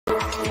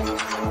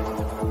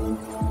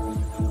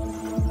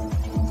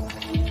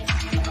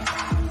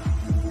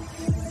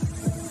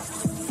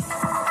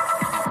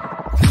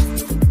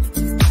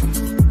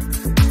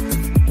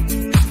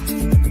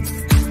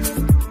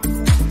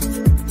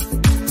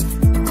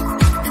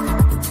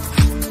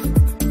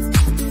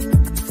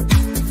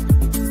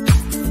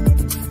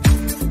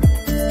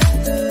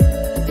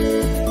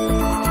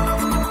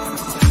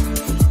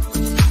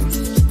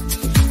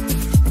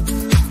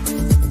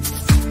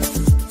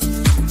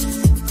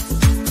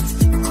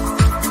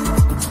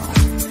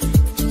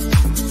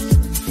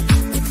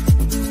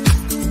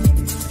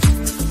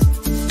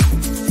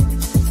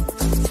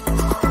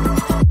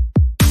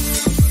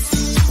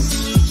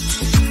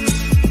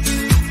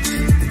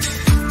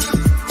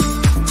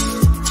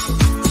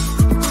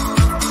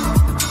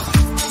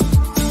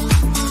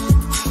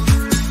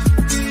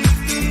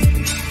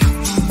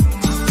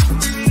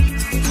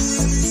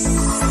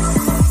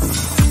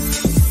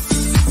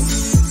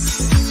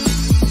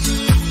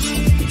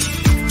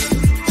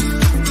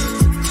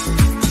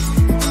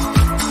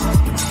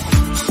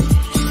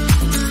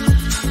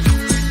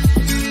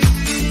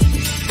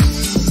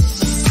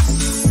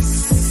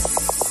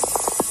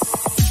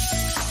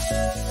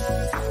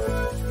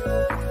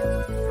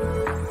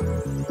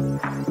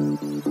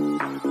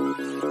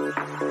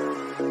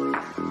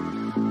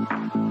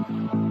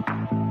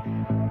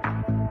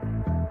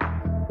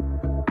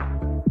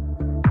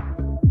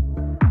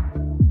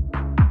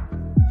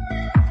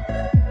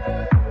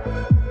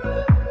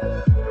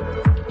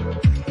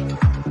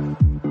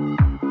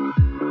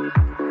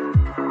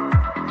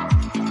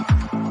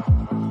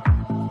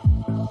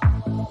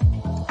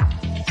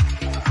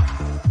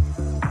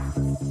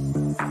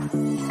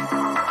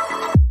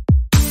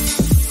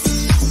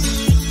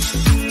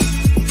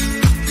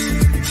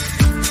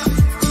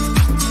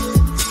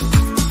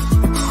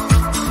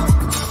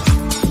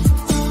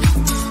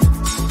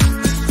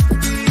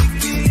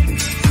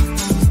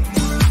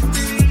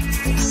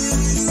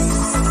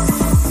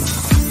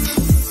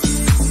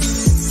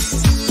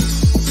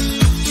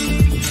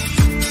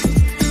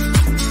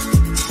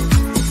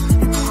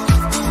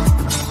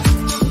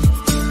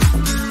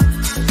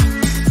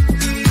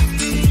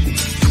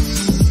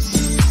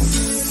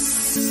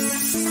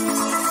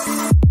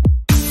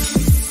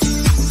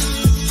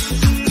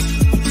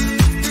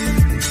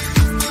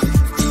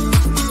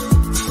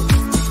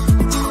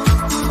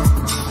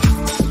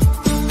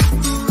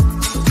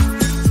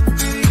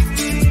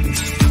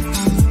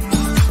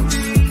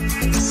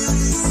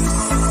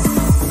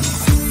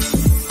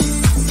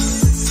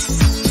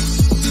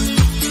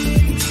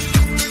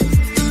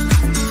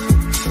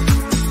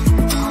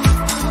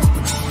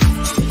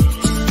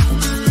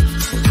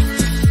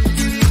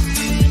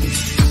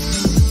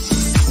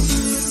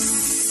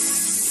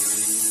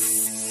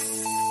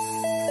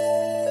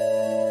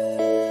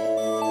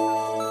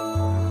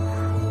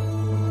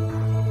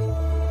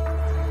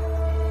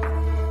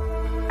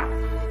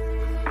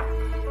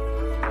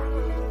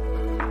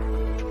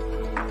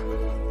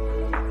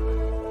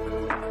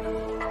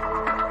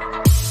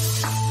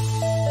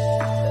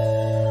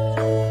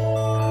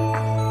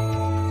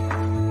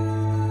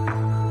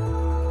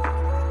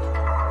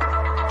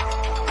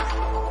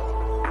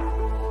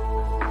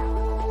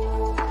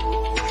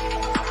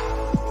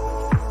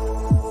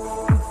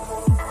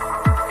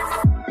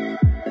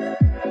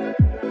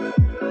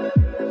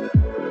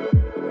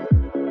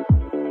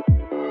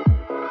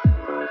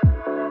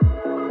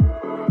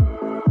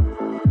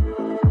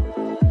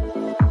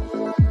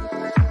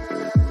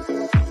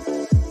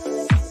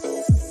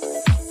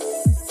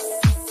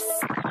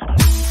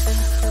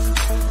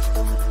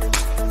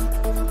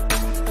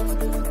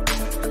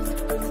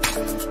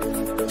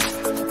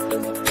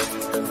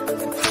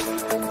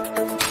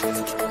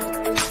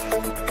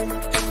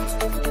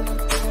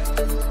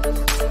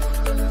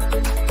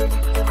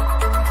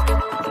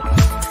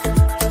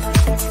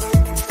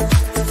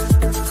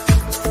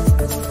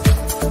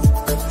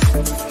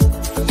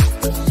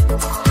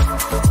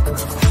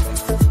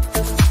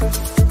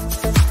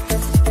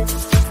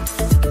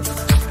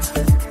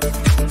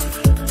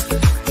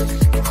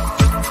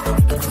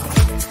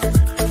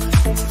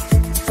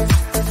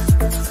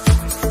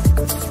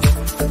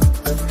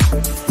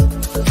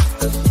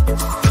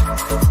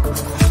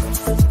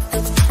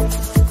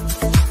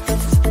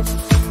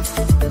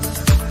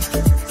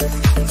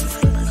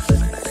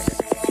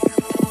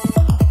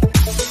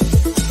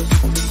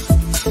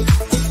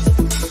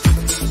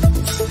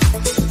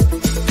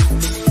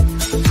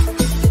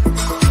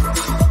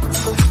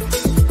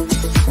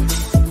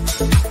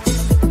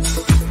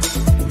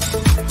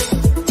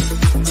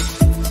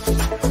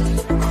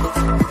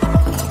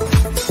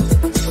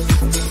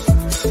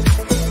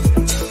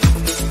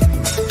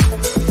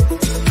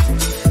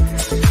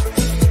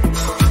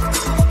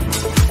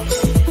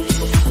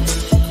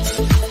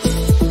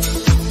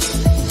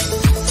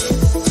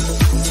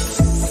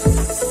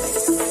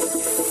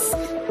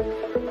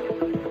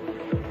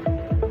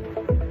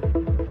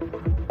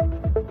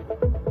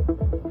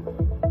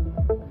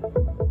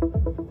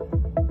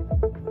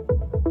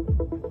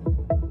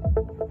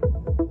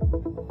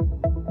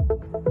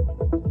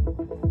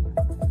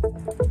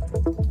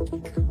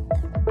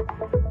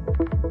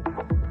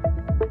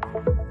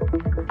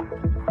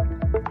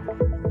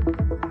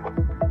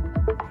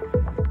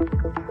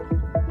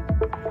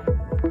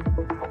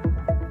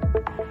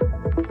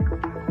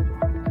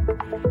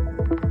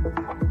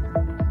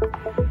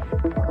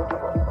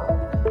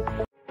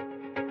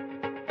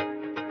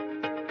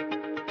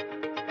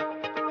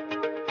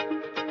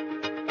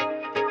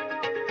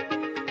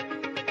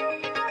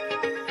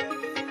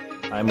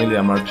I'm Ilya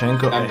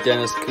Marchenko. I'm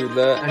Dennis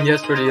Kudla. I'm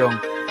Jesper de Jong.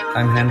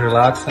 I'm Henry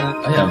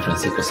Laaksen. I am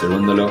Francisco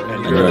Cerundolo,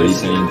 and you are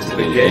listening to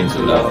the Game to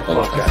Love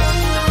podcast.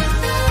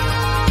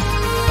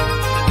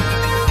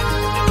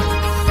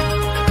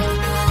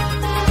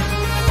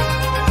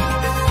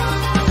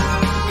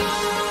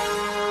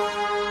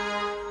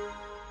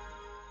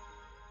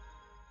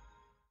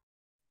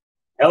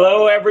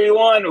 Hello,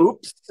 everyone.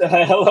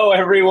 Hello,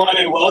 everyone,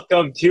 and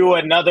welcome to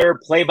another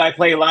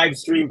play-by-play live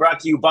stream brought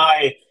to you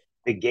by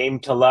the Game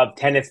to Love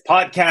Tennis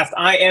podcast.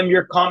 I am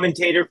your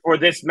commentator for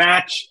this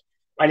match.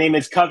 My name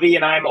is Covey,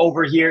 and I'm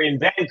over here in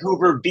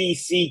Vancouver,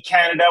 BC,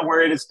 Canada, where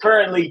it is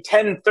currently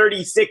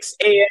 10:36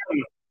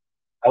 a.m.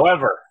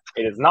 However,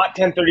 it is not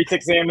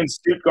 10:36 a.m. in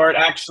Stuttgart.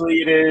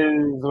 Actually, it is,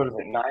 9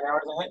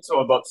 hours ahead?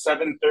 So about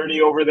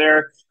 7:30 over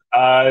there.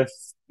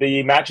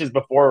 The matches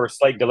before were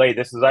slight delay.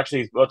 This is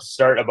actually about to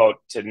start about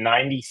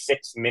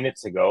 96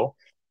 minutes ago.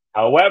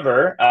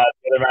 However, the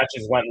other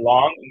matches went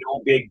long.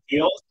 No big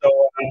deal. So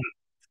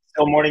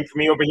still morning for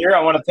me over here.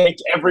 I want to thank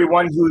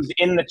everyone who's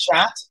in the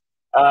chat,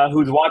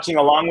 who's watching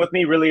along with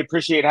me. Really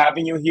appreciate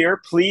having you here.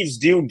 Please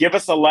do give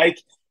us a like.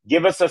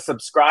 Give us a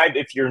subscribe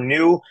if you're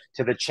new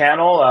to the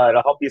channel.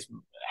 To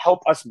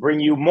help us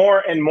bring you more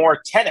and more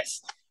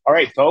tennis. All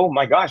right, so,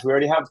 my gosh, we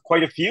already have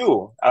quite a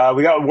few.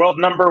 We got world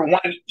number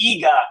one,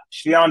 Iga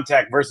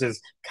SWIATEK versus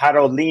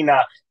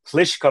Karolina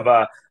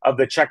PLISKOVA of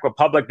the Czech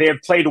Republic. They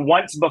have played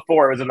once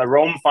before. It was in the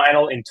Rome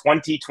final in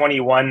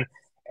 2021,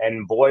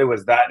 and boy,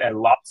 was that a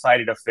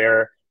lopsided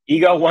affair.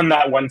 Iga won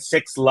that one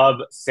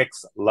 6-love,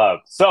 6-love.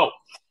 So,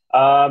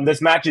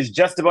 this match is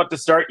just about to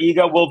start.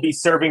 Iga will be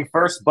serving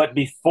first, but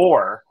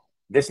before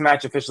this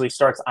match officially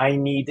starts, I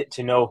need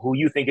to know who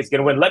you think is going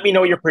to win. Let me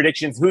know your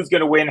predictions. Who's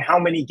going to win? How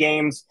many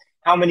games?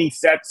 How many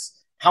sets?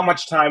 How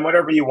much time?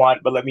 Whatever you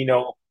want, but let me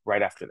know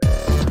right after this.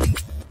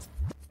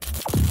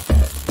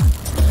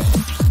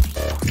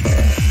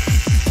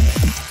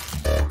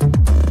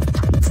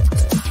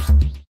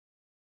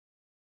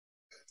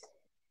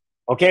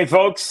 Okay,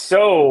 folks.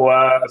 So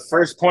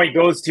first point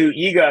goes to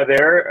Iga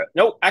there.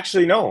 No,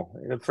 actually, no.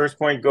 The first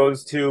point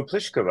goes to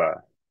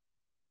PLISKOVA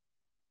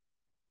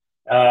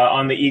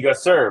on the Iga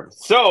serve.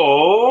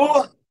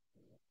 So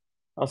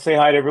I'll say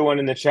hi to everyone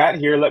in the chat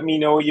here. Let me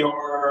know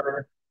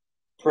your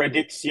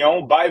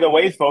prediction. By the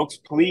way, folks,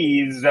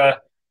 please,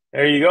 there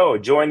you go.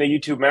 Join the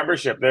YouTube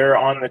membership. There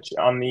on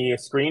the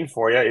screen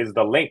for you is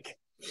the link.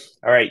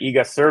 All right,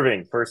 Iga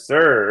serving. First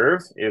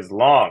serve is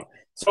long.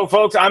 So,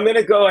 folks, I'm going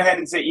to go ahead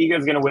and say Iga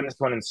is going to win this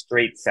one in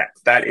straight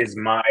sets. That is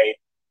my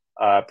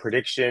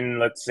prediction.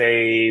 Let's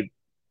say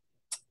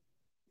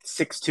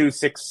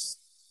 6-2,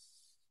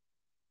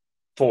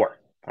 6-4.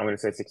 I'm going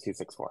to say 6-2,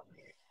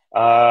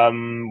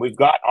 6-4. We've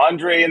got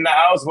Andre in the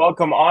house.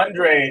 Welcome,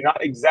 Andre.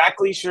 Not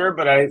exactly sure,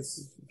 but I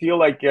feel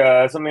like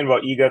something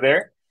about Iga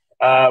there.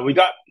 We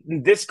got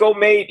Disco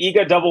Mate,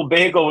 Iga double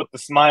bagel with the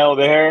smile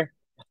there.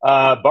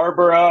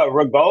 Barbara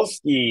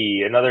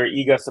Rogalski, another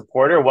Iga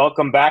supporter.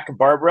 Welcome back,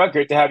 Barbara.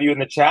 Great to have you in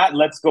the chat.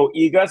 Let's go,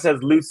 Iga,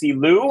 says Lucy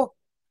Lou.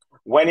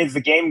 When is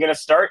the game going to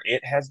start?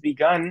 It has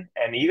begun,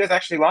 and Iga's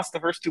actually lost the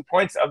first 2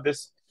 points of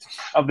this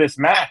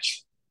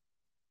match.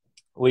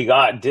 We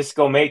got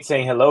Disco Mate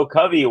saying, hello,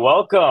 Covey,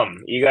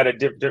 welcome. You got a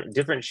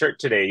different shirt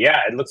today. Yeah,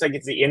 it looks like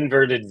it's the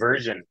inverted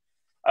version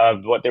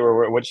of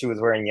what she was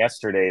wearing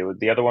yesterday.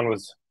 The other one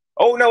was,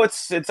 oh, no,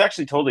 it's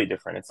actually totally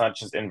different. It's not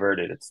just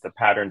inverted. It's the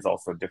pattern's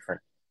also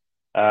different.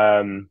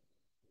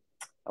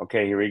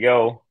 Okay, here we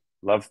go.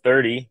 Love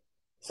 30.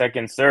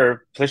 Second serve.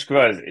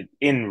 PLISKOVA is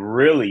in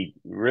really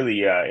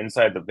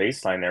inside the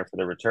baseline there for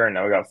the return.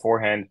 Now we got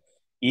forehand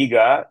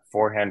Iga,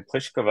 forehand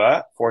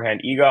PLISKOVA,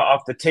 forehand Iga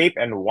off the tape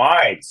and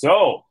wide.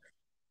 So,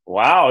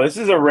 wow, this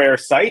is a rare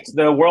sight.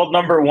 The world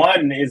number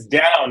one is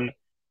down.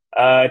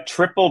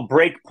 Triple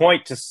break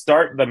point to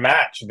start the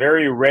match.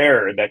 Very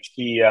rare that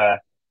she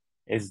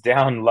is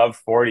down love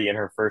 40 in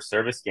her first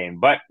service game.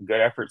 But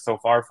good effort so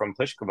far from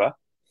PLISKOVA.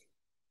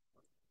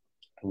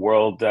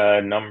 World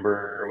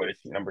number, what is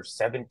she, number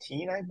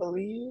 17, I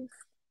believe?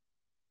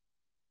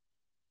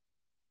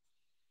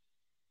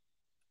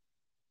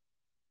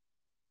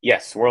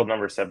 Yes, world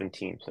number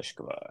 17,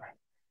 PLISKOVA.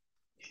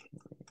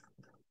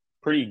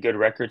 Pretty good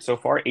record so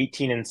far.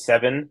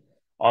 18-7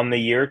 on the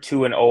year,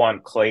 2-0 on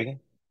clay.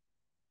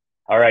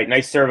 All right,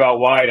 nice serve out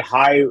wide,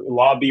 high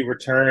lobby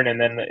return, and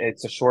then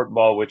it's a short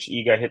ball, which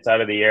Iga hits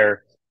out of the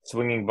air.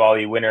 Swinging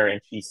volley winner, and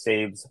she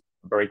saves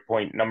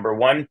breakpoint number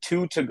 1.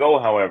 2 to go,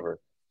 however.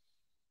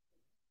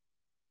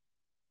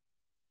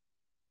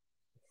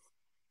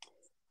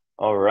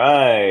 All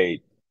right.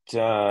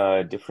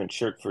 Different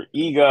shirt for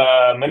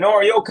Iga.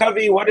 Manor, yo,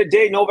 Covey, what a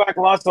day. Novak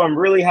lost, so I'm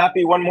really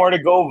happy. One more to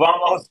go.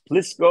 Vamos,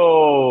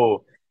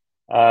 Plisko.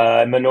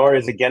 Manor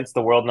is against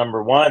the world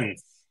number one.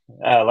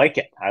 I like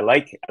it. I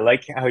like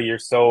how you're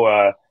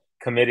so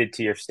committed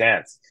to your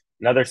stance.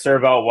 Another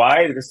serve out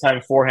wide, this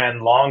time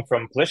forehand long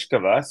from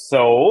Pliskova.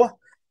 So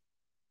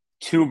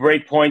 2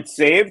 break points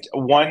saved.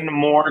 1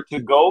 more to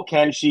go.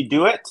 Can she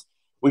do it?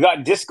 We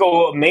got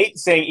Disco Mate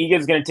saying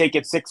Iga's going to take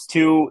it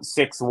 6-2,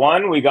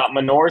 6-1. We got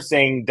Manor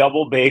saying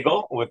double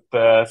bagel with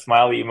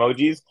smiley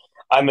emojis.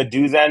 I'm a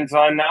Duzan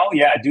fan now.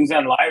 Yeah,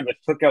 Duzan Live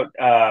took out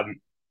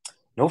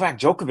Novak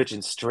Djokovic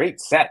in straight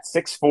sets,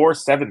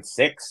 6-4,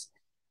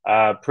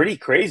 7-6. Pretty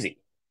crazy.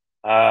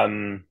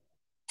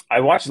 I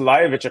watched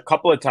Lajovic a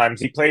couple of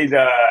times. He played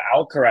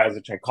Alcaraz,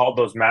 which I called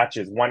those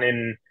matches. One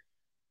in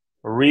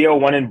Rio,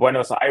 one in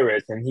Buenos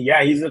Aires. And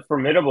he's a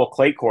formidable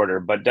clay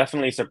courter, but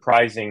definitely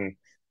surprising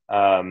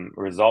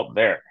result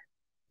there.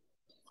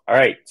 All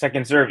right,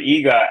 second serve,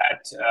 Iga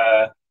at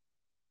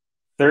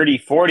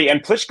 30-40.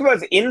 And Pliskova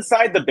is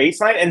inside the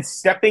baseline and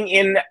stepping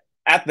in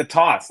at the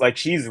toss. Like,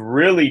 she's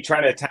really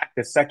trying to attack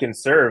the second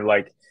serve.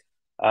 Like,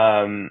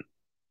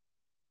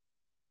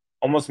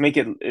 almost make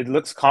it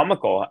looks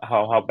comical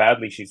how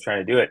badly she's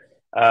trying to do it.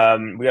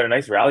 We got a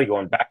nice rally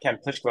going. Backhand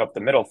Pliskova up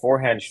the middle.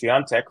 Forehand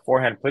Swiatek.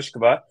 Forehand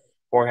Pliskova.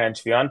 Forehand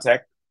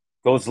Swiatek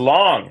goes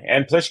long.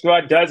 And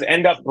Pliskova does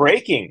end up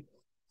breaking.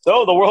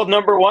 So the world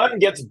number one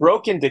gets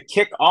broken to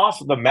kick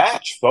off the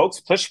match, folks.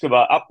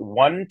 Pliskova up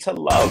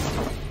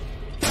 1-0.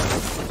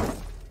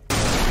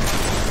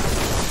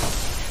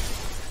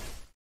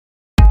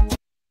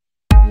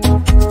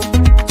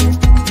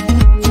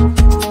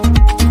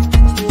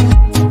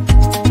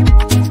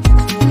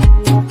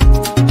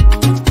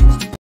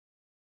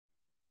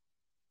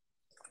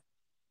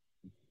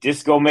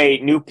 Disco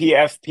Mate, new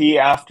PFP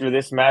after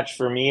this match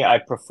for me. I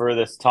prefer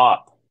this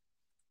top.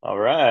 All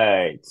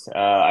right.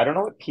 I don't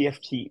know what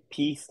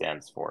PFP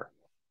stands for.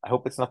 I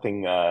hope it's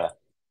nothing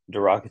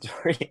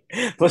derogatory.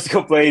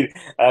 Pliskova played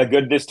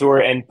good this tour,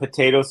 and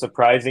Potato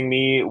surprising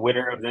me.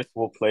 Winner of this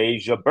will play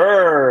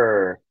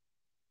Jabeur.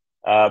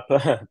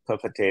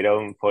 Potato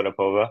and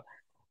Potapova.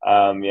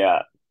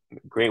 Yeah,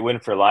 great win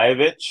for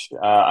Lajovic.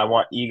 I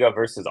want Iga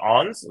versus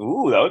Ons.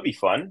 Ooh, that would be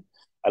fun.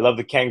 I love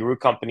the Kangaroo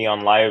Company on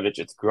Lajovic.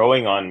 It's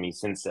growing on me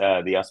since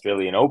the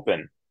Australian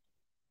Open.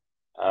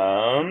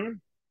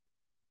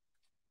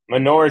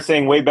 Manor is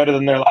saying way better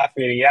than their last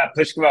meeting. Yeah,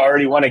 Pliskova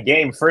already won a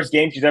game. First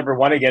game she's ever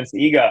won against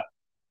Iga.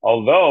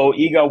 Although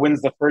Iga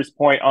wins the first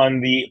point on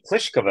the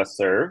Pliskova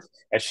serve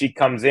as she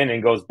comes in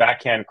and goes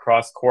backhand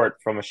cross court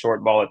from a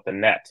short ball at the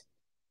net.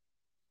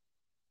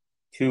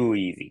 Too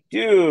easy.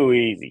 Too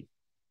easy.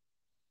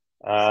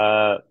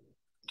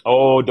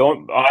 Oh,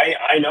 don't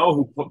I know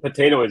who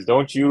Potato is.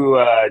 Don't you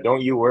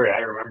worry. I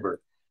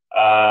remember.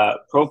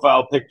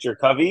 Profile picture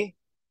Covey.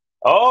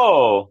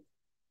 Oh,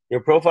 your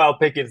profile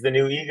pic is the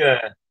new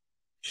Iga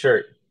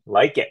shirt.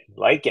 Like it.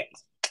 Like it.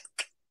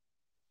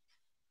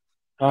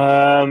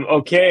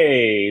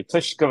 Okay.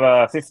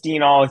 Pliskova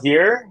 15 all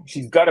here.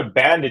 She's got a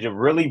bandage, a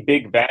really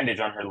big bandage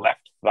on her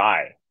left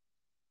thigh.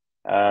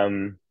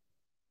 And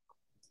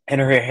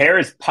her hair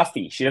is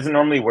puffy. She doesn't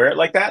normally wear it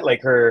like that.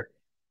 Like her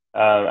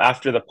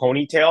after the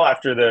ponytail,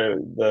 after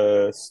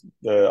the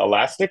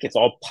elastic, it's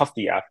all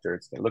puffy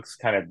after. It looks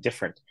kind of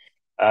different.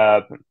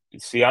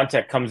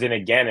 Swiatek comes in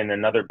again in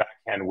another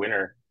backhand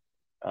winner.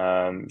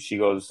 She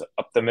goes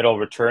up the middle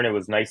return. It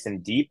was nice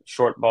and deep.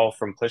 Short ball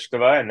from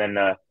Pliskova, and then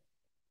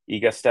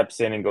Iga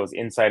steps in and goes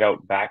inside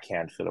out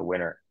backhand for the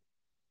winner.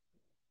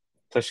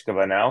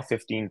 Pliskova now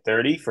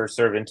 15-30. First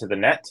serve into the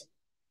net.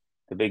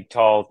 The big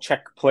tall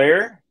Czech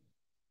player.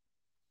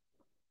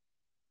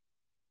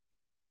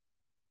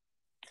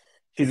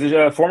 She's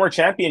a former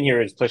champion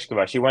here, is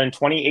Pliskova. She won in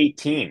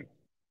 2018.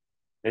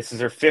 This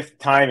is her fifth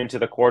time into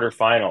the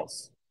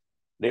quarterfinals.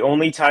 The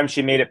only time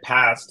she made it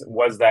past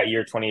was that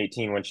year,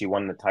 2018, when she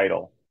won the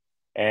title.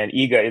 And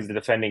Iga is the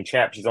defending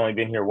champ. She's only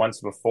been here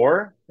once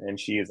before, and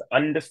she is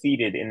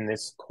undefeated in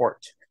this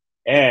court.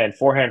 And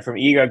forehand from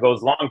Iga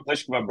goes long.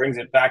 Pliskova brings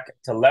it back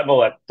to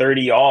level at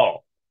 30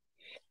 all.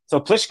 So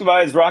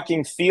Pliskova is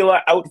rocking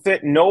Fila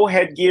outfit, no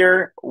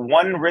headgear,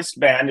 one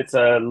wristband. It's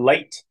a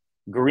light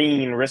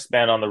green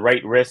wristband on the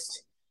right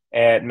wrist.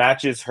 It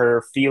matches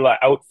her Fila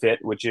outfit,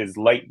 which is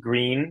light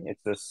green.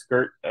 It's a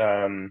skirt.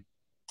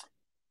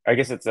 I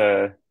guess it's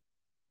a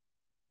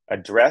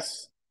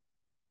dress.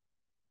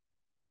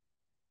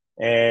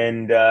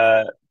 And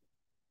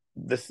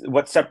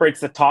what separates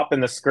the top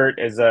and the skirt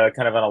is a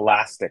kind of an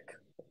elastic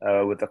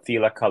with the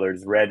Fila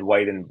colors, red,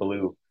 white, and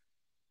blue.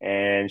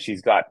 And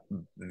she's got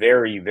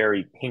very,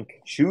 very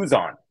pink shoes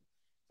on.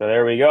 So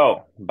there we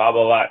go.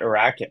 Babolat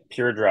racket,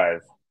 pure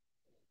drive.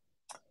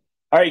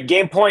 All right,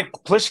 game point,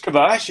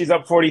 Pliskova. She's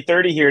up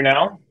 40-30 here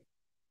now.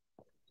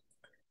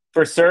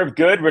 First serve,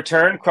 good.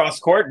 Return, cross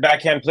court,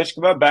 backhand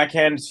Pliskova,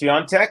 backhand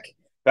Swiatek,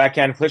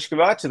 backhand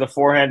Pliskova to the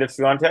forehand of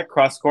Swiatek,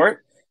 cross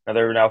court.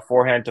 Another now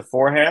forehand to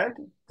forehand.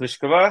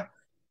 Pliskova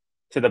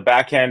to the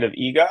backhand of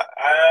Iga.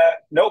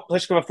 Nope,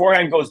 Pliskova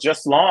forehand goes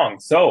just long.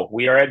 So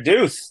we are at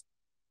deuce.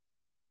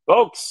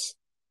 Folks,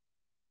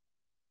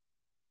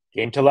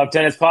 Game to Love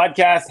Tennis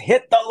podcast.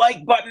 Hit the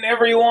like button,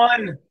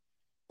 everyone.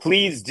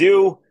 Please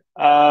do.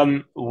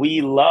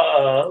 We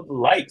love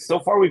likes. So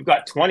far, we've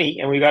got 20,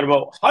 and we got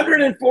about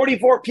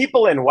 144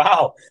 people in.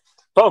 Wow.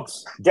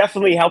 Folks,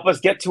 definitely help us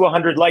get to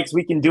 100 likes.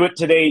 We can do it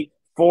today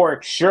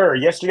for sure.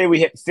 Yesterday, we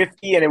hit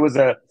 50, and it was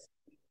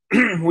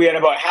we had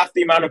about half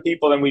the amount of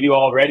people than we do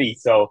already.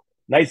 So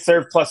nice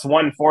serve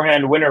 +1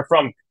 forehand winner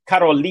from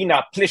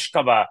Karolina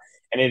Pliskova.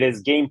 And it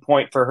is game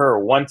point for her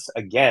once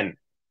again.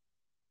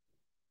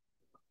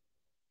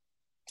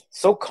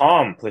 So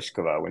calm,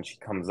 Pliskova, when she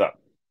comes up.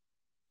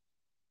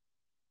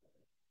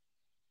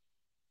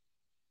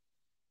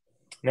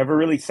 Never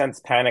really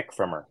sense panic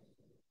from her.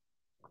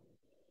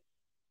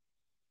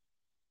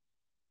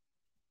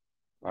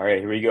 All right,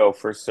 here we go.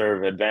 First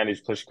serve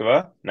advantage,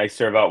 Pliskova. Nice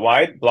serve out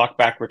wide. Block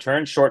back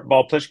return. Short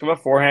ball,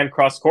 Pliskova. Forehand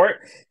cross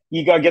court.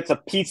 Iga gets a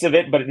piece of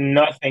it, but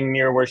nothing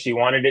near where she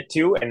wanted it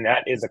to. And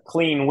that is a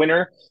clean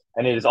winner.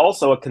 And it is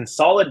also a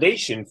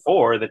consolidation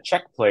for the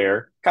Czech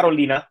player,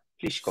 Karolina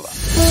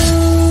Pliskova.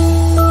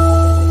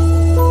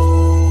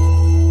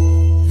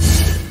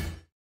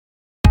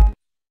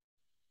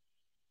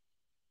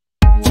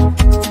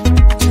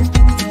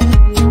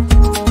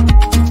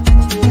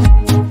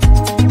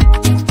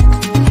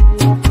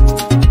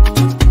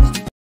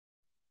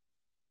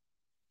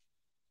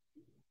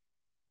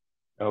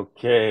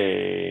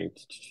 Okay.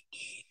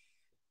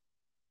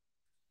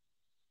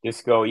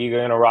 Disco, you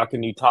gonna rock a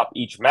new top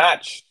each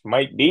match?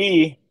 Might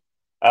be.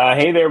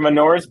 Hey there,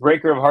 Manoris,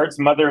 breaker of hearts,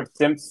 mother of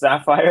simps,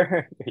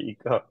 Sapphire. There you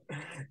go.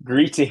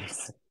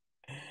 Greetings.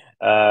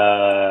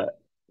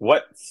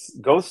 What?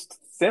 Ghost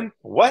simp?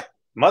 What?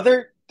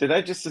 Mother? Did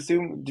you just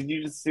assume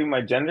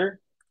my gender?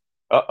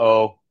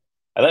 Uh-oh.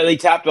 I lightly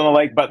tapped on the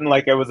like button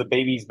like I was a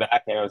baby's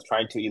back and I was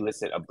trying to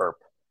elicit a burp.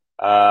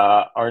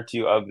 Aren't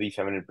you of the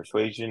feminine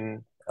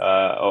persuasion?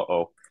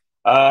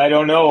 I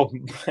don't know.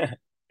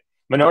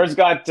 Menor's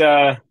got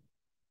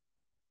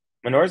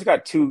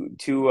two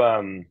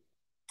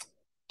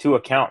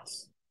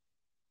accounts,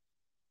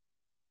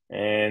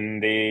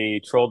 and they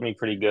trolled me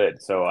pretty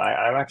good. So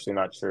I'm actually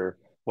not sure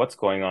what's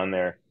going on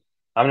there.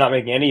 I'm not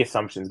making any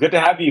assumptions. Good to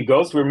have you,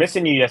 Ghost. We were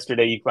missing you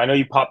yesterday. I know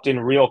you popped in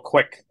real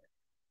quick.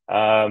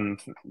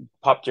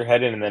 Popped your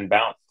head in and then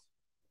bounced.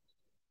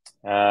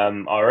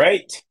 All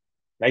right.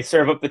 Nice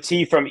serve up the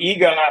tee from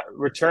Iga.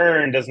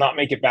 Return does not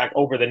make it back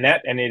over the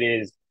net, and it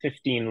is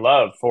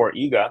 15-love for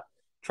Iga.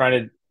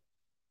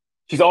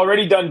 She's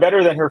already done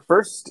better than her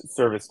first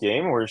service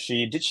game, where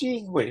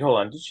wait, hold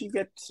on. Did she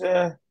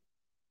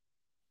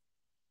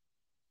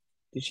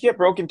get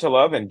broken to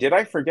love? And did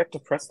I forget to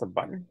press the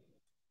button?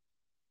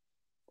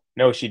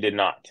 No, she did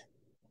not.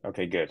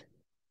 Okay, good.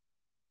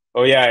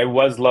 Oh yeah, it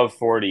was love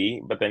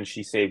 40, but then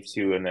she saved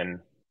 2, and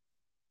then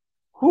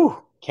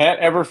whew.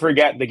 Can't ever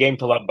forget the game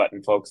to love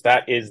button, folks.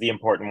 That is the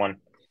important one.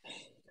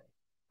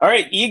 All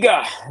right,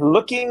 Iga,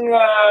 looking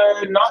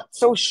not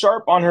so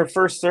sharp on her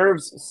first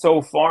serves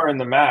so far in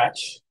the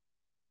match.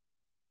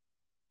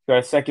 Got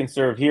a second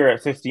serve here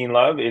at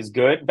 15-love is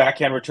good.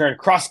 Backhand return,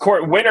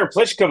 cross-court winner,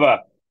 Pliskova.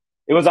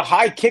 It was a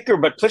high kicker,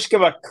 but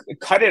Pliskova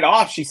cut it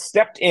off. She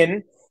stepped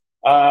in,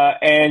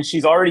 and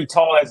she's already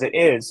tall as it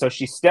is, so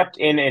she stepped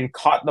in and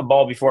caught the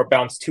ball before it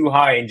bounced too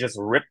high and just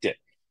ripped it.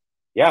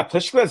 Yeah,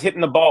 Pliskova's hitting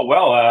the ball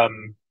well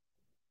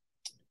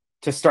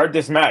to start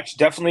this match.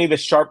 Definitely the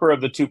sharper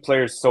of the two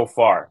players so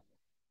far.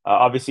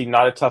 Obviously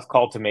not a tough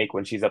call to make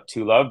when she's up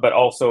 2-love, but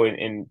also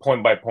in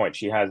point by point,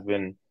 she has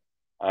been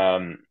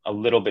a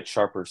little bit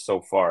sharper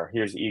so far.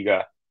 Here's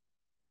Iga.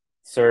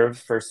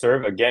 First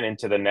serve, again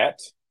into the net.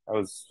 That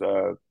was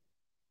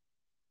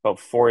about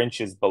 4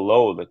 inches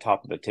below the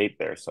top of the tape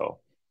there, so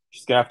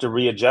she's going to have to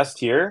readjust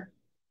here.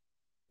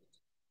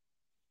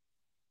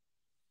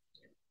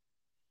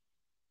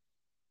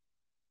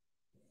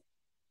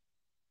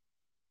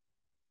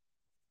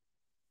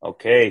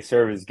 Okay,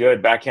 serve is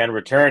good. Backhand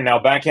return. Now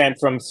backhand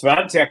from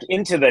SWIATEK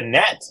into the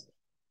net.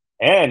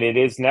 And it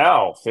is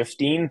now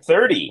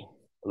 15-30.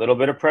 A little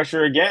bit of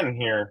pressure again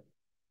here.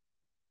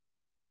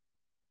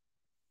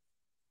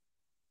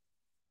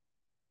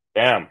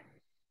 Bam.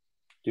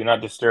 Do not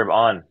disturb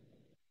on.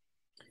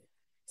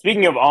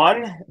 Speaking of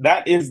on,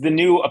 that is the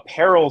new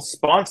apparel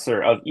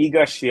sponsor of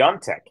Iga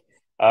SWIATEK,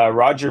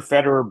 Roger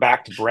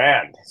Federer-backed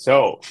brand.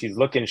 So she's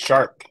looking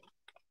sharp.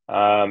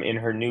 In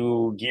her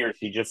new gear.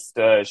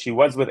 She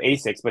was with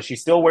Asics, but she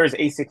still wears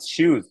Asics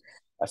shoes.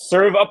 A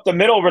serve up the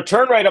middle,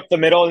 return right up the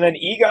middle, and then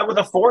Iga with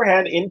a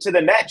forehand into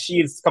the net. She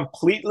is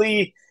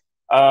completely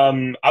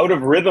out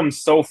of rhythm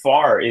so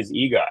far, is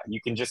Iga. You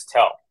can just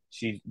tell.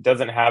 She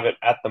doesn't have it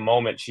at the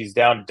moment. She's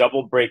down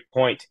double break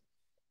point,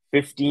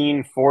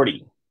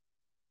 15-40.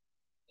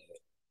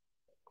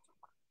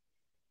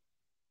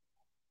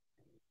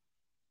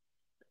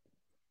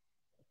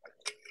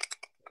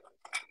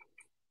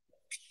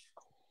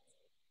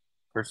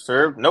 First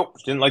serve. Nope,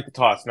 didn't like the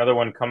toss. Another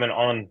one coming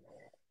on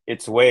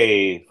its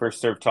way.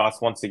 First serve toss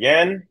once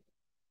again.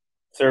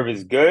 Serve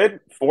is good.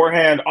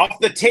 Forehand off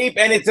the tape,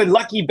 and it's a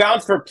lucky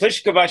bounce for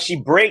Pliskova. She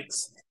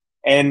breaks,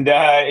 and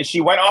she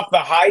went off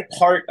the high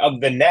part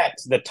of the net,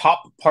 the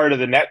top part of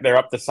the net there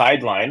up the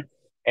sideline,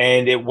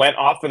 and it went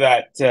off of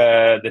that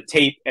the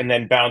tape and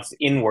then bounced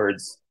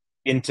inwards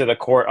into the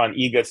court on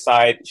Iga's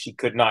side. She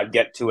could not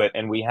get to it,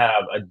 and we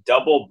have a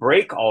double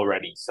break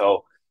already.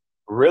 So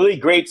really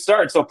great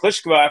start. So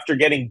Pliskova, after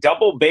getting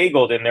double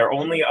bageled in their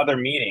only other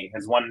meeting,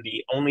 has won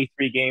the only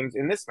 3 games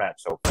in this match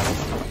so far.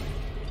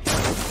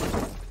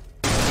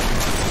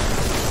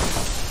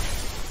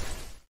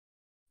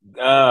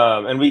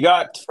 And we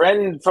got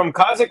friend from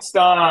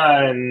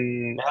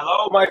Kazakhstan.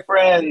 Hello, my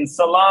friend.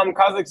 Salam,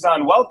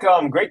 Kazakhstan.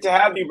 Welcome. Great to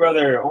have you,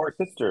 brother or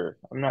sister.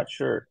 I'm not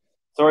sure.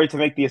 Sorry to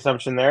make the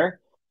assumption there.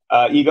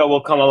 Iga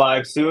will come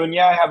alive soon.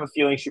 Yeah, I have a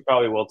feeling she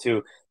probably will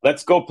too.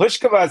 Let's go.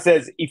 Pliskova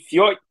says,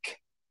 Ifyok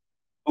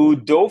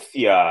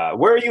Udofia.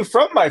 Where are you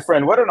from, my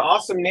friend? What an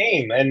awesome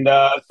name. And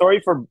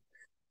sorry for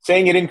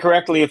saying it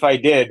incorrectly if I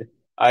did.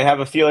 I have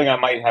a feeling I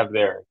might have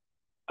there.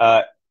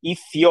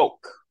 Ifyok.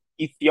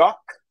 Ifyok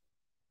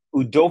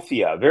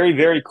Udofia. Very,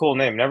 very cool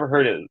name. Never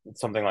heard of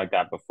something like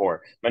that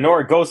before.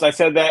 Manor Ghost, I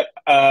said that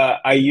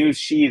I use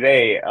she,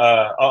 they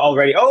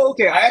already. Oh,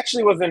 okay. I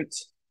actually wasn't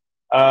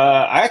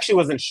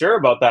sure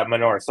about that,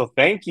 Manor. So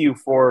thank you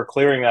for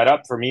clearing that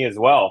up for me as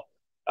well.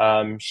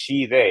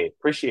 She, they.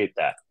 Appreciate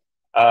that.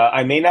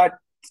 I may not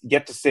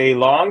get to say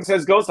long,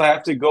 says Ghost. I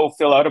have to go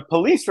fill out a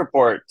police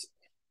report.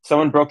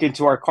 Someone broke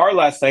into our car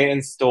last night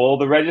and stole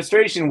the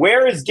registration.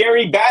 Where is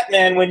Gary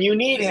Batman when you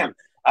need him?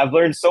 I've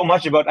learned so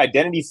much about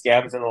identity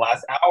scams in the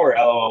last hour,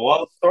 LOL.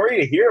 Well,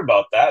 sorry to hear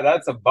about that.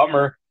 That's a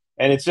bummer.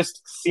 And it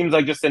just seems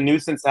like just a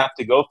nuisance to have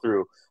to go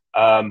through.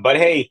 But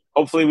hey,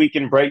 hopefully we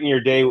can brighten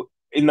your day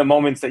in the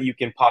moments that you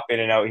can pop in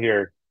and out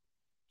here.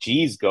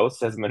 Geez, Ghost,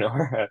 says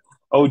Manor.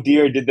 Oh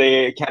dear, did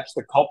they catch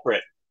the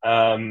culprit?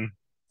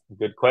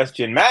 Good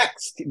question.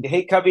 Max,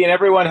 hey, Cubby and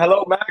everyone.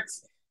 Hello,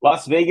 Max.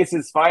 Las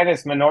Vegas's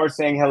finest. Manor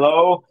saying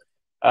hello.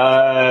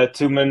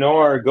 To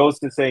Manor,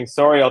 Ghost is saying,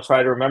 sorry, I'll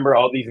try to remember.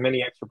 All these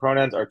many extra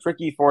pronouns are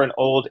tricky for an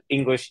old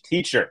English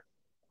teacher.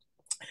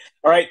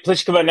 All right,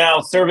 Pliskova now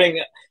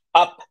serving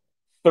up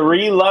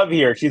 3-love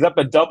here. She's up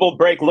a double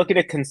break, looking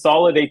to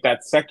consolidate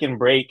that second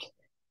break.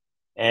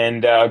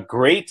 And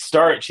great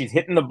start. She's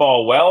hitting the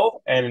ball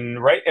well. And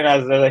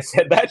as I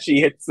said that,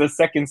 she hits the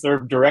second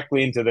serve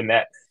directly into the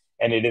net.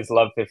 And it is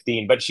love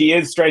 15. But she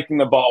is striking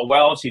the ball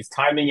well. She's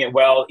timing it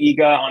well.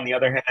 Iga, on the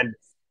other hand,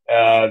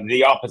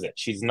 the opposite.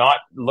 She's not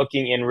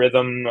looking in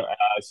rhythm.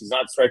 She's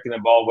not striking the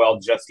ball well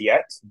just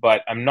yet,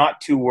 but I'm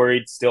not too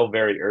worried. Still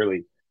very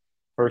early.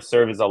 First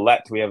serve is a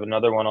let. We have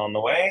another one on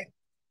the way.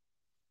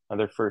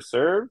 Another first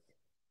serve.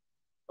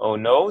 Oh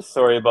no,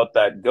 sorry about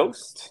that,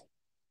 Ghost.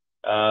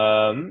 We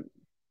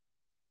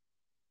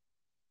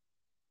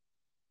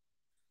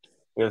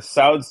have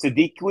Saud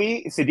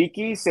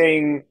Siddiqui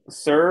saying,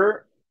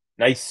 sir,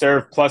 nice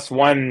serve,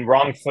 +1.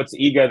 Wrong foot's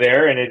Iga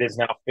there, and it is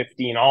now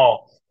 15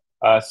 all.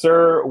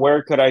 Sir,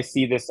 where could I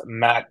see this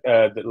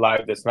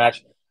live this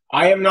match?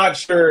 I am not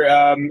sure.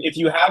 If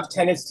you have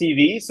Tennis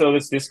TV, so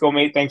this Disco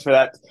Mate, thanks for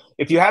that.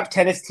 If you have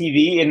Tennis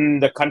TV in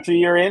the country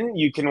you're in,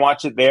 you can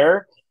watch it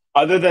there.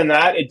 Other than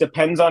that, it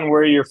depends on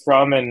where you're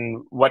from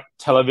and what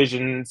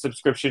television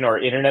subscription or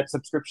internet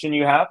subscription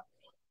you have.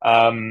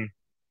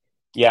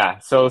 Yeah,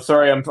 so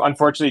sorry, I'm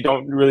unfortunately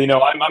don't really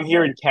know. I'm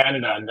here in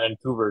Canada in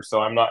Vancouver, so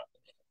I'm not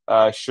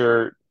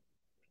sure.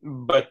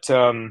 But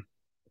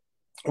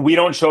we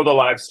don't show the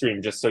live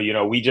stream, just so you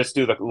know. We just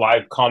do the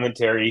live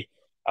commentary.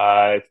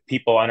 If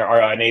people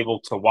are unable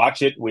to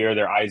watch it, we are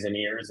their eyes and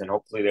ears, and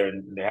hopefully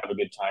they have a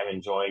good time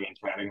enjoying and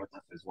chatting with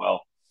us as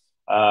well.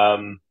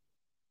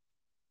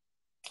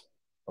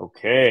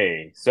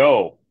 Okay,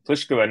 so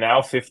Pliskova now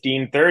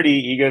 15-30.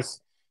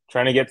 Iga's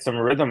trying to get some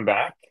rhythm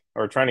back,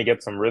 or trying to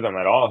get some rhythm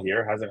at all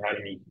here. Hasn't had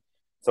any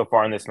so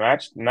far in this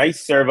match.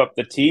 Nice serve up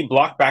the tee,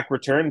 block back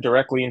return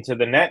directly into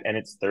the net, and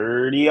it's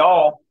 30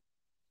 all.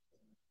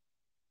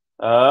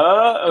 We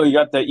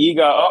got the Iga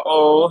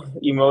uh-oh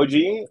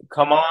emoji.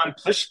 Come on,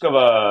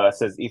 Pliskova,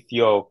 says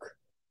Ethiop.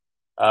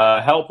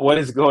 Help, what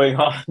is going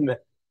on?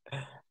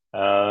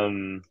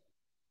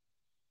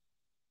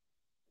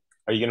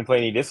 Are you going to play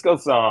any disco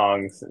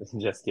songs?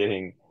 Just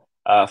kidding.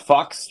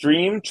 Fox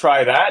Stream,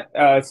 try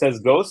that, says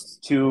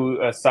Ghost to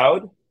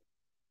Saud.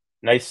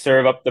 Nice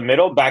serve up the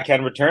middle,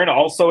 backhand return,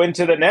 also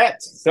into the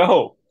net.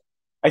 So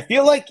I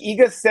feel like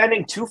Iga's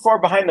standing too far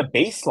behind the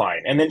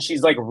baseline, and then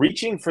she's like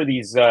reaching for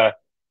these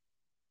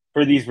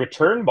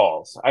return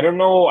balls. I don't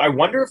know. I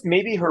wonder if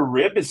maybe her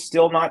rib is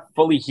still not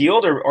fully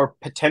healed, or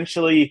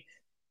potentially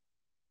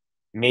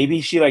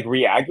maybe she like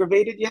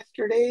re-aggravated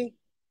yesterday.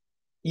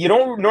 You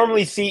don't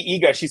normally see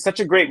Iga. She's such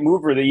a great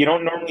mover that you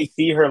don't normally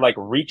see her like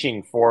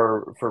reaching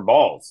for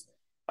balls.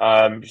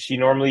 She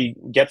normally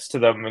gets to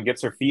them and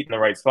gets her feet in the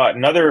right spot.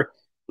 Another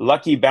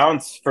lucky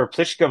bounce for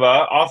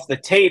Pliskova off the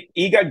tape.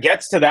 Iga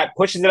gets to that,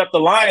 pushes it up the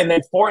line, and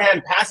then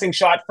forehand passing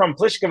shot from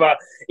Pliskova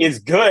is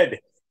good.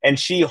 And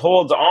she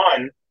holds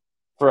on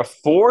for a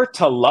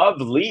 4-love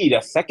lead,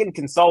 a second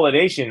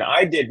consolidation.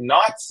 I did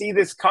not see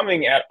this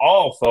coming at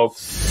all,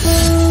 folks.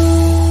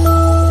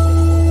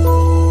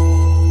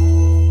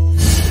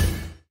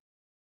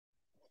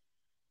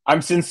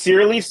 I'm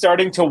sincerely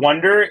starting to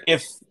wonder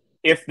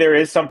if there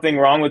is something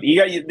wrong with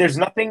Iga. There's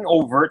nothing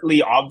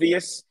overtly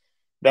obvious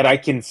that I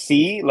can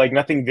see, like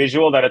nothing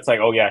visual that it's like,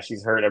 oh yeah,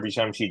 she's hurt every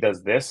time she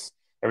does this,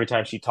 every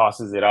time she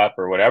tosses it up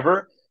or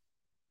whatever.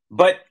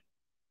 But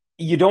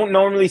you don't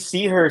normally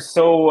see her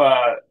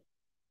so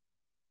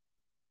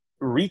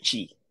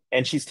reachy,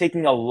 and she's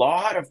taking a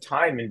lot of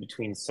time in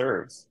between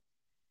serves.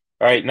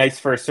 All right, nice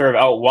first serve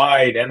out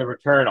wide, and the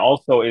return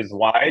also is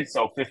wide.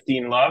 So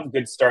 15 love.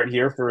 Good start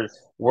here for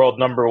world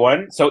number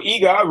one. So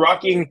Iga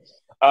rocking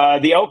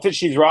the outfit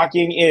she's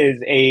rocking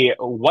is a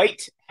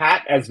white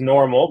hat as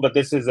normal, but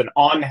this is an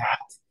on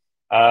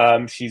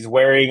hat. She's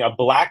wearing a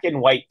black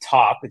and white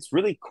top. It's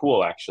really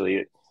cool,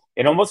 actually.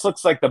 It almost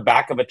looks like the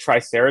back of a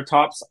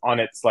triceratops on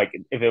its, like,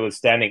 if it was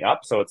standing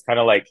up. So it's kind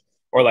of like,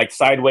 or like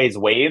sideways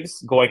waves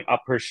going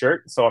up her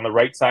shirt. So on the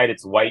right side,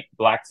 it's white,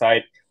 black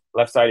side,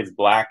 left side is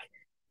black.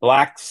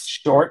 Black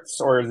shorts,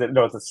 or is it,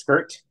 no, it's a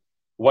skirt.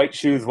 White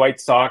shoes, white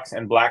socks,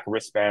 and black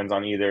wristbands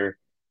on either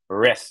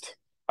wrist.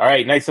 All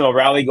right, nice little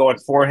rally going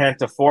forehand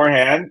to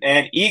forehand.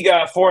 And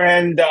Iga,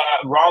 forehand,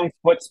 wrong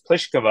puts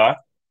Pliskova.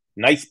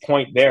 Nice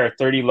point there.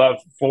 30 love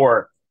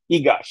for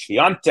Iga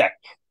SWIATEK.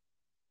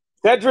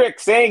 Cedric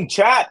saying,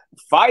 chat,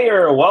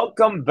 fire,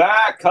 welcome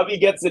back. Hubby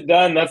gets it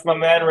done. That's my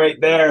man right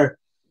there.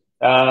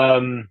 I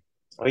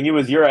think it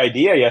was your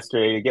idea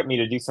yesterday to get me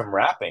to do some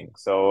rapping.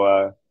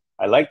 So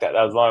I like that.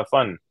 That was a lot of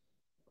fun.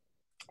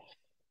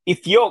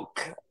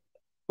 Ifyok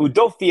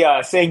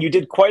Udofia saying, you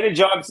did quite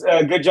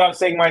a good job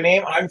saying my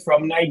name. I'm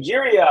from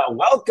Nigeria.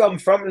 Welcome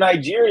from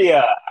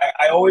Nigeria.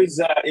 I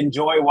always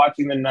enjoy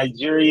watching the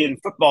Nigerian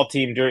football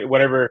team during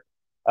whenever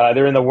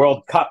they're in the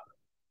World Cup.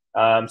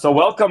 So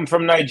welcome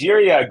from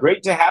Nigeria.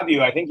 Great to have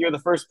you. I think you're the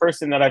first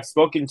person that I've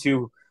spoken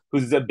to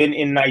who's been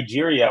in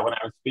Nigeria when I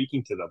was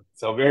speaking to them.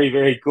 So very,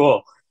 very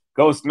cool.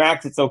 Ghost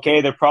Max, it's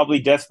okay. They're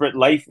probably desperate.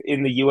 Life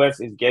in the U.S.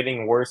 is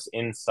getting worse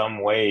in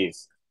some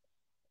ways.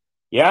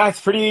 Yeah,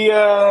 it's pretty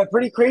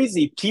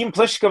crazy. Team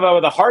Pliskova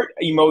with a heart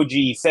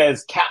emoji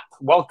says, Cap,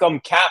 welcome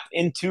Cap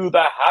into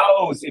the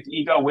house. If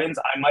Iga wins,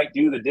 I might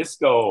do the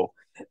disco.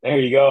 There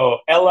you go.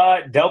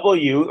 Ella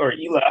W, or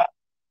Ela.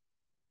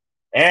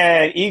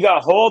 And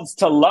Iga holds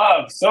to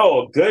love.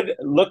 So good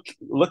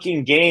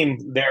looking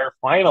game there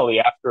finally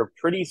after a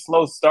pretty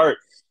slow start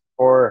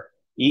for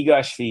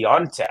Iga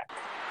SWIATEK.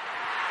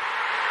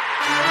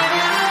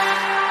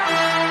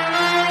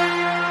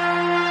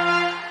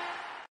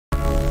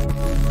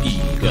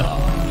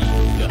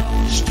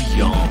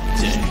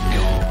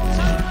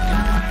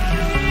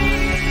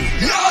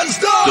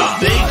 The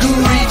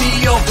bakery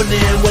be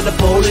opening when the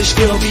Polish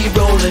girl be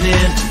rolling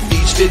in.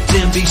 Each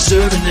victim be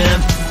serving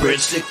them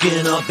breadstick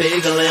in a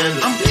bagel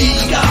and I'm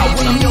Iga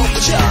when I'm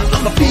meet ya, I'm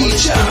gonna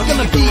beat ya, I'm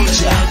gonna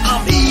beat ya.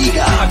 I'm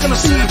Iga, I'm gonna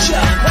see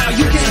ya. Now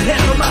you can't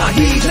handle my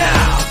heat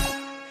now.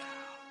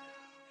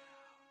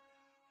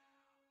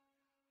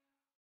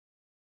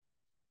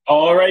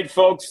 All right,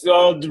 folks,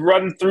 I'll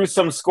run through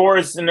some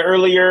scores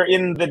earlier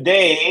in the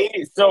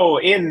day. So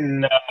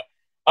in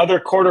other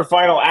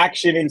quarterfinal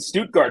action in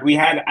Stuttgart, we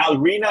had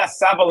Aryna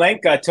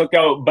Sabalenka took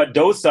out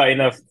Badosa in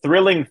a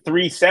thrilling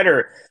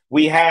three-setter.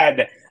 We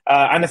had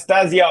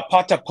Anastasia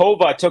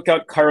Potapova took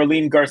out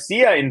Karolina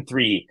Garcia in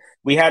three.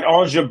 We had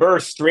Ons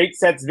Jabeur straight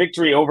sets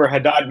victory over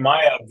Haddad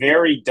Maia,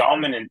 very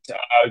dominant,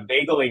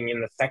 bageling in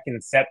the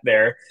second set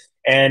there.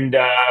 And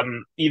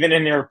even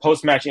in her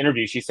post-match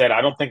interview, she said,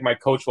 I don't think my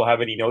coach will have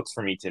any notes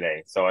for me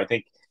today. So I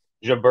think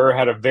Jabeur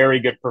had a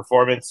very good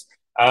performance.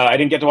 I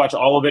didn't get to watch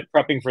all of it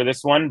prepping for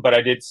this one, but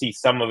I did see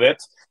some of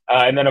it.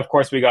 And then, of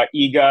course, we got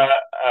Iga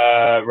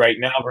right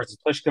now versus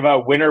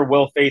Pliskova. Winner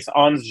will face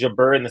Ons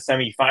Jabeur in the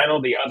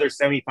semifinal. The other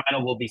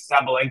semifinal will be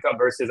Sabalenka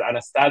versus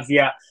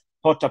Anastasia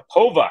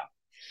Potapova.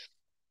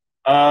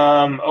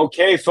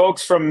 Okay,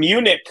 folks, from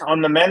Munich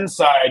on the men's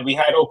side, we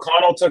had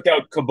O'Connell took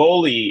out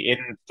Kaboli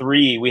in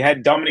three. We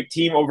had Dominic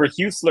Thiem over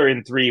Huesler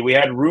in three. We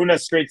had Runa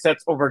straight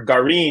sets over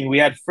Garin. We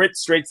had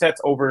Fritz straight sets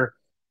over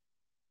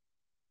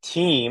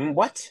Thiem.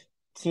 What?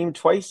 Thiem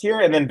twice here?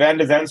 And then Van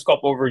de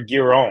Zandschulp over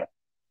Giron.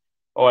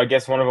 Oh, I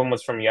guess one of them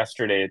was from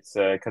yesterday. It's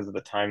because of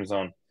the time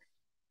zone.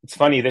 It's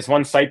funny, this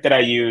one site that I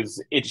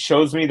use, it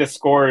shows me the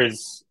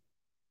scores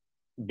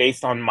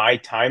based on my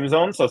time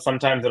zone. So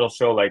sometimes it'll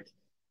show like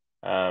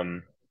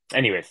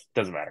anyways,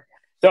 doesn't matter.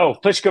 So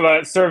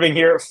Pliskova serving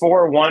here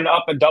 4-1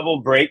 up a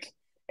double break,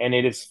 and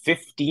it is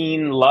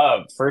 15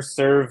 love. First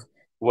serve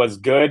was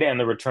good and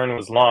the return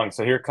was long.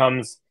 So here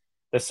comes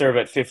the serve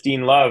at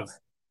 15 love,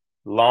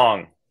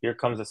 long. Here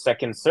comes the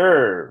second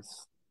serve.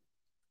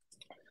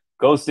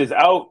 Ghost is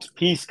out.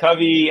 Peace,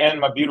 Covey, and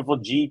my beautiful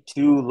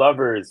G2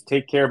 lovers.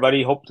 Take care,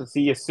 buddy. Hope to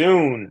see you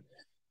soon.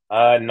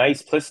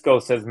 Nice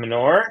Plisko, says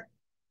Minor.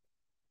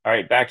 All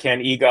right,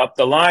 backhand Iga up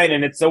the line,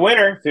 and it's a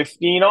winner,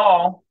 15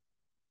 all.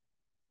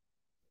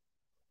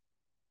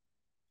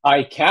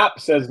 I cap,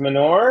 says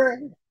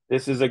Minor.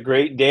 This is a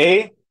great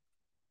day.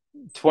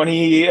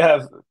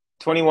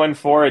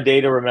 21-4, a day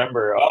to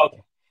remember. Oh,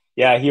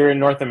 yeah, here in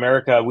North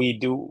America, we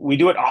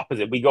do it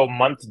opposite. We go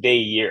month, day,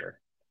 year.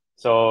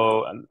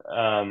 So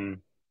I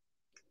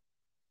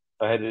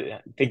had to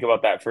think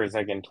about that for a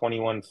second.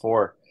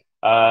 21-4.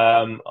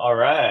 All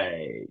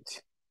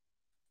right.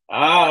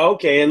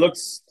 Okay.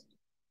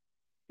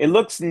 It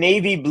looks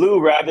navy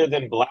blue rather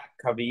than black,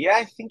 Cubby. Yeah,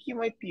 I think you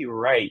might be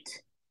right.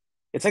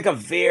 It's like a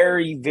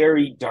very,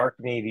 very dark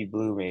navy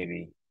blue,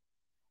 maybe.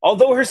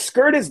 Although her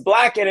skirt is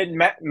black and it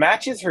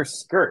matches her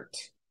skirt.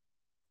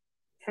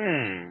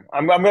 I'm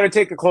going to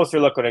take a closer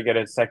look when I get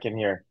a second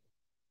here.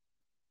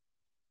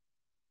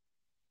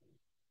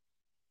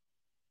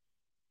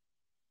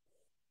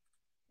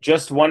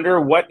 Just wonder,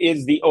 what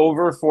is the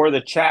over for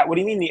the chat? What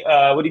do you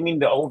mean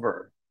the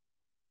over?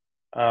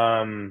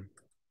 I'm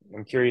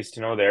curious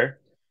to know there.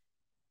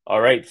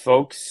 All right,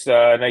 folks.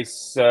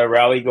 Nice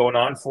rally going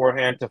on.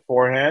 Forehand to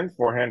forehand.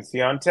 Forehand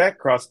Swiatek,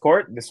 cross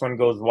court. This one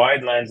goes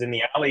wide, lands in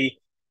the alley.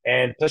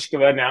 And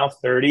Pliskova now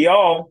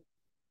 30-all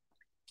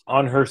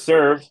on her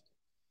serve.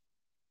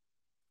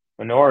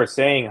 Manor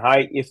saying,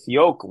 hi,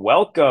 Ifyoke,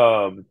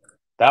 welcome.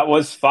 That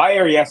was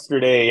fire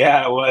yesterday.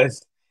 Yeah, it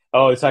was.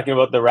 Oh, he's talking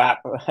about the rap.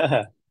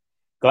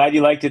 Glad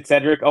you liked it,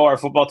 Cedric. Oh, our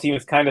football team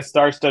is kind of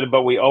star-studded,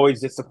 but we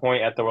always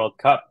disappoint at the World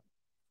Cup.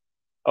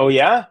 Oh,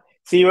 yeah?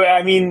 See,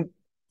 I mean,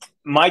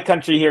 my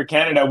country here,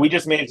 Canada, we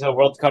just made it to the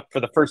World Cup for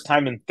the first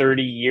time in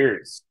 30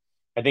 years.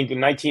 I think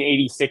in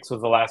 1986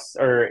 was the last,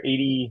 or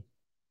 80.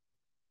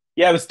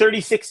 Yeah, it was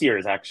 36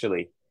 years,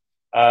 actually.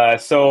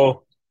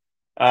 So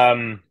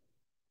I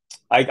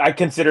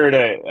consider it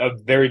a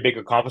very big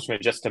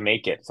accomplishment just to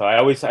make it. So I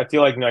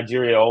feel like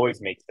Nigeria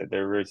always makes it.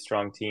 They're a very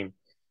strong team.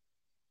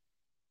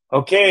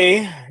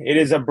 Okay, it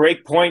is a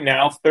break point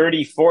now,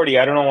 30-40.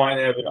 I don't know why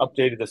they haven't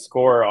updated the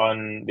score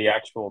on the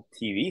actual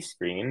TV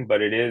screen,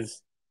 but it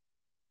is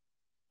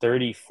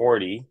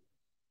 30-40.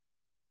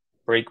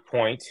 Break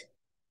point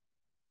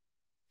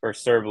for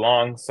serve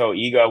long. So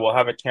Iga will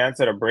have a chance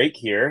at a break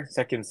here.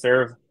 Second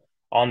serve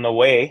on the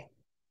way.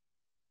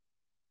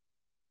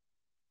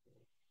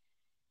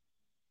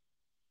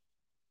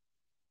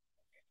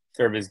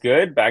 Serve is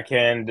good.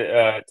 Backhand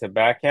to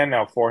backhand.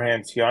 Now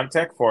forehand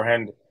Swiatek,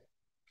 forehand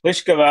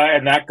Pliskova,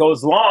 and that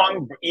goes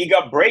long.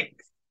 Iga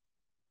breaks.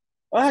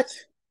 What?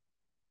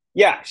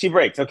 Yeah, she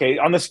breaks. Okay,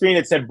 on the screen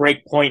it said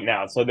break point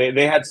now, so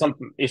they had some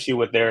issue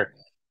with their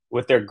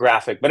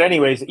graphic. But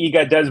anyways,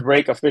 Iga does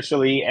break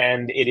officially,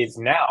 and it is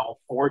now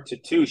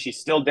 4-2. She's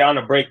still down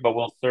a break, but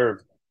will serve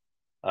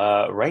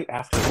right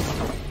after.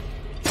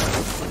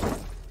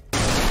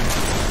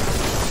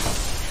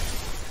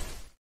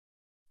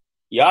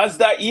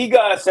 Yazda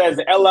Iga says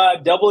Ella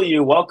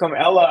W. Welcome,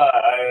 Ella.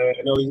 I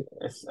know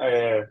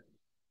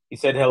he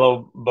said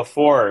hello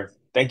before.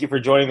 Thank you for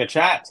joining the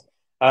chat.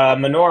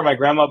 Manor, my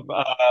grandma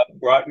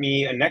brought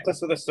me a necklace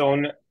with a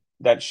stone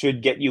that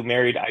should get you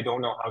married. I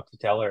don't know how to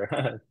tell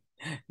her.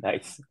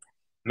 Nice.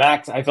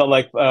 Max, I felt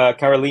like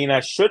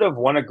Karolina should have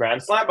won a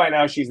Grand Slam by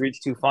now. She's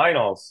reached 2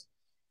 finals.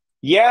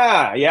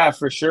 Yeah,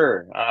 for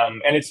sure.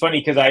 And it's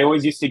funny because I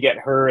always used to get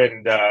her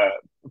and Petra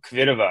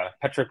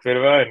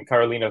Kvitova and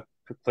Karolina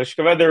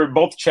Pliskova. They're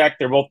both Czech.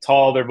 They're both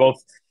tall. They're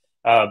both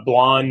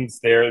blondes.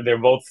 They're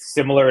both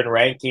similar in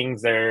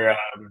rankings. They're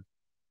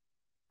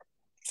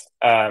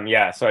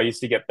so I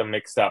used to get them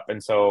mixed up.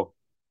 And so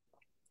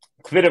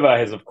Kvitova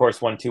has, of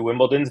course, won 2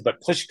 Wimbledons,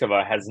 but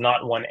Pliskova has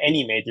not won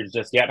any majors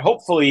just yet.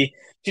 Hopefully,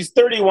 she's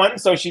 31,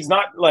 so she's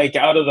not like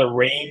out of the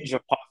range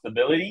of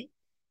possibility.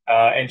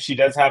 And she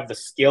does have the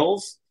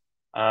skills.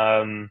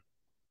 Would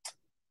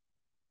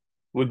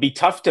be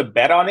tough to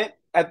bet on it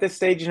at this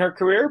stage in her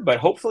career, but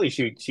hopefully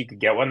she could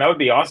get one. That would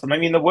be awesome. I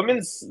mean, the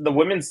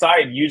women's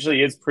side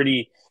usually is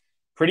pretty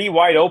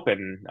wide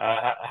open.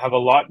 Have a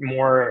lot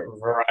more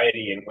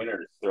variety in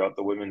winners throughout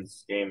the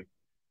women's game.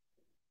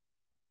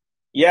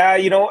 Yeah,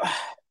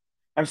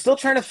 I'm still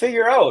trying to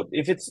figure out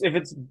if it's.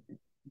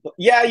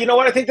 Yeah, you know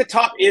what? I think the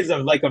top is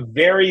of like a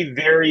very,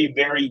 very,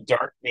 very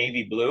dark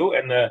navy blue,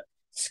 and the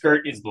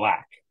skirt is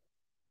black.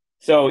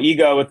 So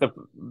Iga with the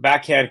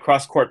backhand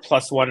cross court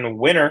 +1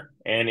 winner,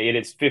 and it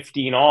is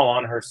 15-all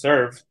on her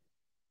serve.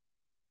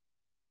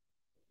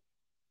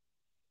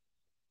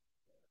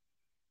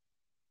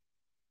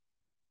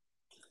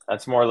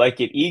 That's more like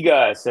it.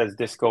 Iga, says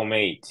Disco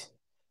Mate.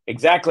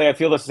 Exactly. I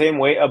feel the same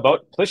way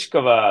about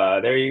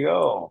Pliskova. There you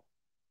go.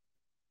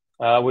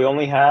 We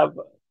only have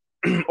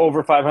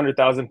over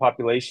 500,000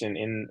 population,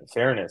 in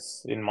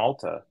fairness, in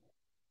Malta,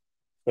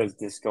 says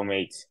Disco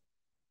Mate.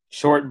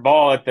 Short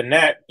ball at the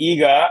net.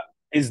 Iga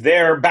is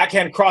there.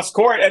 Backhand cross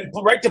court and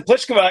right to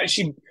Pliskova.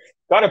 She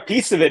got a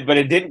piece of it, but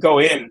it didn't go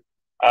in.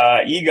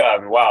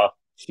 Iga, wow.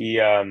 She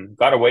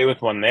got away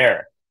with one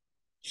there.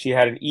 She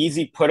had an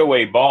easy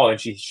put-away ball, and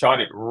she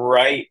shot it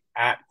right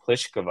at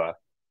Pliskova.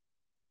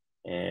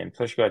 And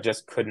Pliskova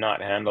just could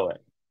not handle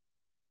it.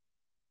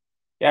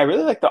 Yeah, I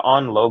really like the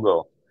On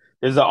logo.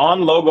 There's the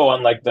On logo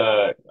on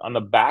on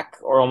the back,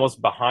 or almost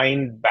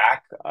behind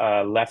back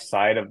left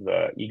side of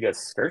the Iga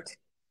skirt.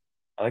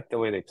 I like the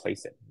way they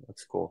place it.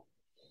 Looks cool.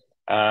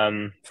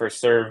 First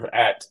serve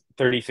at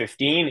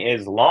 30-15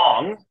 is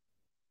long.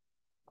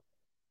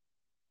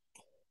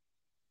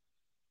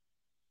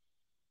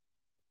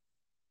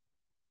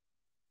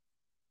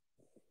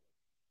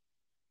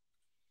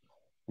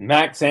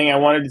 Max saying, I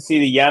wanted to see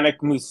the Yannick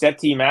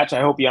Musetti match.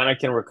 I hope Yannick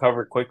can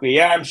recover quickly.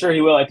 Yeah, I'm sure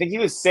he will. I think he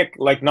was sick.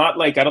 I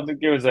don't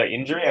think there was an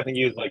injury. I think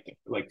he was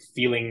like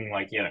feeling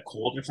like he had a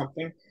cold or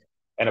something.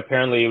 And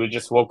apparently he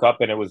just woke up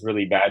and it was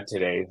really bad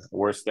today,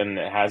 worse than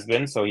it has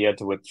been. So he had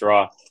to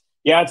withdraw.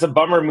 Yeah, it's a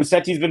bummer.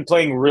 Musetti's been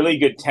playing really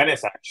good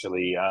tennis,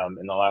 actually,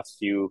 in the last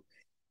few.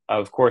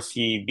 Of course,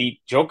 he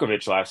beat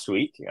Djokovic last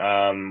week,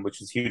 which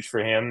was huge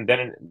for him.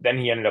 Then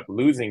he ended up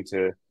losing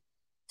to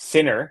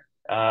Sinner.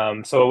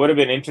 So it would have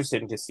been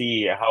interesting to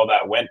see how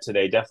that went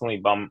today.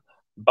 Definitely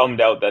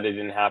bummed out that it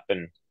didn't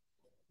happen.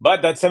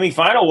 But that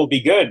semifinal will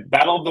be good.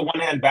 Battle of the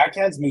one-hand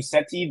backhands,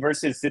 Musetti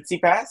versus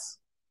Tsitsipas.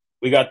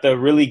 We got the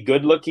really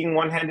good-looking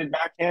one-handed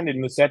backhand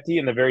in Musetti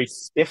and the very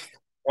stiff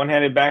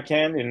one-handed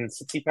backhand in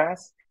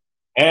Tsitsipas.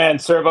 And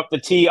serve up the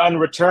tee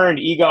unreturned.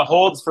 Iga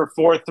holds for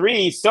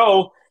 4-3.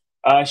 So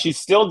she's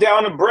still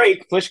down a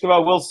break.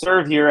 Pliskova will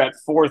serve here at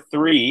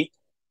 4-3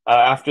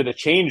 after the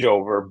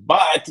changeover.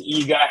 But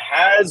Iga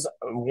has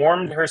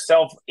warmed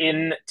herself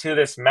into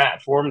this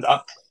match, warmed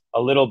up a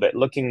little bit,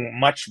 looking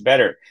much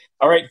better.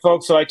 All right,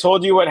 folks. So I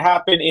told you what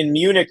happened in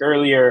Munich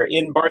earlier.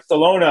 In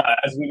Barcelona,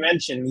 as we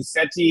mentioned,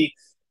 Musetti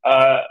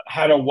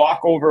had a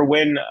walkover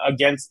win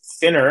against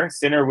Sinner.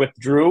 Sinner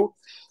withdrew.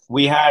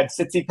 We had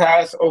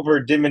Tsitsipas over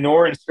de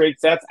Minaur in straight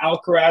sets.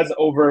 Alcaraz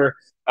over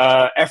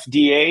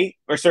ADF,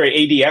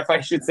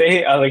 I should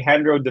say.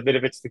 Alejandro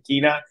Davidovich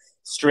Fokina,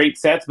 straight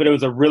sets, but it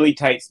was a really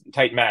tight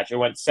match. It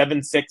went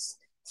 7-6,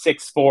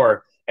 6-4,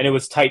 and it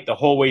was tight the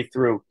whole way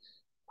through.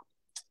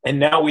 And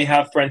now we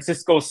have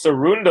Francisco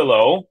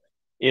Cerundolo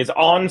is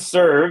on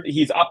serve.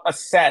 He's up a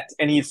set,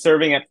 and he's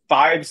serving at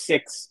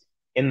 5-6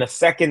 in the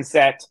second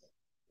set.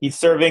 He's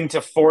serving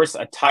to force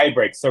a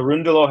tiebreak.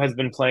 Cerundolo has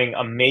been playing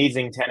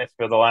amazing tennis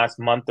for the last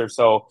month or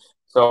so.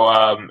 So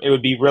it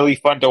would be really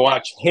fun to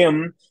watch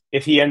him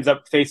if he ends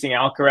up facing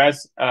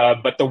Alcaraz.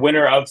 But the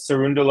winner of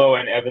Cerundolo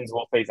and Evans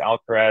will face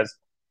Alcaraz,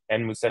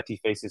 and Musetti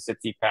faces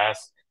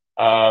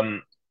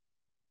Tsitsipas.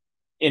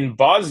 In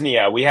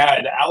Bosnia, we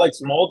had Alex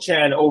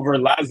Molchan over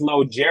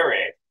Laszlo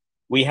Djere.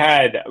 We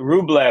had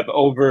Rublev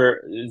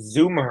over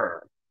Zumher,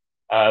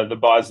 the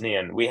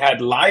Bosnian. We had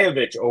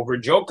Lajovic over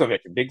Djokovic,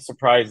 a big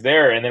surprise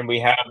there. And then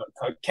we have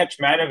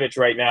Kecmanovic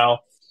right now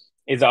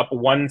is up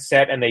one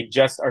set, and they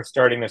just are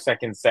starting the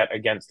second set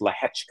against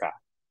Lehechka.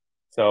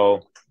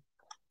 So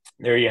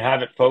there you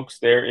have it, folks.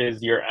 There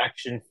is your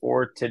action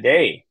for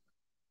today.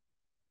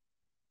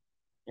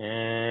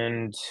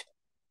 And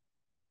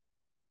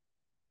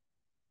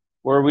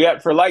where are we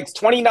at for likes?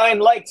 29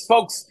 likes,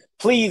 folks.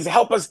 Please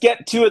help us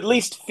get to at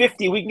least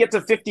 50. We can get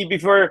to 50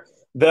 before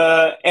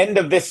the end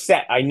of this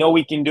set. I know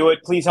we can do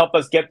it. Please help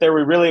us get there.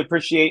 We really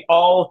appreciate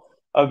all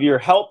of your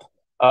help,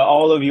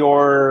 all of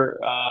your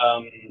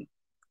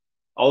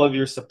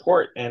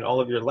support, and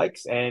all of your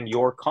likes and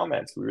your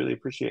comments. We really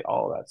appreciate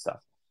all of that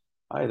stuff.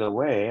 By the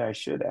way, I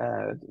should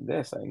add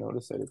this. I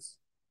noticed that it's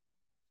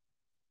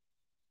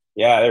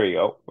there we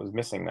go. Was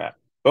missing that.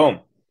 Boom.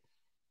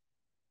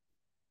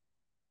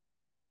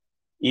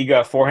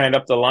 Iga forehand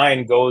up the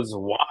line goes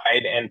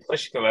wide, and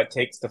Pliskova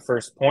takes the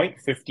first point.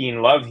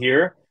 15-love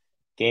here.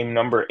 Game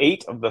number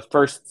 8 of the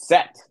first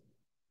set.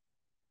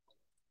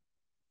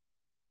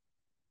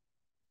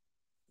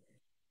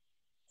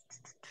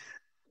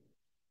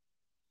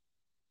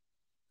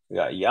 We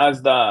got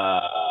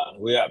Yazda.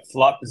 We got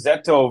Flop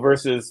Zeto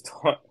versus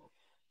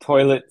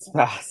Toilet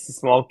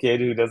Small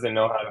kid who doesn't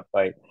know how to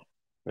fight.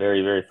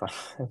 Very, very fun.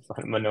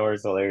 Manor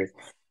is hilarious.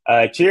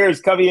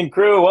 Cheers, Covey and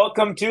crew.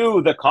 Welcome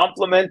to the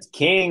Compliment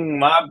King,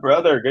 my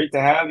brother. Great to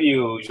have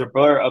you.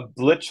 Jabber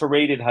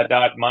obliterated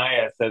Haddad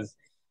Maya, says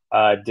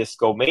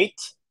Disco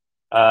Mate.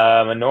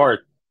 Manor,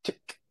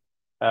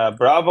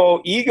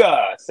 bravo,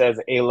 Iga, says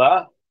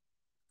Ayla.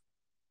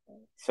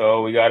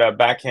 So we got a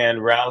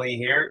backhand rally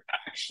here.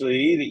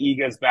 Actually, the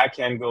Iga's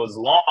backhand goes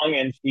long,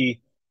 and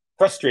she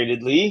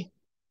frustratedly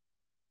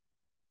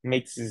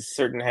makes a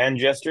certain hand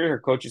gesture. Her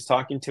coach is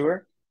talking to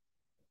her.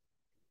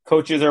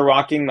 Coaches are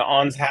rocking the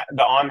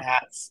on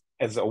hats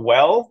as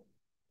well.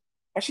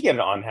 I should get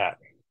an on hat.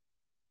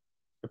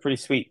 They're pretty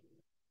sweet.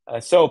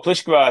 So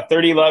Pliskova,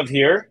 30-love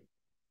here.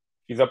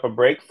 She's up a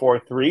break,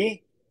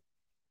 4-3.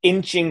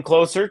 Inching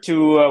closer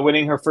to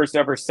winning her first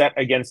ever set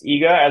against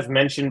Iga. As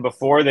mentioned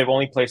before, they've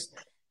only faced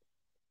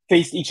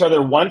each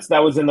other once.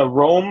 That was in the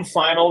Rome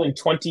final in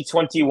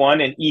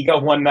 2021, and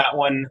Iga won that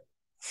one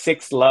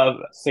 6-love,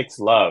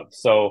 6-love.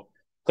 So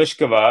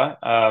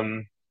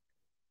Pliskova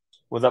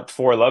was up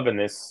 4-love in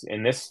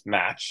this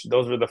match.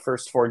 Those were the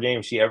first 4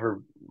 games she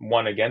ever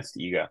won against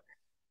Iga.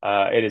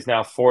 It is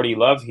now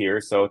 40-love here,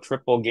 so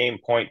triple game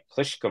point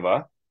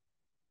Pliskova.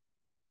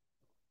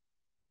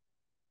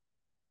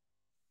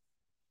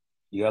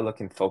 Iga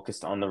looking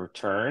focused on the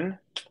return.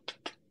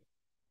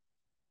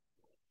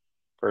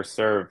 First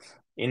serve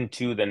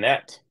into the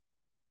net.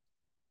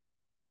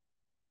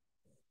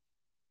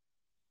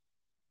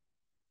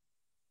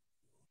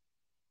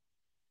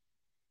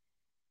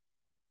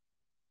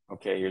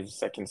 Okay, here's the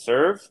second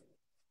serve.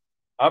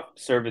 Up,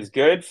 serve is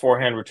good.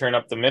 Forehand return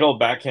up the middle.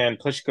 Backhand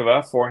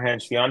Pliskova.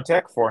 Forehand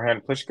Swiatek.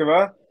 Forehand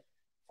Pliskova.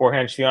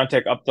 Forehand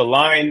Swiatek up the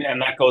line,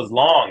 and that goes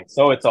long.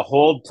 So it's a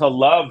hold to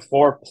love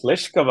for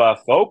Pliskova,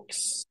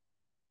 folks.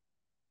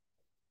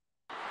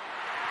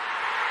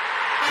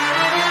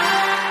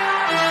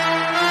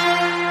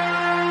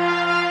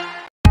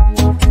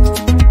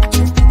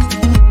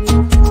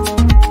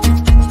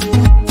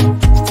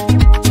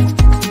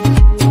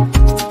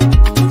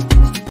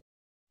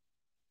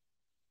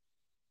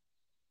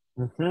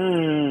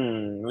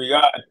 We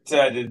got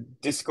the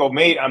Disco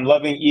Mate. I'm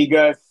loving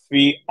Iga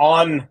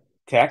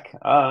Tech.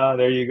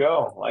 There you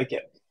go. Like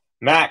it.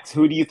 Max,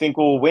 who do you think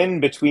will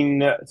win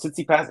between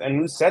Tsitsipas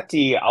and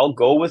Musetti? I'll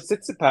go with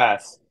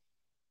Tsitsipas.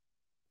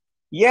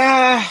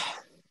 Yeah,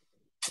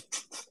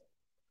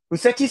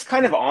 Musetti's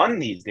kind of on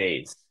these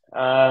days.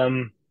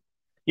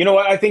 You know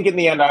what? I think in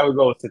the end I would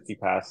go with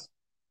Tsitsipas.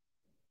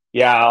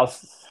 Yeah,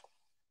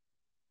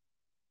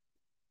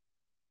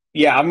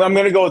 I'm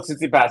gonna go with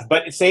Tsitsipas.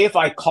 But say if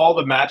I call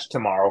the match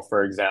tomorrow,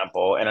 for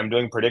example, and I'm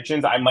doing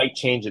predictions, I might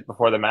change it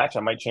before the match. I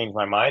might change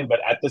my mind.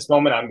 But at this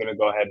moment, I'm gonna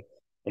go ahead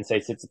and say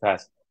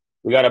Tsitsipas.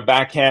 We got a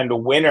backhand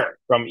winner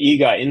from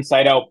Iga,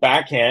 inside out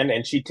backhand,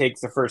 and she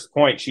takes the first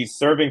point. She's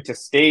serving to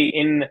stay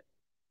in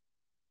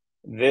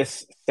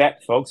this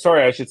set, folks.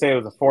 Sorry, I should say it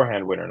was a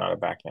forehand winner, not a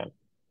backhand.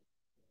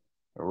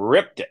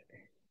 Ripped it.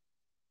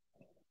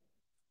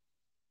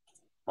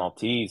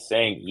 Maltese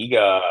saying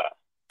Iga.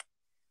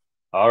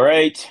 All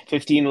right,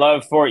 15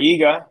 love for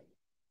Iga.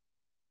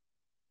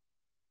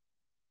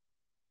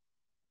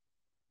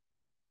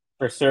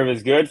 First serve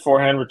is good.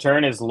 Forehand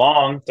return is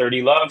long.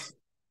 30 love.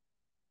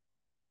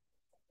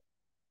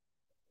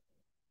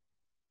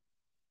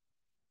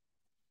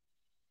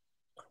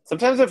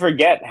 Sometimes I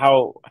forget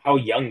how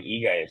young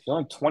Iga is. She's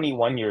only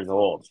 21 years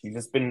old. She's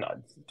just been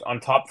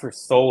on top for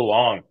so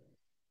long.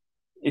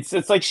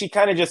 It's like she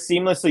kind of just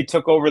seamlessly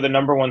took over the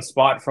number one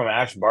spot from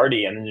Ash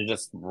Barty and then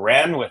just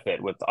ran with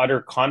it with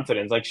utter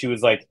confidence. Like she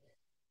was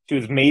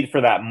made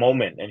for that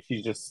moment and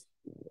she just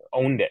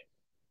owned it.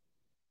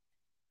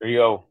 There you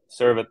go.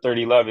 Serve at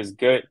 30 love is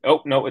good.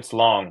 Oh, no, it's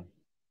long.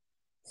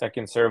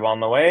 Second serve on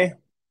the way.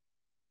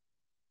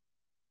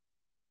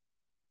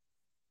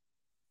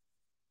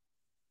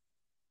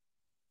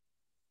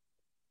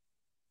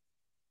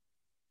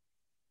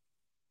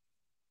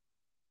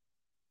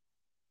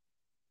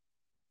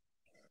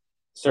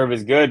 Serve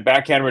is good.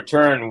 Backhand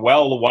return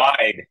well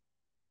wide.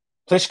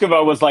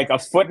 Pliskova was like a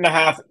foot and a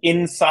half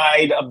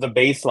inside of the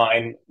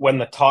baseline when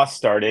the toss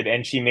started,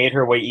 and she made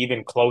her way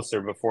even closer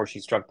before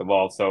she struck the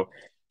ball. So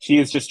she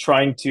is just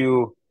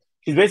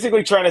she's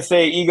basically trying to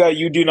say, Iga,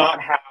 you do not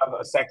have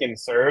a second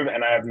serve,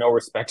 and I have no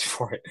respect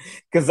for it.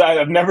 Because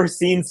I've never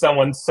seen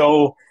someone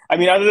so, I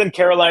mean, other than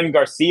Caroline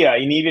Garcia,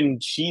 and even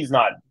she's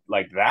not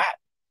like that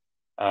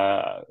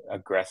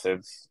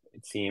aggressive,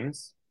 it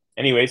seems.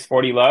 Anyways,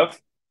 40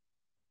 love.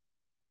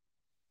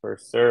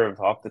 First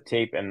serve off the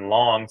tape and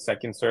long.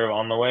 Second serve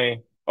on the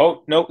way.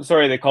 Oh, no,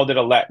 sorry. They called it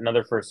a let.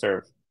 Another first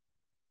serve.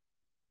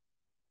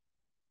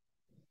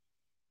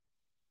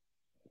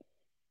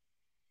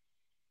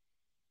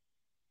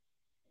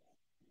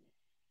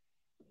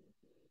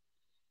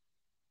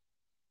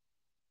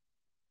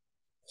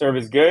 Serve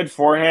is good.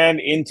 Forehand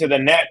into the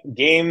net.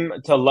 Game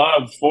to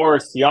love for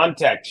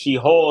Swiatek. She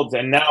holds,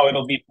 and now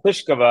it'll be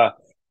Pliskova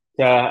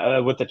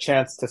with a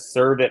chance to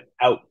serve it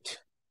out.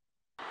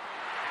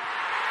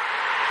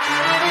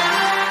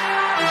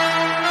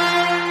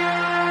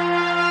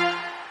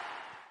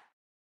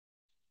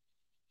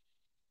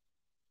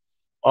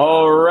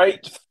 All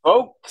right,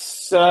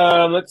 folks.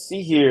 Let's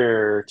see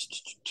here.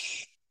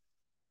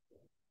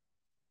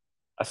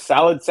 A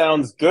salad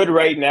sounds good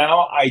right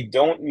now. I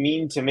don't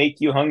mean to make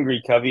you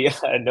hungry, Covey.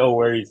 No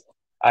worries.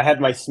 I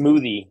had my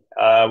smoothie.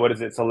 What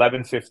is it? It's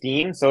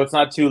 11:15, so it's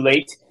not too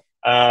late.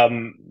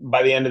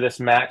 By the end of this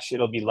match,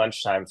 it'll be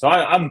lunchtime. So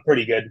I'm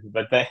pretty good,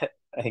 but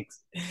thanks.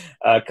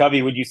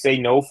 Covey, would you say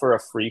no for a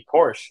free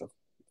Porsche? Of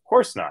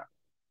course not.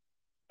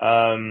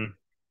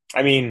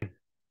 I mean,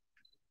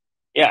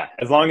 yeah,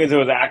 as long as it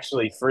was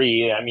actually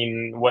free. I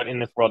mean, what in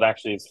this world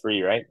actually is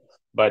free, right?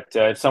 But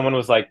if someone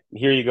was like,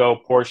 "Here you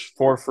go, Porsche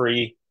for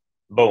free,"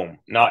 boom.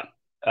 Not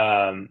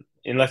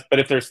unless, but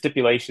if there's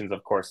stipulations,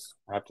 of course,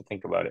 I have to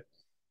think about it.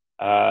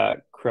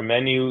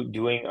 Cremenu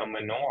doing a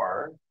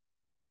manor.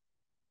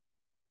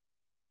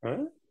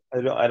 Huh?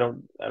 I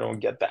don't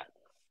get that.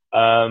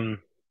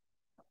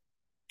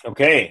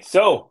 Okay,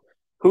 so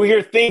who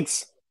here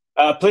thinks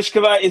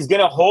Pliskova is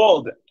going to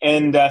hold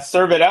and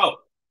serve it out?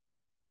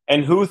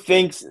 And who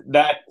thinks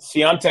that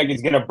Swiatek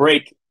is going to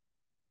break?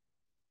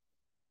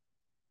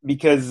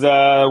 Because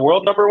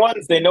world number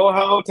ones, they know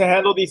how to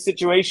handle these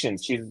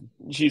situations.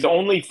 She's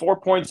only 4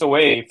 points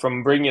away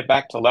from bringing it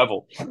back to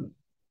level. And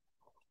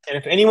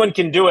if anyone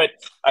can do it,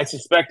 I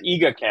suspect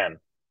Iga can.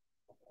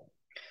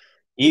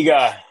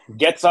 Iga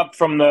gets up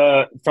from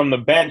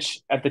the bench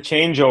at the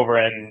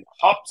changeover and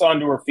hops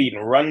onto her feet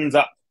and runs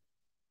up,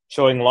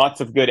 showing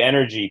lots of good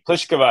energy.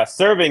 Pliskova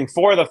serving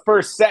for the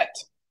first set.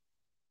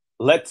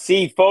 Let's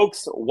see,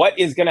 folks, what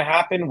is going to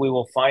happen. We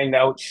will find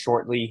out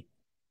shortly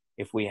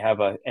if we have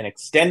an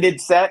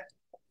extended set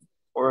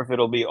or if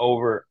it'll be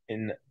over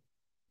in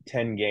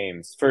 10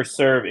 games. First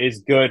serve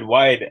is good,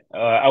 wide,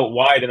 out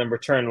wide, and then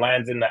return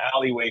lands in the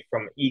alleyway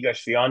from Iga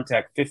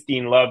Swiatek.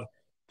 15 love,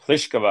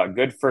 Pliskova.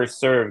 Good first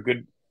serve.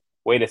 Good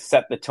way to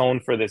set the tone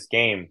for this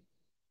game.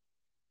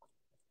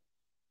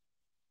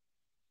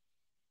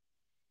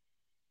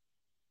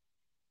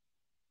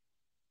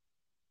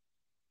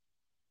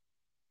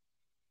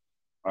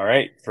 All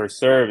right, first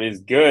serve is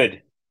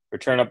good.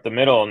 Return up the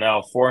middle.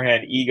 Now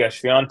forehand, Iga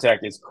Swiatek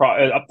is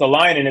up the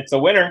line, and it's a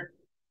winner.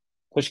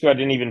 Pliskova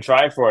didn't even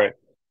try for it.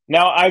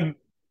 Now, I'm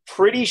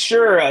pretty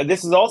sure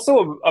this is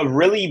also a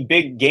really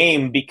big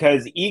game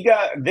because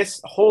Iga,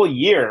 this whole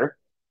year,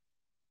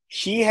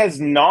 she has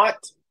not.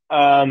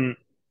 Um,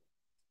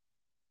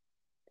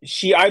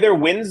 she either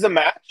wins the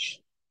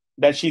match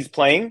that she's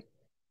playing,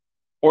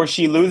 or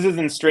she loses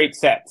in straight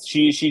sets.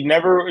 She's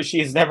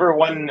never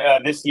won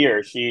this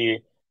year. She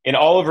in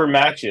all of her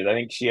matches, I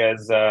think she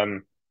has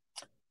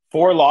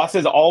four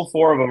losses. All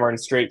four of them are in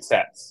straight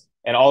sets,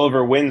 and all of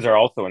her wins are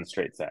also in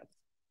straight sets.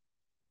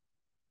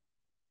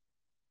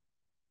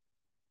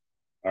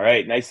 All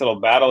right, nice little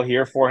battle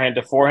here, forehand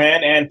to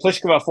forehand, and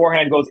Pliskova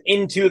forehand goes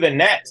into the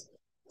net.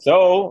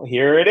 So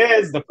here it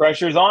is. The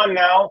pressure's on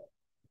now.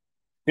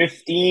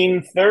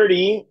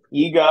 15-30.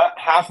 Iga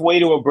halfway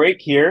to a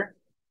break here.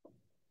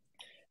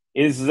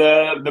 Is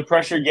the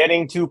pressure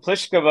getting to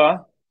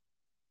Pliskova?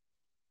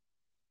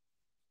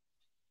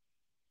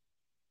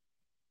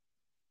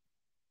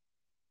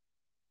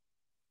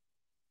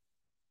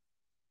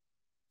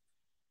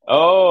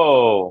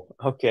 Oh,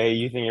 okay,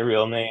 using your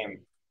real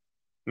name.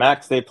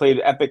 Max, they played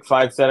epic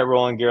 5-set at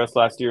Roland Garros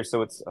last year,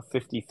 so it's a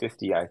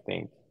 50-50, I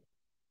think.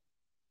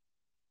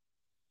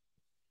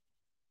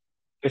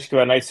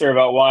 Pliskova, nice serve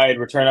out wide,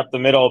 return up the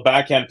middle,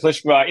 backhand.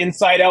 Pliskova,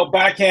 inside out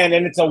backhand,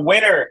 and it's a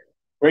winner,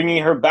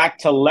 bringing her back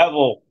to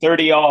level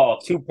 30 all,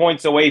 2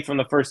 points away from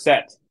the first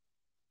set.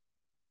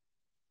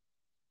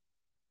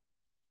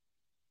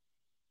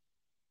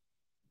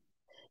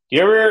 Do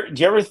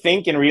you ever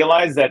think and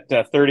realize that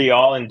 30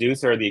 all and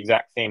deuce are the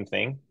exact same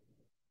thing?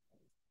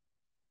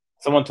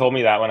 Someone told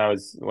me that when I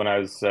was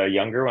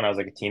younger, when I was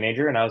like a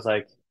teenager, and I was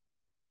like,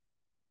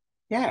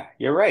 yeah,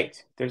 you're right.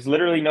 There's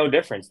literally no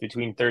difference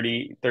between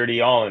 30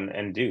 all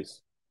and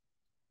deuce.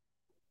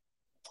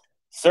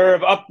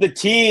 Serve up the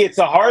tee. It's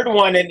a hard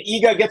one, and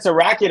Iga gets a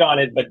racket on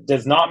it, but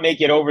does not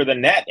make it over the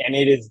net. And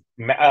it is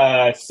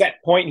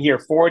set point here,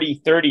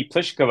 40-30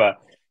 Pliskova.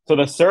 So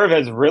the serve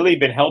has really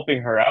been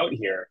helping her out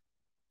here.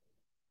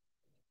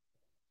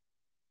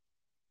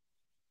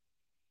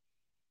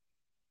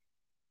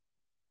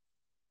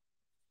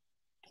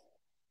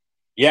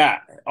 Yeah,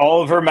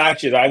 all of her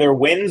matches, either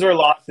wins or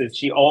losses,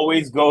 she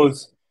always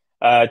goes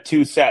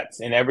 2 sets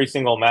in every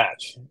single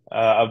match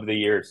of the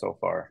year so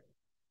far.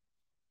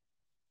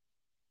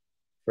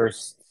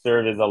 First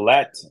serve is a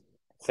let.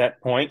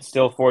 Set point,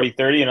 still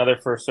 40-30. Another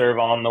first serve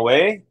on the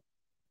way.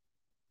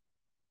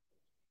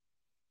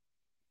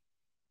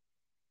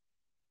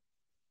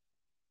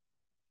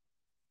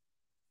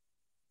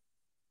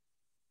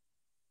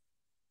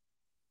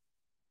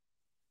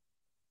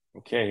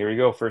 Okay, here we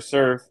go. First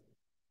serve.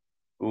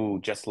 Ooh,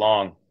 just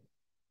long.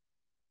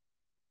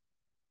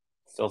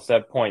 Still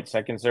set point.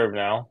 Second serve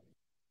now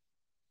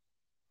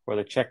for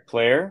the Czech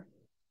player.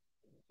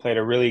 Played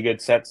a really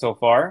good set so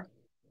far.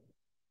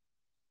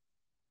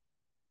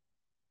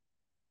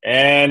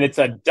 And it's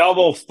a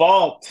double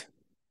fault.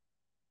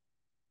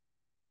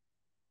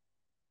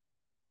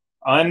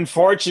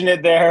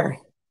 Unfortunate there.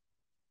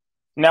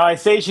 Now I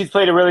say she's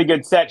played a really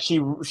good set.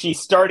 She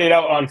started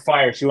out on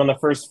fire. She won the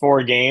first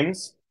 4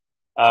 games,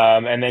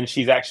 and then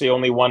she's actually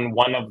only won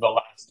one of the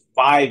last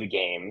 5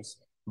 games.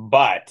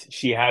 But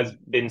she has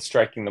been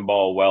striking the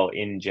ball well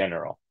in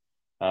general.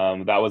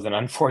 That was an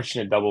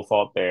unfortunate double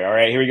fault there. All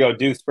right, here we go.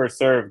 Deuce first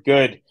serve,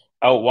 good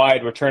out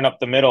wide, return up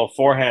the middle,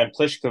 forehand.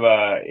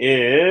 Pliskova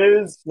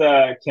is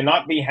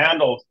cannot be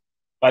handled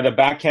by the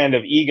backhand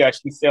of Iga.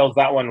 She sails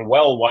that one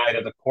well wide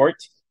of the court,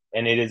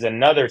 and it is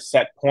another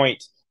set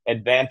point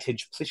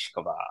advantage.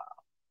 Pliskova.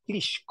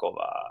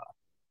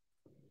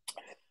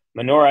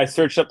 Manora, I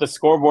searched up the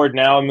scoreboard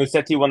now.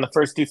 Musetti won the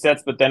first 2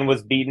 sets, but then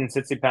was beaten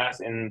Tsitsipas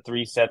in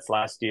 3 sets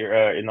last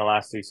year. In the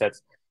last 3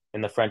 sets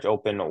in the French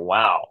Open.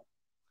 Wow.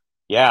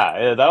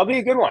 Yeah, that'll be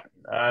a good one.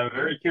 I'm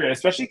very curious,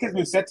 especially because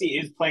Musetti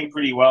is playing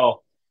pretty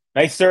well.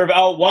 Nice serve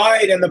out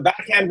wide, and the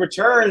backhand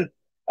return.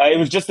 It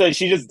was just that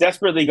she just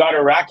desperately got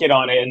her racket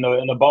on it, and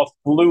the ball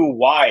flew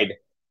wide.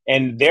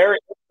 And there is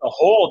the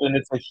hold, and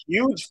it's a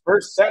huge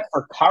first set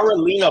for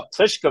Karolina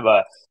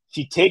Pliskova.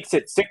 She takes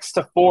it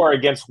 6-4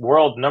 against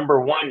world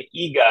number 1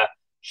 Iga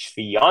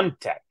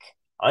SWIATEK.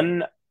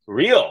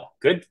 Unreal,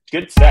 good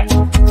set.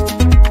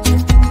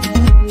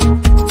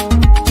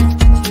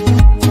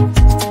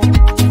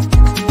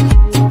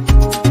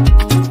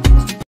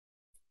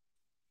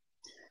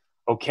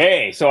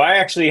 Okay, so I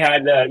actually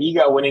had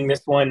Iga winning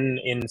this one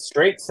in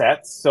straight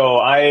sets, so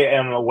I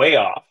am way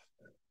off.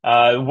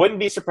 Wouldn't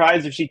be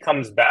surprised if she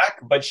comes back,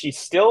 but she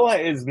still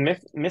is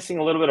missing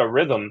a little bit of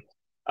rhythm,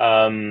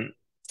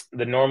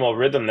 the normal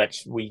rhythm that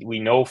we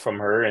know from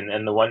her,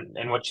 and the one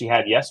and what she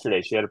had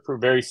yesterday. She had a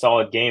very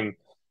solid game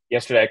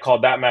yesterday. I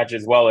called that match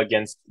as well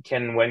against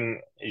Ken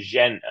Wen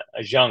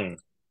Zheng.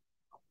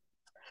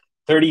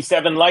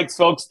 37 likes,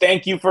 folks.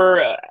 Thank you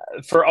for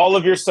all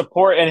of your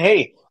support, and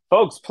hey.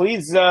 Folks,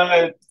 please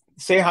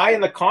say hi in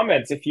the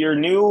comments. If you're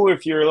new,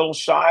 if you're a little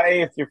shy,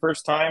 if you're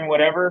first time,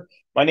 whatever.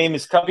 My name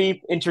is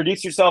Covey.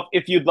 Introduce yourself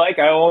if you'd like.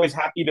 I'm always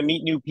happy to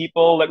meet new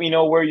people. Let me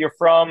know where you're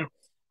from.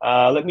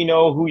 Let me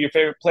know who your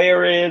favorite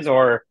player is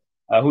or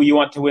who you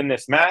want to win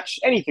this match.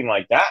 Anything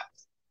like that.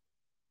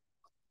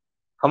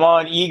 Come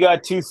on,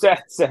 Iga, 2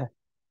 sets.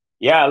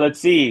 Yeah, let's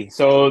see.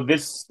 So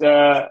this,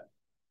 I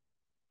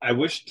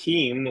wish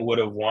team would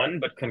have won,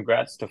 but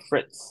congrats to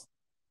Fritz.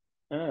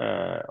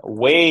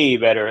 Way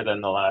better than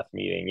the last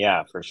meeting.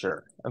 Yeah, for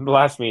sure. And the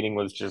last meeting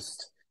was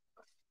just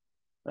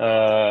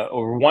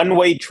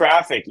one-way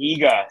traffic.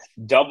 Iga,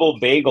 double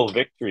bagel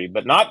victory,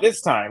 but not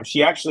this time.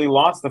 She actually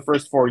lost the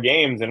first 4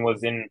 games and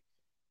was in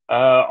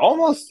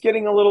almost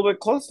getting a little bit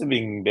close to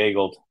being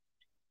bageled.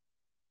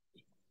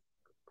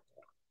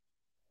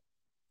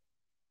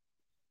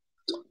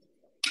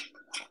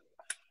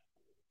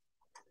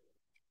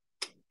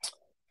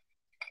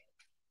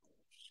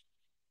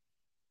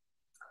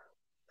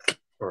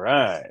 All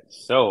right,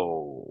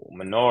 so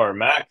Manor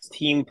Max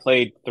team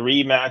played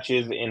 3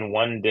 matches in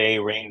 1 day.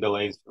 Rain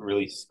delays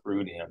really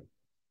screwed him.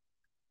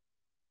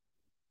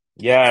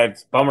 Yeah,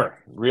 it's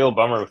bummer, real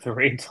bummer with the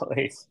rain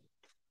delays.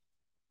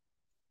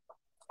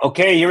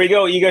 Okay, here we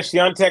go. Iga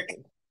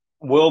SWIATEK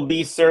will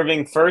be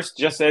serving first,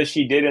 just as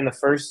she did in the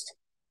first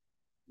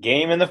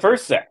game in the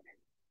first set.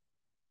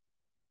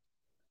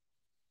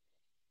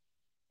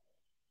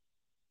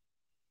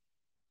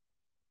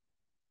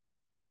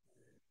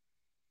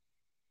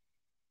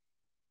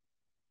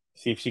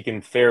 See if she can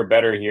fare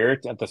better here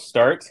at the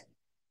start.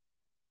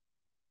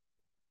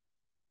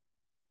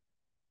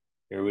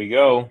 Here we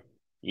go.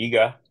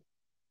 Iga.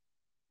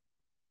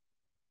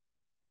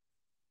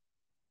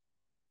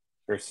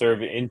 Her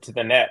serve into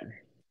the net.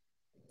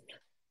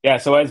 Yeah,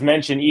 so as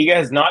mentioned, Iga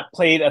has not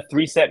played a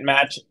 3-set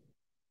match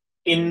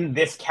in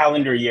this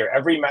calendar year.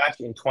 Every match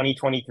in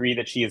 2023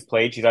 that she has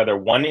played, she's either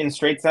won in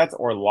straight sets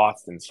or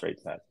lost in straight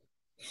sets.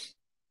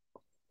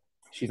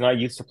 She's not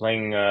used to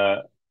playing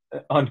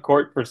on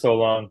court for so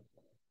long.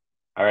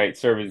 All right,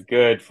 serve is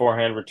good.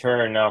 Forehand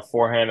return. Now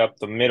forehand up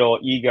the middle.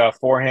 Iga,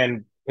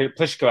 forehand,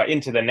 Pliskova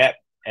into the net,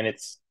 and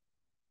it's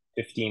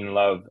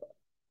 15-love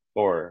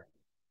for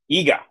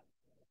Iga.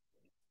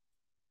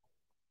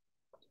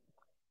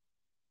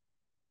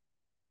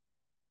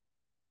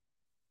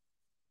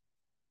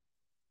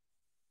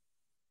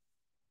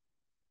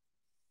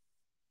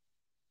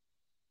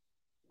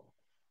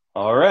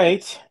 All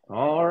right,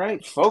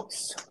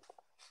 folks.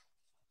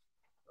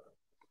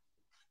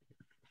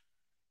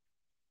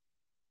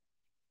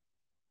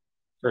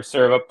 First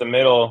serve up the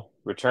middle,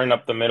 return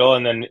up the middle,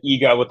 and then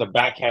Iga with a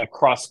backhand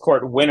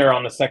cross-court winner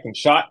on the second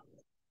shot.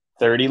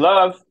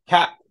 30-love.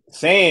 Cap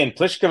saying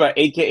Pliskova,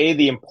 a.k.a.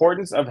 the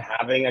importance of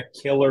having a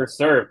killer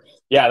serve.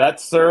 Yeah,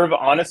 that serve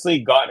honestly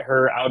got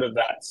her out of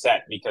that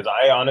set because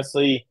I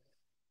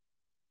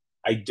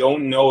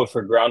don't know if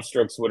her ground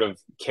strokes would have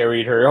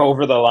carried her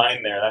over the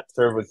line there. That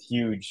serve was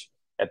huge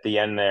at the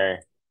end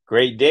there.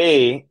 Great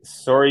day.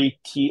 Sorry,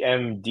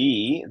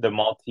 TMD, the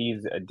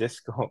Maltese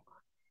disco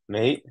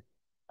mate.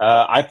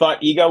 I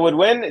thought Iga would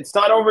win. It's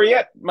not over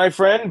yet, my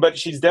friend, but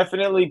she's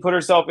definitely put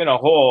herself in a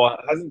hole.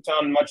 Hasn't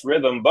found much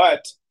rhythm,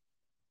 but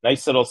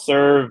nice little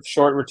serve,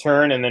 short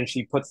return, and then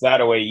she puts that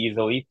away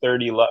easily.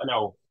 40 love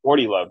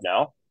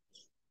now.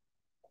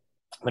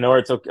 Manor,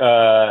 it's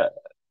okay.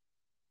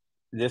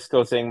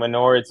 Disco saying,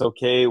 Manor, it's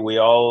okay. We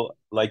all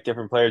like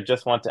different players.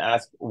 Just want to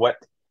ask what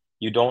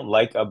you don't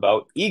like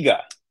about Iga.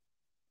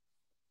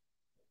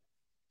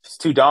 She's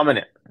too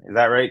dominant. Is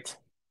that right,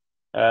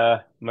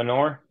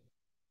 Manor?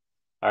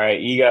 All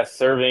right, Iga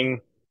serving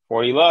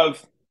 40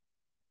 love.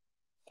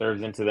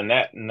 Serves into the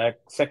net. And that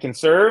second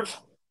serve.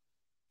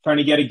 Trying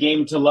to get a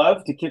game to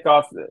love to kick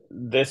off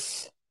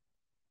this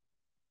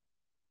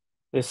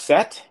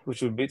set,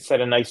 which would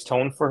set a nice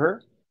tone for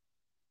her.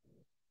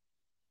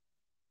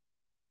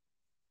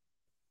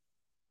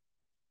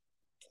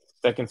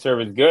 Second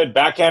serve is good.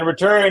 Backhand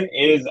return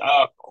is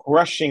a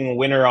crushing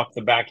winner off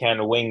the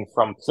backhand wing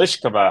from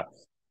Pliskova.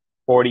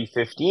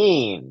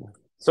 40-15.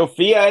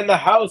 Sophia in the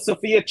house.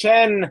 Sophia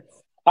Chen.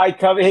 Hi,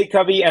 Cubby. Hey,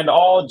 Cubby, and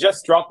all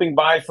just dropping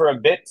by for a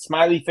bit.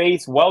 Smiley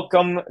face.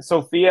 Welcome,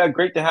 Sophia.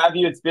 Great to have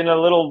you. It's been a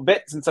little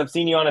bit since I've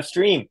seen you on a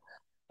stream.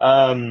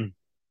 Yeah,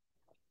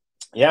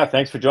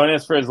 thanks for joining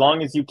us for as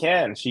long as you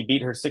can. She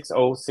beat her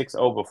 6-0,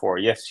 6-0 before.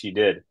 Yes, she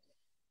did.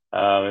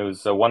 It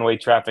was a one-way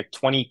traffic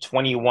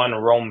 2021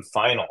 Rome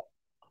final.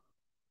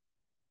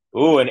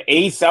 Ooh, an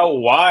ace out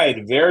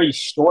wide. Very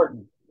short.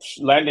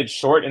 Landed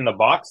short in the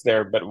box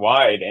there, but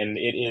wide. And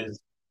it is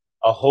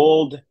a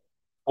hold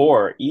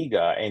for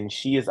Iga, and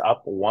she is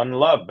up 1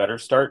 love. Better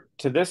start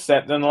to this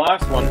set than the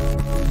last one.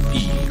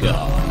 Iga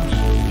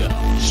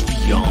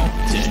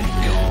SWIATEK.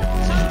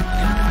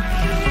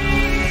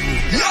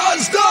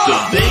 The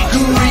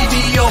bakery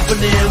be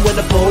opening when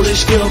the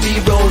Polish girl be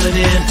rolling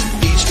in.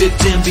 Each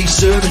victim be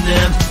serving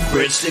them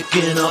breadstick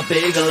in a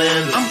bagel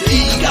and I'm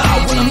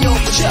Iga when I'm your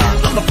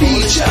child. I'm the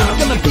beat ya,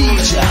 gonna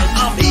beat ya.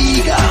 I'm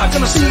Iga,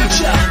 gonna see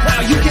ya. Now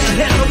you can't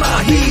handle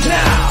my heat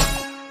now.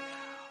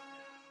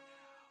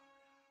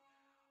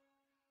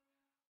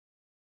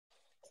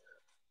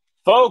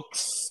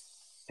 Folks,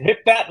 hit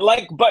that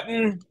like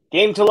button.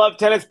 Game to Love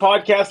Tennis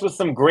podcast with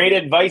some great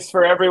advice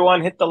for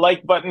everyone. Hit the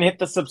like button, hit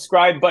the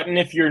subscribe button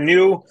if you're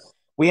new.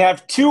 We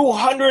have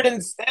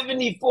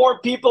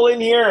 274 people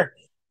in here.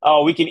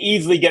 Oh, we can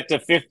easily get to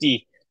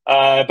 50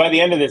 by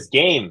the end of this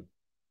game.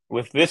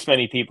 with this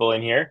many people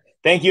in here.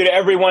 Thank you to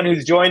everyone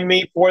who's joined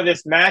me for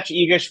this match.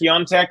 Iga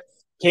SWIATEK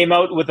came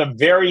out with a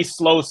very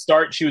slow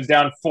start. She was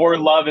down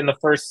 4-love in the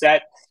first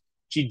set.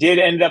 She did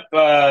end up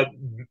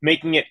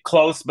making it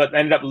close, but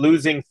ended up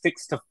losing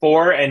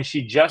 6-4, and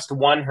she just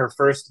won her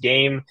first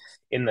game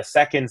in the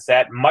second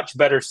set. Much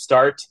better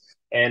start.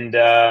 And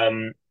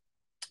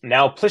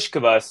now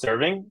Pliskova is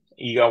serving.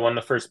 Iga won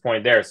the first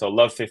point there, so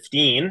love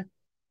 15.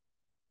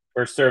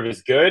 First serve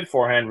is good,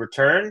 forehand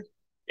return.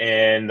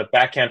 And the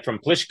backhand from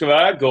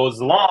Pliskova goes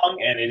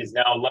long, and it is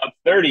now love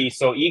 30.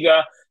 So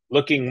Iga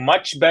looking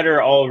much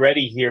better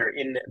already here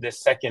in the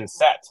second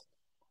set.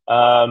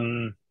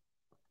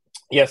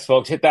 Yes,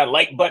 folks, hit that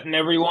like button,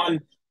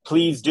 everyone.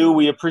 Please do.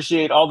 We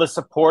appreciate all the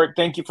support.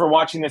 Thank you for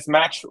watching this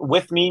match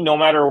with me, no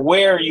matter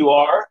where you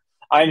are.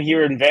 I'm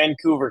here in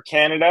Vancouver,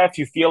 Canada. If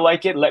you feel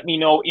like it, let me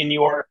know in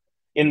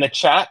the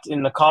chat,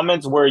 in the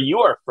comments, where you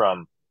are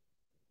from.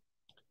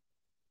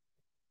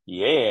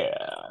 Yeah.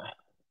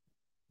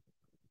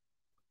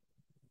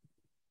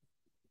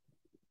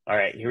 All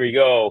right, here we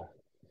go.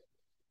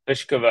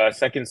 Pliskova,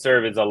 second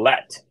serve is a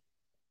let.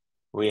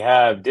 We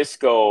have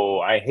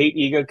Disco. I hate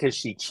Iga because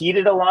she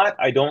cheated a lot.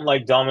 I don't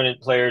like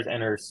dominant players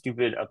and her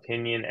stupid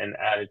opinion and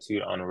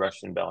attitude on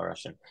Russian,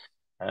 Belarusian.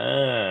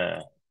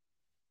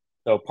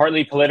 So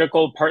partly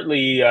political,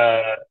 partly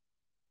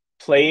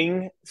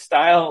playing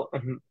style,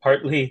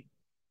 partly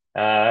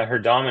her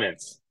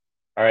dominance.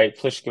 All right,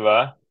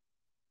 Pliskova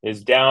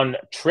is down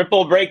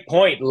triple break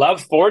point,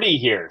 love 40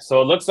 here.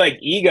 So it looks like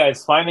Iga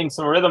is finding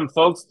some rhythm,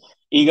 folks.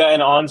 Iga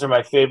and Ons are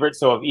my favorite.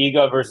 So if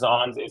Iga versus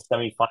Ons is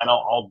semifinal,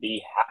 I'll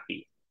be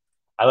happy.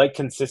 I like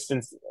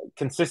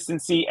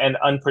consistency and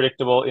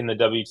unpredictable in the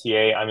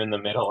WTA. I'm in the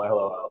middle,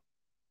 LOL.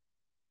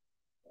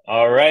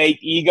 All right,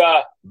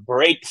 Iga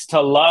breaks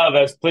to love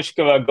as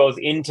Pliskova goes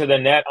into the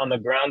net on the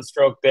ground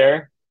stroke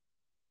there.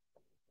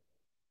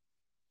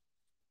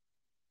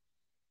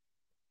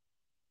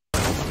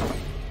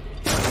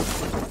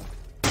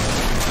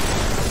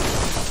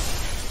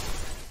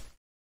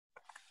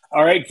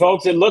 All right,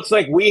 folks, it looks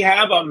like we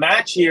have a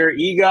match here.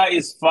 Iga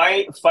is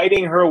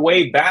fighting her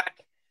way back.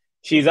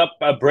 She's up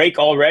a break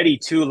already,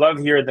 2-love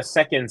here in the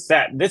second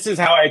set. This is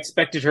how I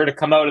expected her to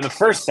come out in the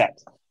first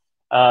set.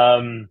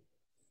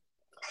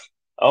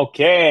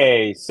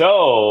 Okay,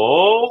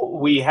 so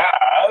we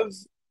have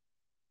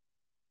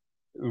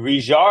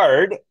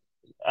Rijard.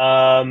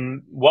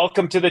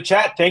 Welcome to the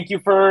chat. Thank you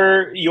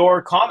for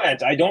your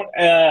comment. I don't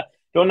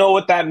know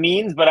what that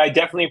means, but I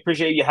definitely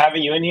appreciate you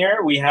having you in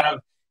here. We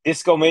have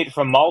Disco Mate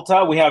from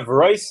Malta. We have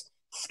Royce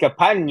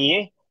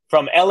Scapagni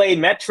from LA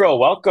Metro.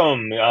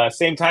 Welcome.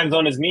 Same time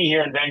zone as me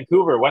here in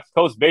Vancouver, West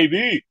Coast,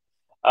 baby.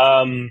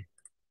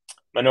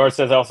 Manor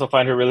says I also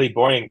find her really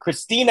boring.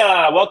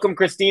 Christina, welcome,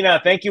 Christina.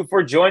 Thank you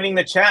for joining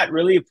the chat.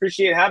 Really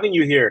appreciate having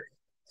you here.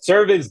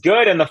 Serve is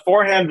good, and the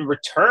forehand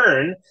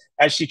return,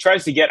 as she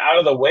tries to get out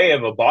of the way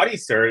of a body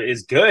serve,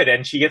 is good,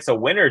 and she gets a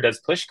winner, does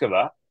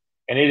Pliskova,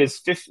 and it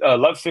is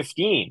love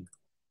 15.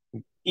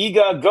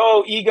 Iga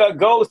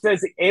go,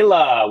 says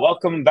Ayla.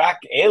 Welcome back,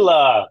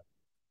 Ayla.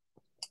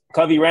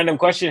 Covey, random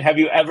question. Have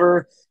you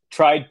ever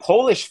tried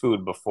Polish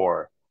food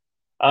before?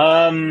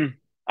 I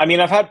mean,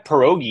 I've had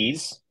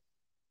pierogies,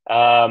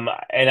 and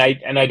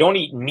I don't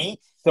eat meat,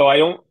 so I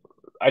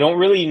don't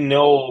really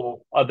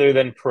know other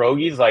than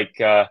pierogies,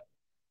 like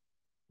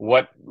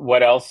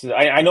what else.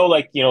 I know,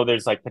 like, you know,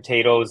 there's like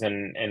potatoes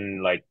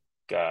and like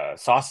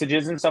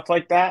sausages and stuff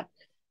like that,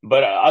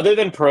 but other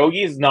than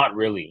pierogies, not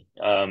really.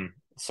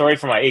 Sorry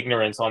for my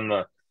ignorance on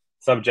the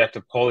subject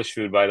of Polish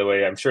food, by the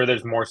way. I'm sure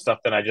there's more stuff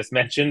than I just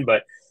mentioned,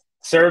 but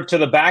serve to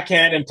the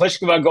backhand, and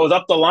Pliskova goes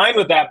up the line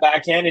with that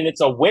backhand, and it's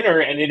a winner,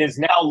 and it is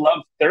now love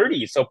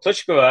 30. So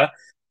Pliskova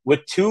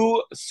with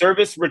 2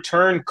 service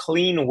return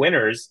clean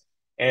winners,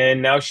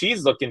 and now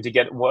she's looking to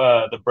get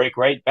the break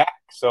right back.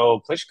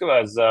 So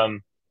Pliskova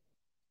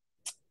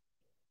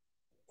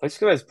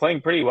is playing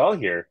pretty well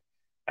here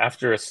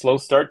after a slow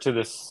start to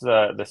this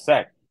the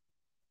set.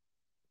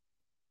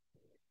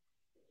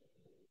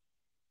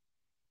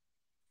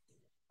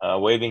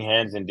 Waving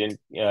hands and didn't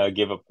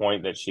give a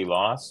point that she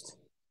lost.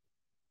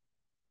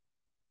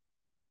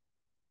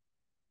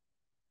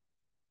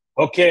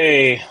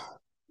 Okay,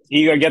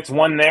 Iga gets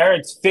one there.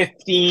 It's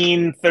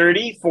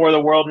 15-30 for the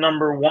world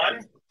number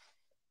 1.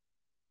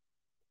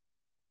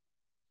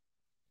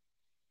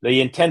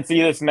 The intensity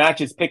of this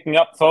match is picking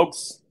up,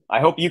 folks. I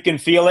hope you can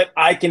feel it.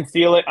 I can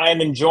feel it. I am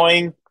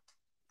enjoying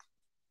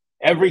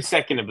every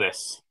second of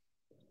this.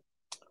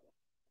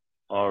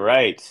 All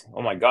right.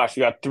 Oh my gosh,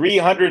 we got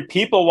 300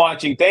 people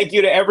watching. Thank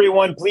you to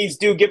everyone. Please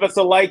do give us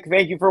a like.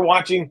 Thank you for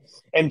watching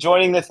and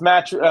joining this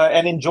match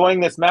and enjoying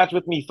this match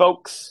with me,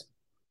 folks.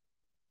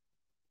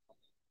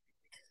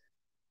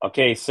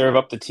 Okay, serve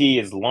up the tee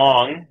is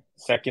long.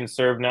 Second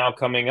serve now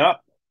coming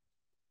up.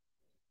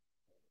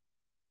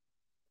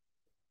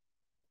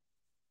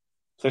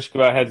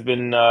 Pliskova has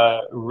been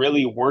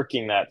really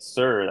working that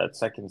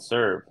second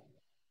serve.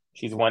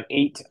 She's won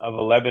 8 of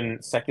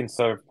 11 second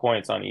serve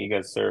points on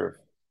Iga's serve.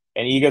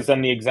 And Iga's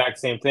done the exact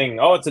same thing.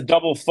 Oh, it's a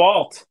double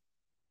fault.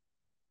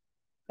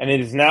 And it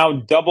is now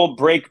double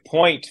break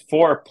point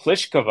for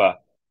Pliskova.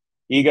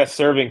 Iga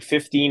serving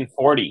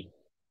 15-40.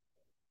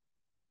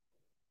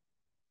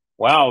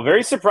 Wow,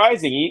 very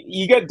surprising.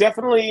 Iga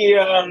definitely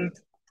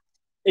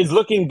is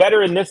looking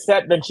better in this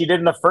set than she did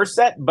in the first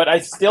set, but I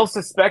still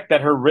suspect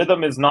that her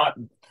rhythm is not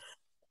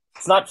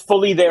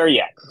fully there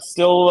yet.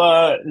 Still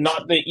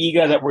not the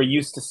Iga that we're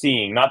used to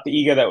seeing, not the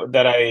Iga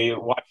that I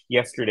watched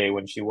yesterday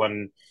when she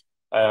won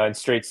in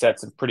straight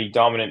sets in pretty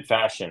dominant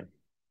fashion.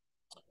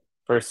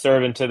 First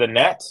serve into the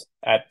net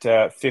at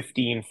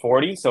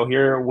 15-40. So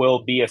here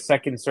will be a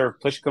second serve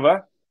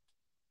Pliskova.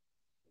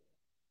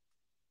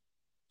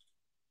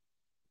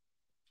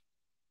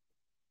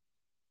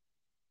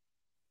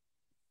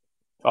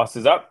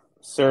 Tosses up.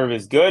 Serve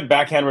is good.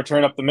 Backhand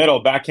return up the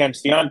middle. Backhand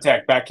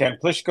Swiatek. Backhand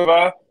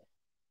Pliskova.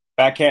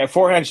 Backhand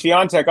forehand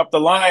Swiatek up the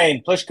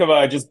line.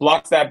 Pliskova just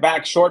blocks that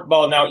back short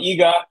ball. Now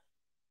Iga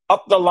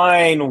up the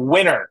line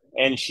winner.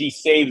 And she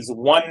saves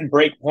one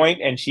break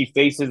point and she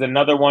faces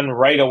another one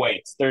right away.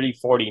 It's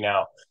 30-40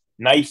 now.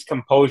 Nice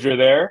composure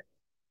there.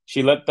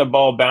 She let the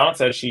ball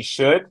bounce as she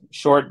should.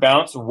 Short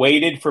bounce.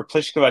 Waited for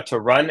Pliskova to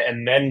run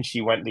and then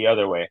she went the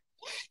other way.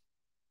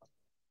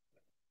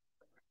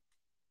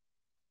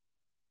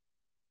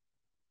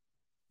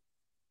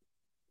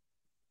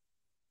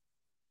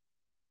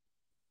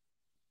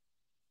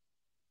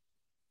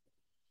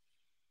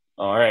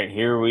 All right,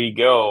 here we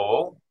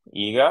go.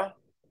 Iga,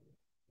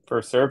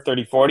 first serve,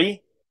 30-40,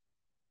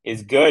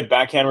 is good.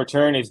 Backhand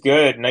return is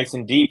good. Nice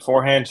and deep.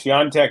 Forehand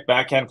Swiatek,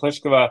 backhand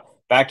Pliskova,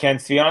 backhand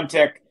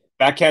Swiatek,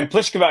 backhand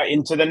Pliskova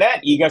into the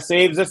net. Iga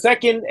saves a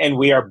second, and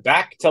we are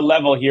back to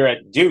level here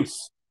at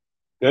deuce.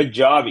 Good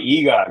job,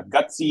 Iga.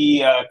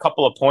 Gutsy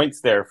couple of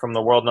points there from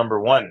the world number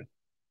one.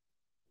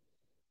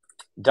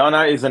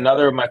 Donna is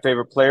another of my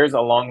favorite players,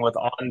 along with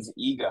Ons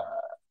Iga.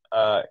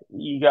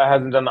 Iga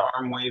hasn't done the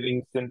arm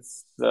waving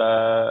since,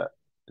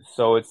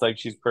 so it's like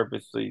she's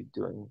purposely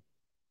doing.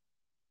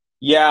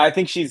 Yeah, I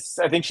think she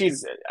said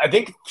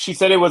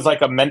it was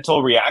like a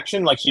mental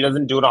reaction. Like she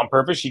doesn't do it on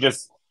purpose. She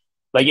just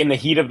like in the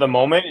heat of the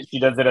moment, she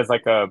does it as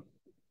like a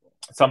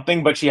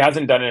something, but she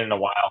hasn't done it in a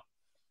while.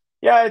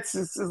 Yeah, it's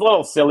a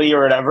little silly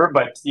or whatever,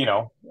 but you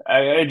know,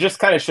 it just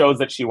kind of shows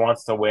that she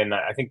wants to win.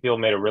 I think people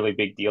made a really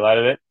big deal out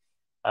of it.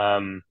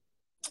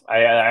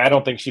 I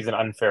don't think she's an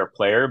unfair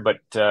player, but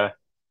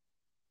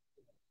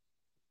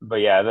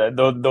yeah,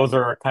 those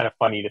are kind of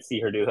funny to see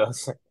her do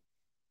those.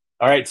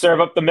 All right, serve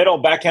up the middle.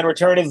 Backhand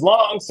return is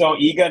long. So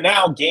Iga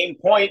now game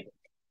point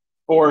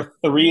for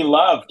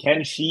 3-love.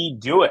 Can she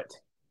do it?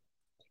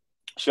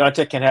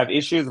 Swiatek can have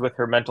issues with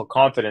her mental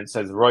confidence,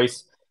 says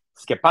Royce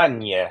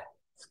Scapani.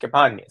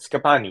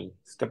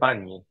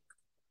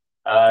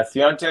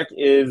 Swiatek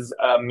is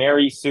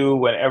Mary Sue.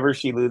 Whenever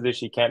she loses,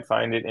 she can't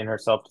find it in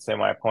herself to say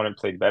my opponent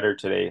played better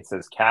today. It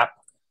says Cap.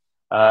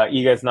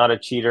 Iga's not a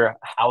cheater.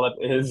 Halep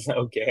is.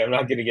 Okay, I'm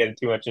not going to get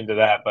too much into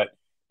that, but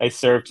nice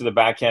serve to the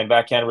backhand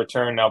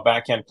return. Now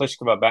backhand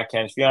Pliskova,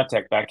 backhand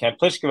Swiatek, backhand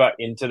Pliskova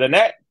into the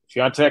net.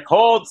 Swiatek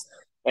holds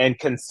and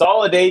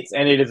consolidates,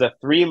 and it is a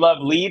 3-love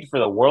lead for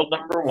the world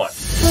number one.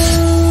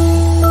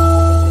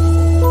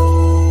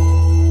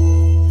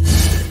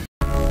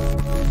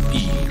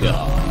 Iga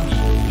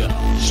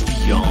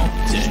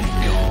Swiatek.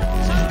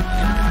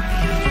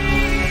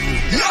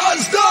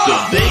 The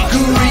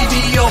bakery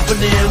be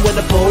opening when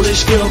the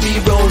Polish girl be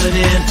rolling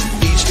in.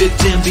 Each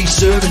victim be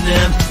serving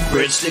them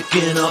breadstick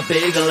in a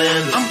bagel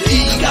and I'm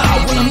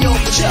Iga when I'm your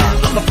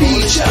child. I'm the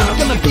feature,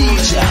 gonna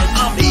beat ya.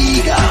 I'm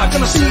Iga,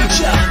 gonna suit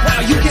ya. Now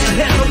you can't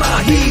handle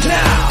my heat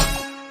now.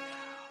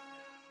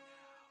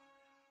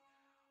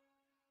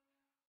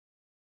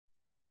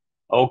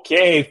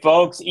 Okay,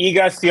 folks,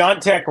 Iga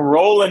Swiatek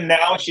rolling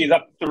now. She's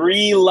up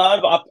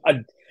 3-love, up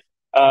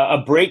a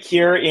break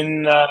here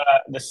in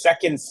the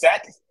second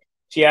set.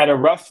 She had a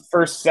rough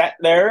first set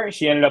there.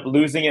 She ended up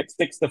losing it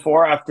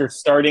 6-4 after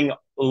starting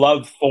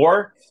love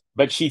 4,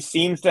 but she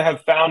seems to have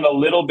found a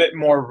little bit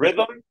more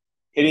rhythm,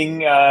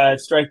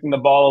 striking the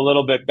ball a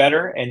little bit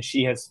better, and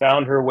she has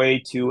found her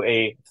way to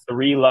a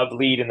 3-love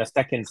lead in the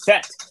second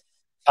set.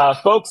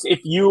 Folks, if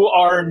you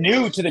are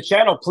new to the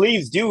channel,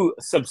 please do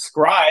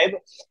subscribe.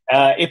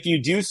 If you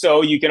do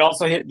so, you can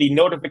also hit the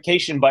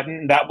notification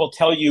button. That will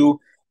tell you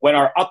when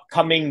our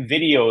upcoming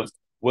videos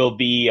will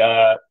be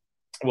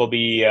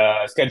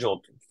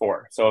scheduled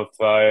for. So if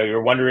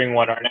you're wondering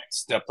what our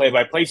next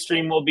play-by-play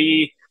stream will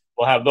be,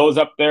 we'll have those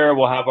up there.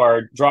 We'll have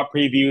our draw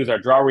previews, our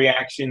draw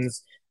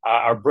reactions,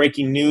 our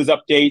breaking news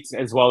updates,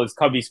 as well as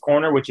Cubby's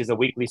Corner, which is a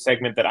weekly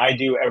segment that I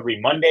do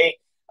every Monday,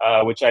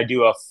 which I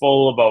do a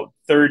full about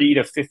 30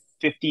 to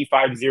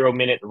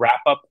 55-minute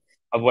wrap-up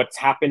of what's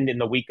happened in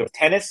the week of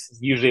tennis.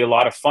 It's usually a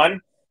lot of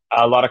fun,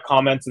 a lot of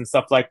comments and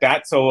stuff like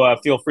that. So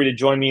feel free to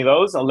join me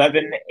those,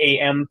 11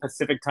 a.m.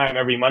 Pacific time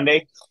every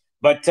Monday.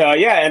 But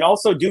yeah, and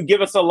also do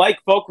give us a like,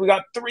 folks. We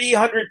got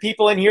 300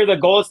 people in here. The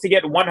goal is to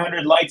get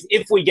 100 likes.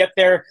 If we get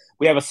there,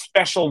 we have a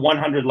special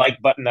 100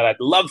 like button that I'd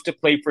love to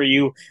play for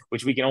you,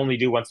 which we can only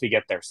do once we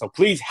get there. So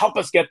please help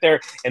us get there.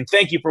 And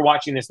thank you for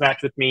watching this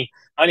match with me.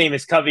 My name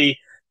is Covey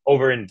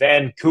over in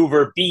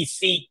Vancouver,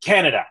 BC,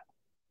 Canada.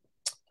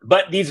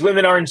 But these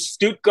women are in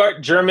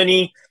Stuttgart,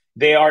 Germany.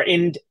 They are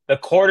in the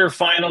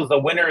quarterfinals. The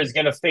winner is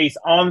going to face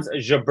Ons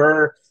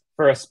Jabeur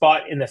for a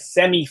spot in the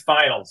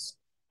semifinals.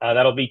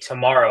 That'll be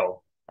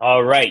tomorrow.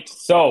 All right.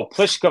 So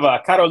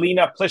Pliskova,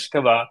 Karolina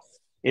Pliskova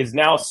is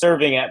now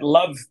serving at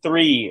love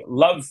 3,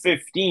 love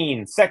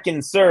 15.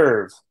 Second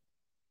serve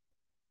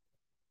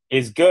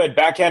is good.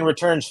 Backhand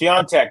return,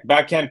 Swiatek.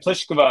 Backhand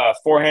Pliskova.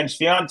 Forehand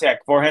Swiatek.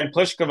 Forehand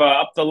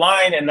Pliskova up the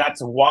line, and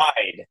that's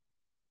wide.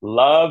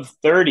 Love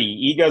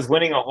 30. Iga's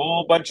winning a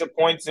whole bunch of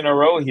points in a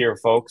row here,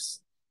 folks.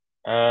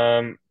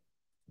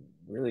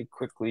 Really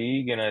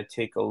quickly, gonna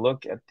take a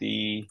look at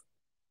the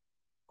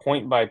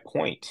point by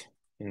point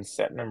in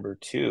set number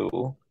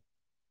 2.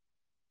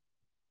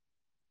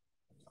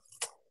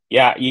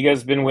 Yeah,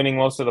 Iga's been winning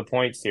most of the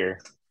points here.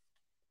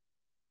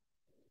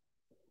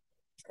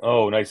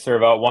 Oh, nice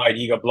serve out wide.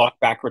 Iga block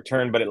back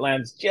return, but it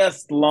lands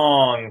just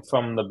long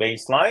from the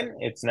baseline.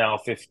 It's now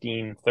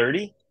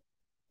 15-30.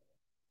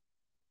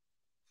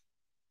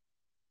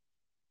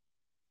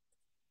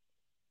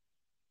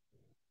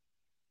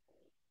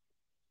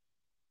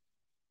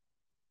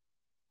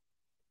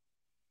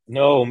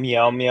 No,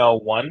 meow meow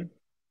 1.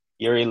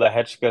 Yuri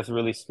Lehechka's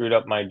really screwed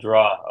up my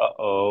draw.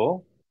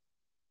 Uh-oh.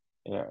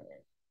 Yeah.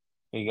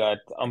 We got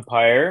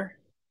umpire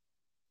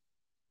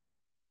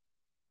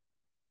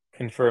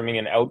confirming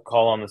an out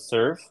call on the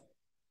serve.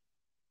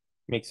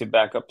 Makes it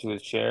back up to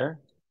his chair.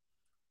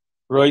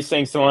 Roy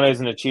saying Simona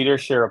isn't a cheater.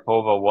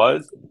 Sharapova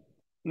was.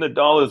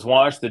 Nadal is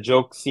washed. The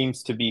joke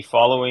seems to be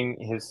following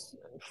his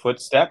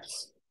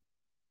footsteps.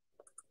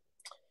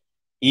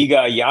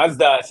 Iga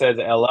Yazda, says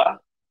Ella.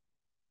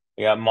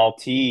 We got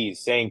Maltese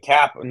saying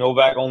Cap,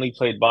 Novak only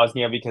played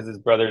Bosnia because his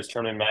brother is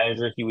tournament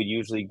manager. He would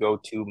usually go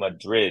to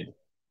Madrid.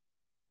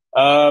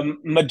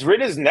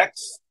 Madrid is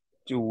next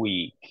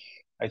week.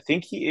 I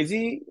think is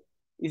he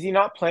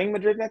not playing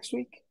Madrid next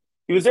week?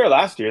 He was there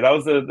last year. That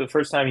was the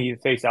first time he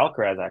faced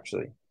Alcaraz,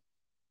 actually.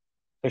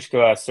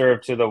 Pliskova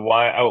served to the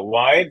out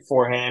wide.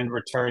 Forehand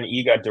return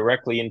Iga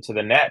directly into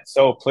the net.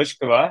 So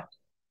Pliskova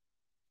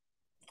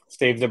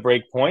saves a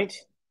break point.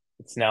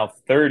 It's now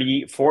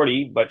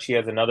 30-40, but she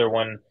has another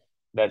one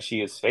that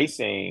she is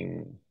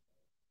facing.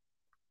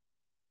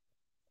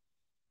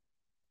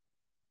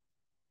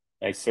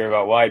 Nice serve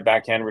out wide,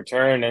 backhand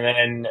return, and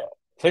then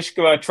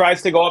Pliskova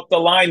tries to go up the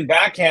line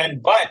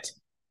backhand, but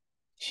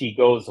she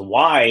goes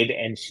wide,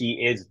 and she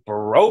is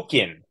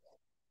broken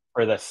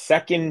for the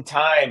second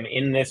time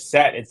in this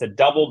set. It's a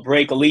double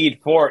break lead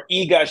for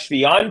Iga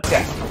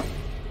Swiatek.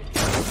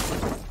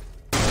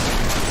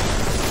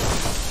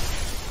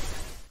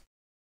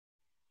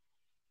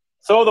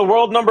 So the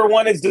world number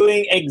 1 is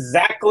doing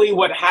exactly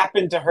what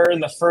happened to her in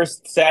the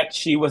first set.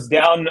 She was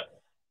down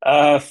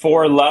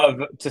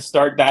 4-love to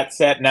start that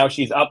set. Now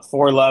she's up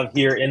 4-love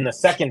here in the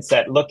second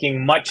set,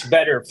 looking much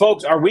better.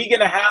 Folks, are we going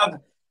to have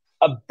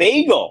a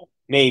bagel,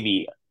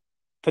 maybe,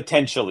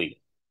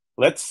 potentially?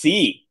 Let's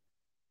see.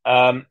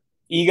 Iga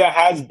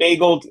has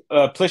bageled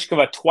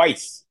Pliskova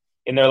twice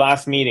in their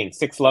last meeting.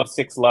 6-love,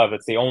 6-love.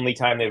 It's the only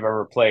time they've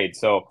ever played.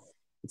 So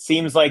it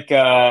seems like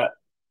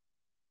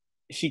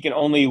she can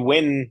only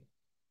win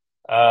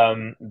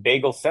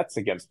bagel sets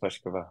against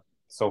Pliskova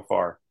so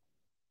far.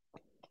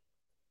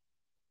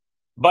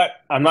 But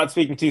I'm not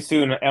speaking too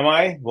soon, am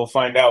I? We'll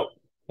find out.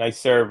 Nice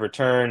serve,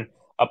 return,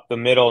 up the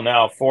middle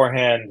now.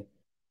 Forehand,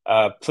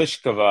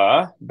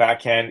 Pliskova.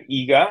 Backhand,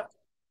 Iga.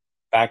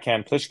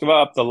 Backhand,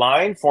 Pliskova up the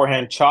line.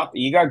 Forehand, chop,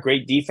 Iga.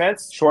 Great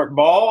defense. Short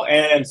ball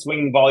and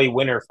swing volley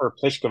winner for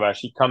Pliskova.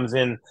 She comes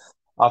in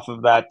off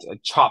of that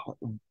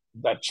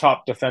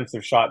chop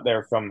defensive shot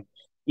there from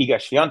Iga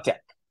Swiatek.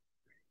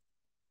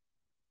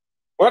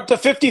 We're up to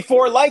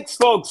 54 likes,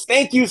 folks.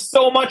 Thank you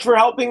so much for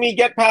helping me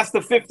get past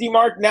the 50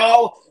 mark.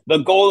 Now the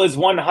goal is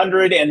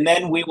 100, and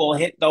then we will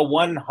hit the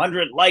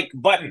 100 like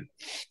button.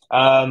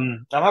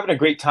 I'm having a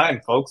great time,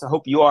 folks. I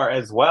hope you are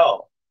as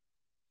well.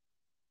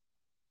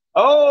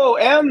 Oh,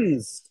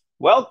 Ems.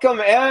 Welcome,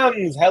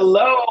 Ems.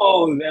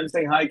 Hello. Ems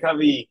saying hi,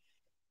 Covey.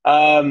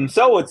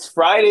 So it's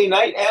Friday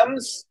night,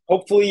 Ems.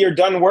 Hopefully you're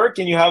done work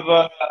and you have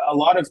a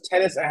lot of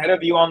tennis ahead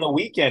of you on the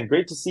weekend.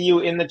 Great to see you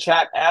in the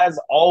chat as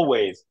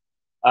always.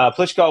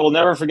 Pliskova will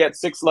never forget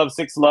 6-love,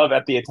 6-love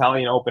at the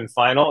Italian Open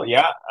final.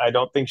 Yeah, I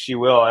don't think she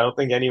will. I don't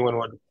think anyone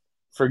would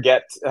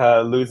forget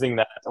losing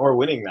that or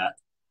winning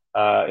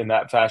that in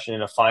that fashion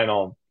in a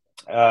final.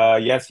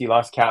 Yes, he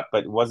lost Cap,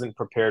 but wasn't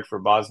prepared for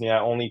Bosnia.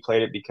 Only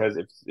played it because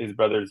it's his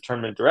brother's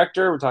tournament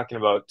director. We're talking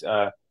about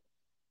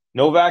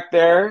Novak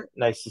there.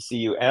 Nice to see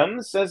you,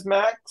 M, says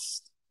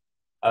Max.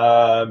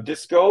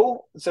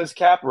 Disco, says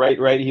Cap.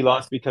 Right. He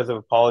lost because of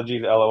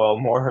apologies. LOL,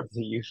 more of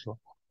the usual.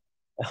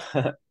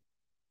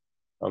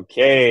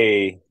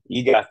 Okay,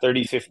 you got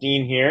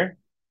 30-15 here.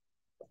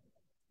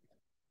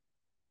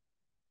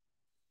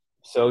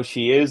 So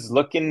she is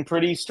looking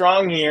pretty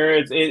strong here.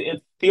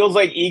 It feels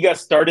like Iga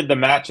started the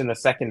match in the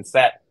second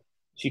set.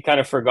 She kind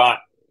of forgot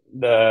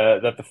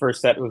that the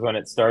first set was when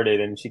it started,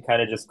 and she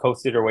kind of just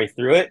coasted her way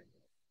through it.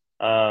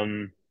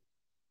 But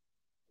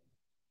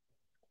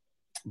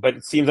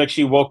it seems like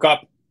she woke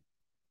up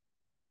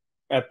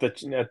at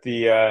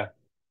the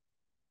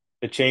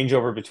the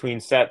changeover between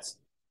sets.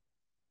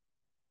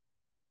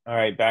 All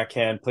right,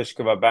 backhand,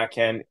 Pliskova,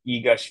 backhand,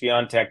 Iga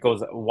SWIATEK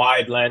goes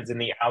wide, lands in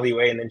the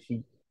alleyway, and then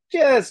she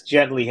just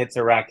gently hits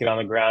a racket on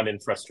the ground in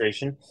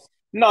frustration.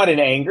 Not in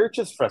anger,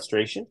 just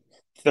frustration.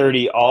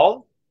 30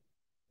 all.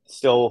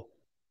 Still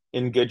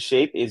in good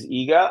shape is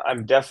Iga.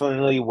 I'm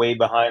definitely way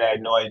behind. I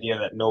had no idea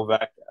that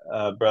Novak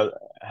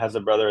has a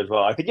brother as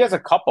well. I think he has a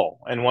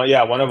couple, and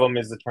one of them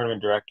is the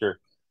tournament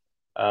director.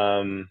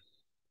 I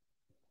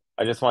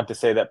just want to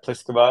say that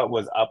Pliskova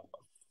was up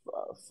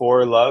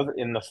 4-love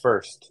in the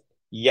first.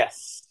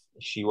 Yes,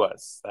 she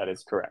was. That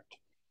is correct.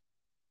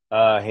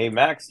 Hey,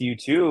 Max, you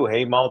too.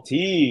 Hey,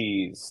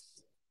 Maltese.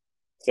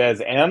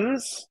 Says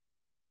M's.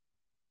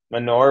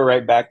 Manor,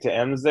 right back to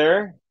M's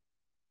there.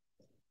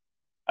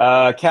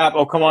 Cap,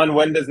 oh, come on.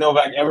 When does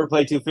Novak ever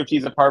play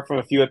 250s apart from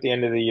a few at the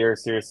end of the year?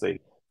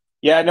 Seriously.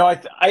 Yeah, no,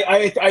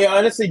 I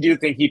honestly do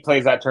think he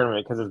plays that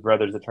tournament because his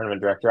brother's the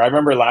tournament director. I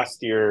remember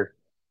last year,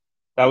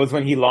 that was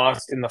when he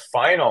lost in the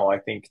final, I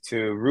think, to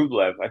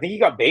Rublev. I think he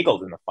got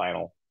bageled in the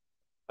final.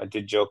 I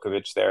did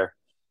Djokovic there.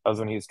 That was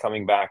when he was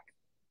coming back.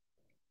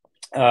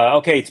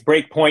 Okay, it's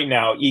break point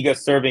now. Iga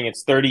serving.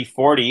 It's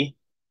 30-40.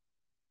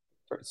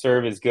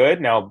 Serve is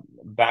good. Now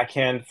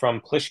backhand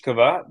from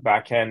Pliskova.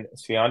 Backhand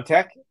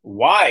SWIATEK.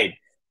 Wide.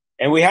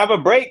 And we have a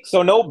break,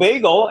 so no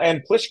bagel.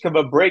 And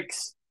Pliskova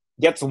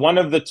gets one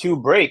of the two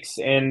breaks,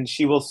 and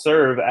she will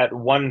serve at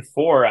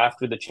 1-4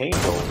 after the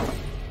changeover.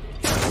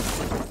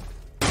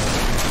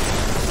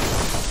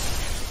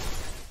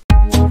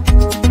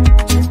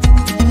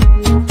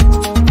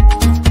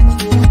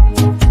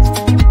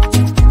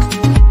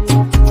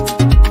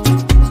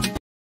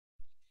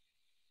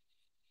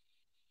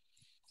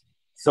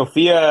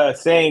 Sophia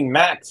saying,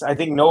 Max, I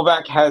think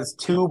Novak has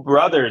two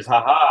brothers.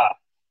 Haha.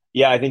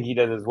 Yeah, I think he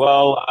does as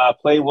well.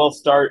 Play will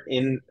start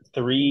in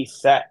 3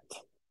 sets.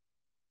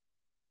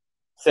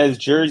 Says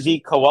Jersey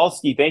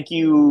Kowalski. Thank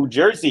you,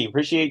 Jersey.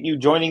 Appreciate you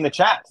joining the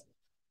chat.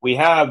 We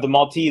have the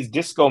Maltese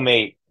Disco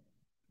Mate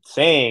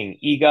saying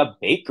Iga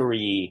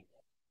Bakery.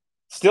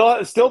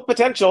 Still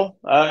potential.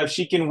 If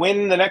she can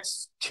win the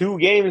next 2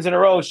 games in a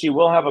row, she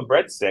will have a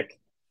breadstick.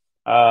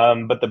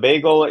 But the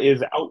bagel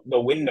is out the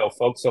window,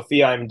 folks.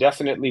 Sophia, I'm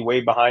definitely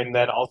way behind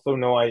that. Also,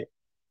 no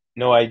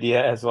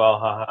idea as well.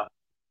 Haha.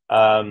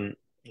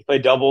 He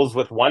played doubles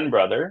with one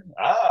brother.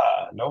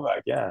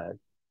 Novak, yeah.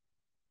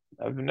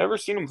 I've never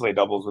seen him play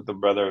doubles with a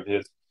brother of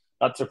his.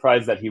 Not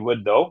surprised that he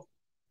would, though.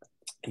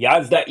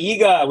 Yazda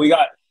Iga, we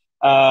got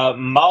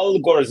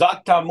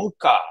Malgorzata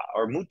Muka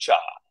or Mucha.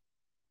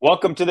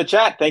 Welcome to the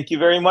chat. Thank you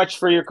very much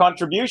for your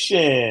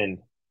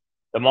contribution.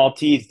 The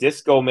Maltese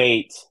Disco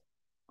Mate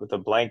with a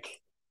blank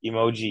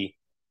emoji.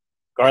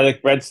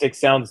 Garlic breadstick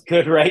sounds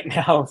good right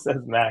now,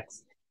 says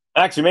Max.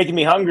 Max, you're making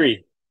me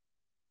hungry.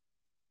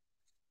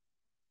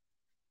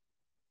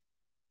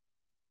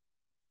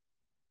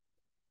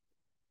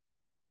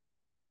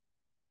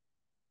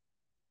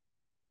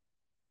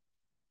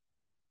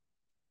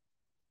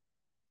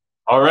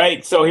 All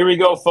right, so here we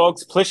go,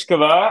 folks.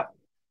 Pliskova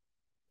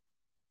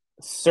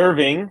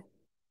serving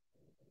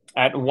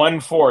at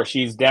 1-4.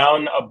 She's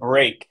down a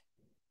break.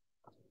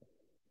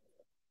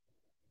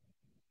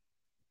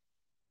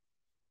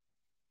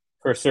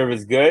 First serve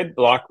is good.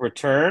 Block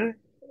return.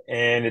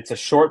 And it's a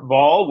short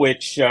ball,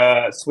 which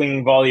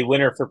swinging volley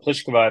winner for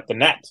Pliskova at the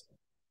net.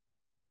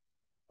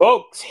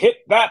 Folks, hit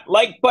that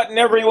like button,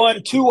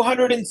 everyone.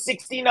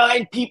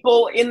 269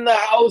 people in the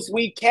house.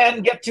 We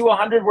can get to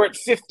 100. We're at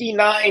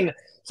 59.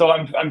 So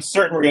I'm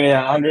certain we're going to hit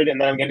 100, and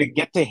then I'm going to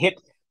get to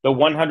hit the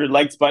 100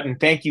 likes button.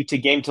 Thank you to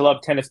Game to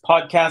Love Tennis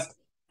Podcast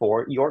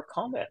for your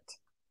comment.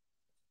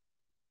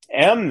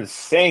 M's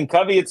saying,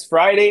 Covey, it's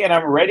Friday, and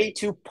I'm ready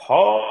to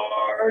partay.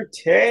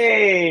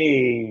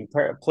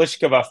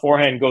 Pliskova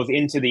forehand goes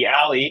into the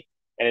alley,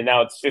 and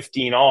now it's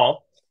 15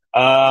 all.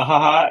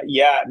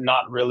 Yeah,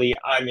 not really.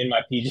 I'm in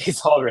my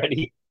PJs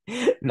already.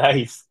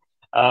 Nice.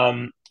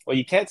 Well,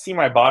 you can't see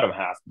my bottom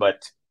half,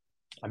 but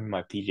I'm in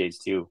my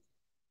PJs too,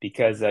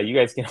 because you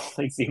guys can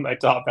only see my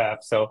top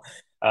half. So,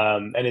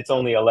 and it's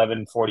only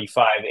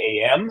 11:45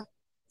 a.m.,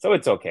 so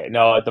it's okay.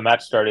 No, the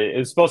match started. It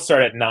was supposed to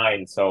start at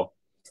 9, so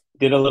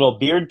did a little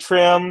beard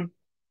trim,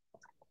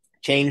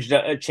 changed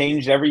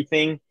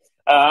everything.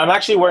 I'm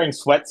actually wearing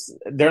sweats.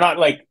 They're not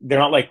like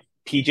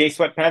PJ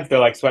sweatpants. They're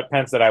like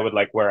sweatpants that I would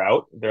like wear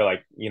out. They're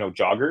like,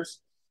 joggers.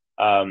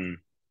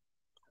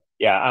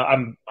 Yeah,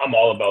 I'm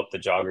all about the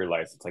jogger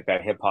life. It's like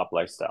that hip hop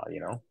lifestyle,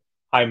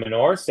 Hi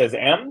Manor, says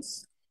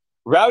M's.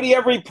 Rowdy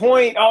every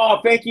point.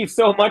 Oh, thank you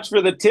so much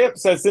for the tip.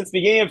 Says since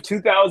the beginning of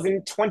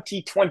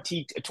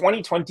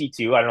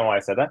 2022, I don't know why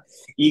I said that,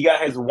 Iga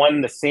has won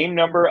the same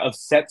number of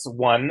sets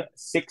won,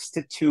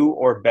 6-2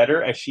 or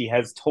better, as she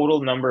has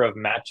total number of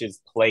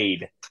matches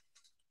played.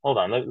 Hold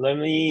on, let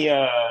me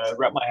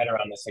wrap my head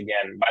around this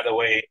again. By the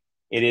way,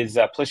 it is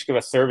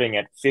Pliskova serving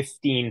at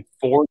 15-40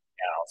 now,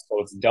 so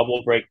it's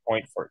double break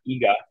point for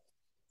Iga.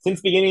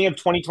 Since beginning of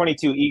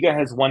 2022, Iga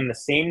has won the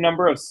same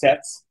number of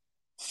sets,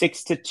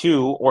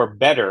 6-2 or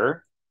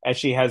better, as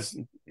she has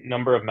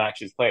number of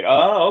matches played.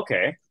 Oh,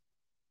 okay.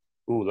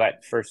 Ooh,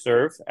 let first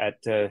serve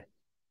at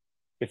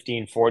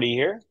 1540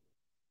 here.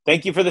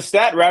 Thank you for the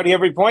stat, Rowdy,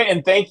 every point,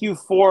 and thank you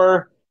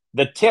for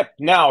the tip.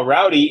 Now,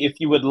 Rowdy, if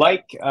you would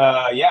like,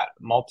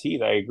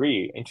 Maltese, I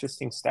agree.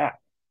 Interesting stat.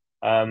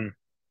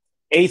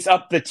 Ace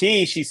up the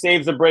tee. She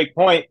saves a break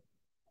point.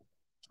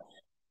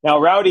 Now,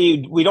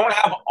 Rowdy, we don't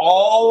have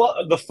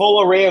all the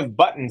full array of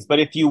buttons, but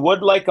if you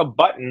would like a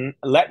button,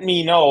 let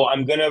me know.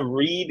 I'm going to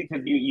read,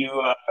 because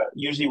you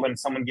usually when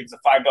someone gives a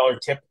 $5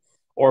 tip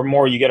or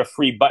more, you get a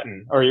free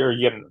button, or you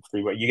get a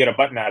free, you get a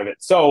button out of it.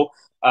 So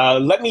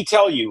let me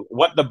tell you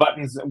what the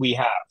buttons we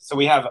have. So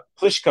we have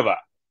PLISKOVA,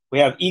 we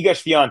have Iga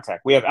SWIATEK,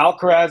 we have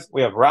Alcaraz,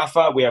 we have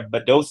Rafa, we have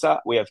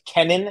Badosa, we have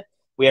Kenin,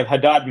 we have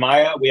Haddad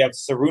Maia, we have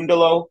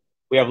Cerundolo,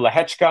 we have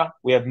Lehechka,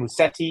 we have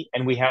Musetti,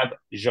 and we have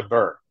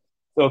Jabeur.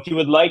 So if you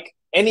would like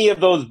any of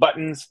those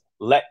buttons,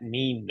 let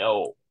me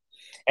know.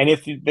 And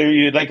if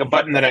you'd like a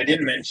button that I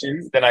didn't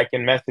mention, then I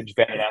can message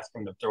Ben and ask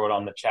him to throw it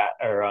on the chat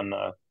or on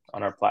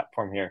our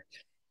platform here.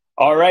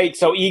 All right,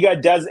 so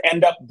Iga does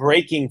end up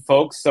breaking,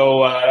 folks.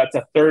 So that's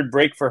a third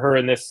break for her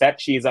in this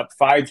set. She is up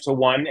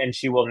 5-1, and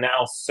she will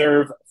now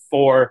serve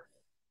for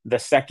the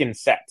second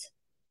set.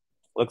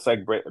 Looks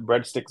like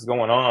breadsticks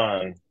going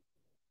on.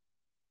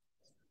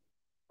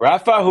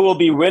 Rafa, who will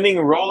be winning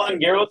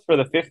Roland Garros for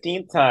the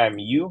 15th time.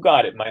 You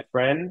got it, my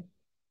friend.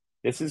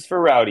 This is for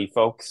Rowdy,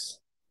 folks.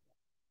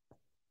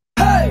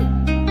 Hey!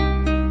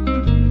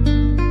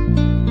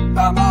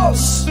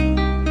 Vamos!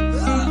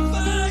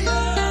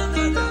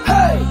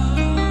 Hey!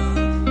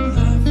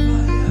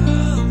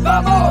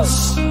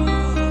 Vamos!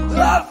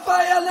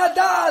 Rafael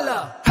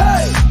Nadal!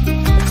 Hey!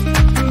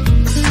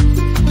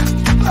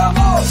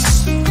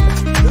 Vamos!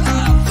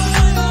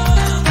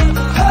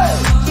 Hey!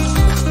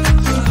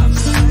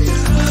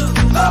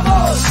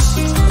 Vamos!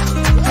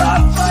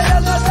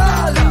 Rafael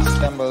Nadal!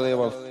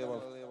 Unbelievable.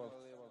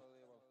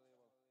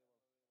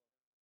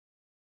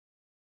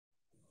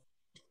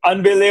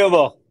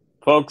 Unbelievable,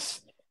 folks.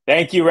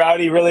 Thank you,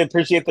 Rowdy. Really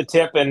appreciate the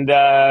tip, and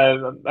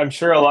I'm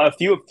sure a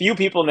few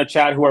people in the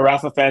chat who are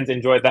Rafa fans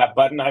enjoyed that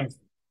button. I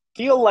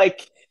feel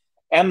like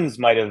Ems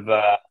might have.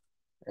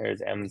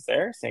 There's Ems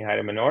there saying hi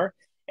to Minor.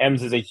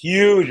 Ems is a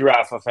huge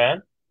Rafa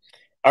fan.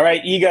 All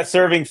right, Iga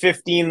serving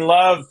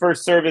 15-love.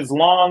 First serve is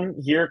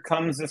long. Here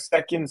comes the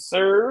second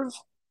serve.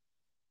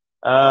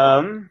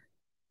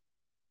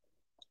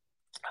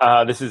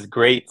 This is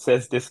great,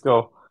 says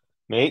Disco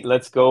Mate.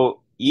 Let's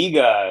go,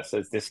 Iga,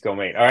 says Disco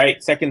Mate. All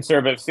right, second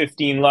serve at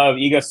 15-love.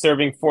 Iga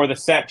serving for the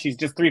set. She's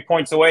just 3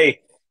 points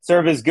away.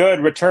 Serve is good.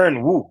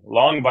 Return,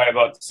 long by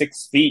about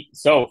 6 feet.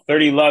 So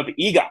 30-love,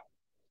 Iga.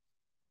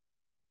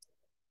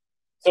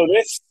 So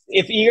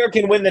if Iga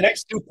can win the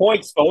next 2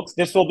 points, folks,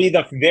 this will be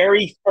the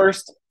very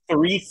first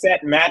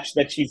 3-set match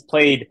that she's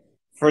played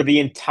for the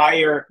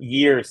entire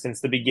year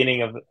since the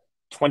beginning of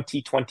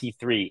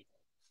 2023.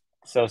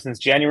 So since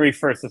January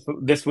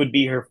 1st, this would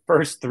be her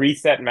first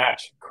 3-set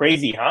match.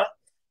 Crazy, huh?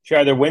 She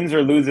either wins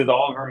or loses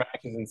all of her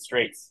matches in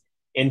straights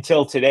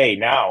until today.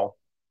 Now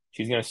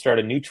she's going to start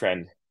a new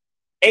trend.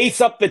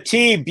 Ace up the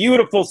tee,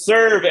 beautiful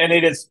serve, and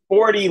it is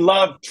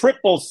 40-love,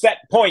 triple set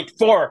point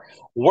for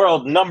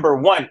world number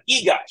 1,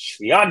 Iga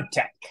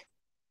SWIATEK.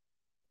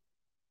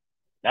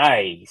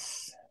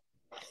 Nice.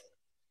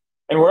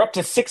 And we're up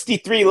to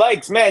 63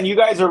 likes. Man, you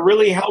guys are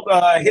really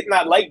hitting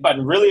that like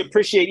button. Really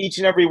appreciate each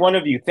and every one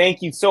of you.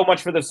 Thank you so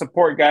much for the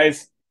support,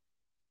 guys.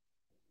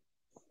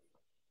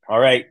 All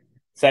right,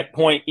 set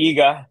point,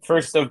 Iga.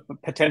 First of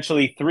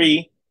potentially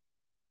 3.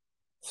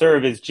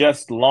 Serve is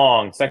just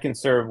long. Second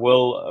serve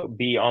will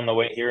be on the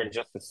way here in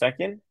just a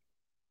second.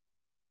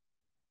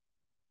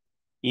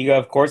 Iga,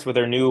 of course, with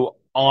her new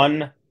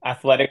On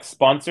Athletic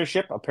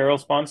sponsorship, apparel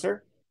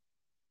sponsor.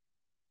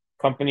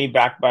 Company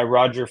backed by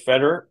Roger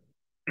Federer.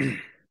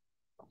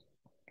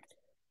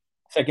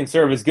 Second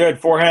serve is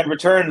good. Forehand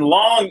return,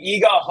 long.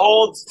 Iga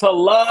holds to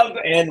love,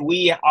 and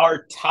we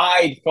are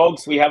tied,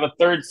 folks. We have a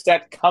third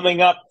set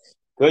coming up.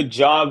 Good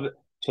job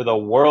to the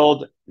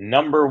world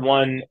number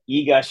 1,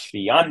 Iga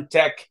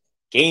SWIATEK.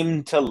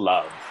 Game to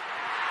love.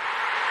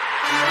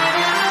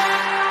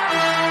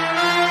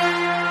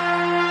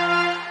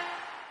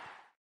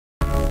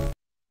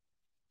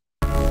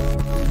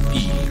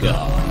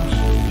 Iga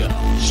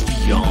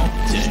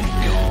SWIATEK.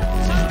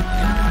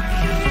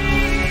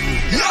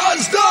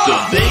 The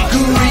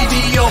bakery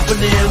be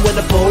opening when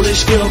the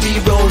Polish girl be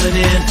rolling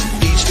in.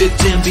 Each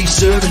victim be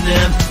serving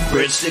them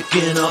breadstick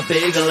in a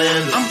bagel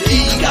and I'm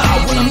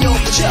Iga when I'm your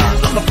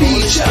child. I'm a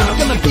feature,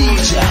 gonna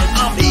beat ya.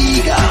 I'm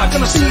Iga,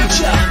 gonna suit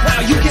ya. Now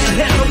you can't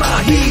handle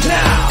my heat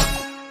now.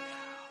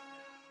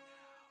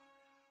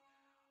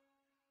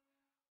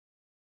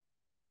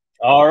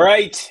 All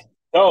right.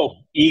 So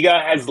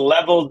Iga has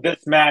leveled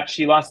this match.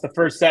 She lost the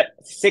first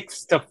set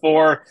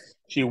 6-4.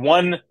 She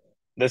won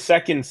the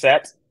second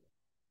set.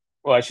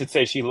 Well, I should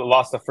say she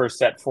lost the first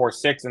set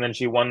 4-6, and then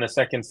she won the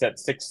second set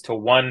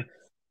 6-1.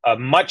 A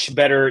much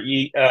better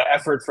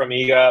effort from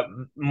Iga,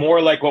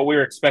 more like what we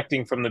were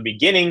expecting from the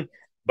beginning,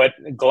 but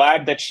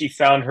glad that she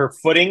found her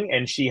footing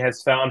and she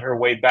has found her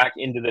way back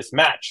into this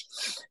match.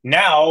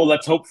 Now,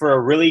 let's hope for a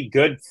really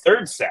good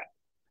third set.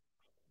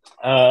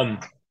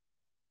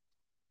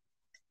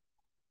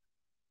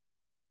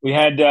 We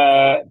had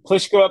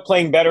Pliskova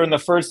playing better in the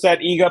first set,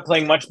 Iga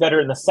playing much better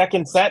in the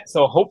second set.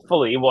 So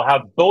hopefully we'll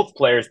have both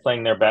players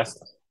playing their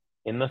best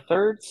in the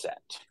third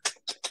set.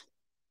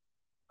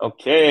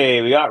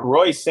 Okay, we got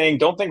Royce saying,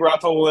 don't think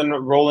Rafa will win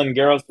Roland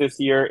Garros this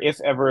year. If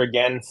ever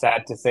again,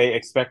 sad to say,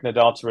 expect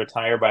Nadal to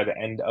retire by the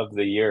end of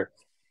the year.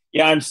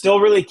 Yeah, I'm still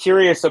really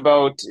curious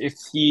about if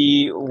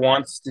he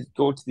wants to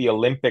go to the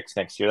Olympics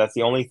next year. That's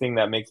the only thing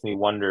that makes me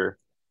wonder.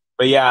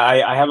 But yeah,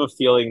 I have a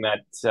feeling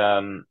that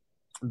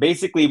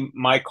basically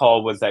my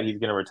call was that he's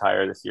going to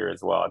retire this year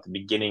as well at the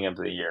beginning of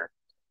the year.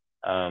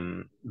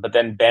 But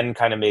then Ben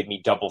kind of made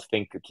me double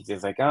think because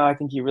he's like, I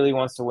think he really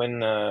wants to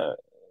win,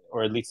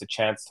 or at least a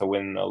chance to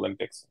win the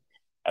Olympics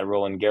at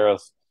Roland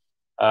Garros.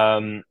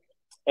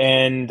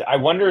 And I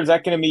wonder, is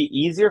that going to be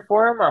easier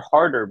for him or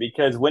harder?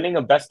 Because winning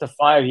a best of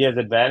 5, he has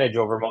advantage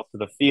over most of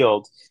the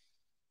field.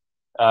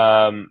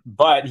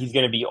 But he's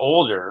going to be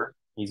older.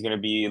 He's going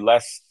to be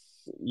less,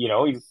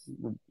 he's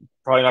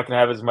probably not going to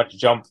have as much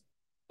jump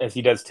as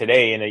he does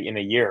today in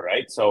a year,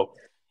 right? So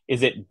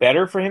is it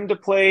better for him to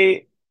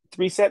play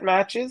 3-set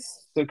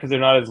matches because they're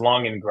not as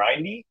long and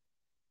grindy?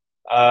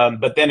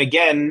 But then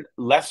again,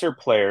 lesser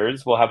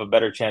players will have a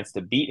better chance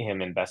to beat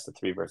him in best of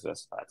 3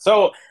 versus 5.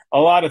 So a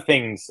lot of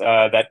things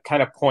that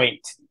kind of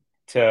point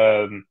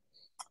to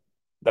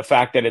the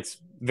fact that it's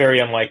very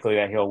unlikely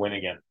that he'll win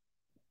again.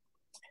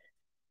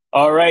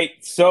 All right,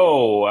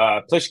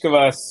 so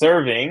Pliskova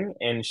serving,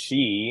 and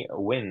she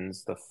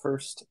wins the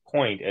first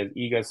point as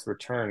Iga's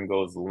return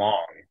goes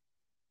long.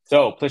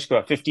 So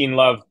Pliskova,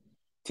 15-love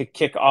to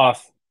kick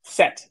off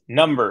set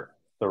number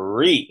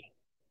 3.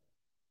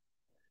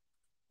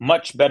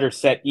 Much better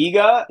set,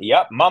 Iga.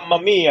 Yep,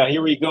 mamma mia,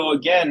 here we go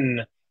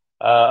again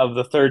of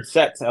the third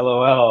set.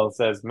 LOL,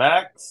 says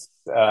Max.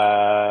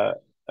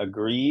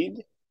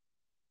 Agreed.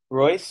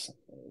 Royce,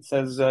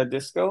 says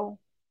Disco.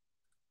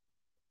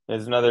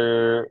 There's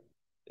another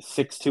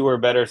 6-2 or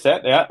better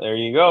set. Yeah, there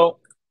you go.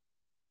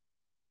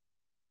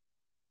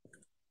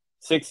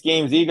 6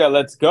 games, Iga.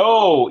 Let's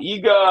go.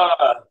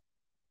 Iga.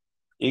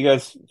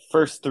 Iga's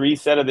first 3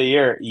 set of the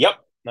year. Yep,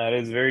 that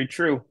is very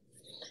true.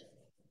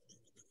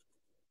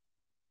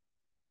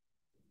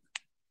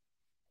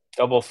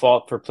 Double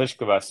fault for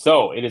Pliskova.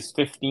 So it is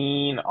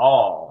 15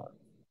 all.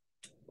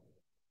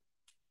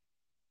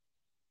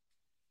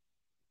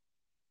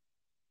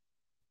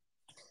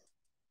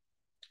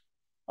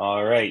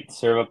 All right,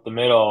 serve up the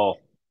middle.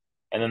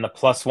 And then the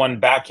 +1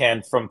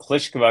 backhand from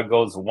Pliskova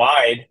goes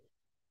wide.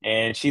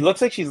 And she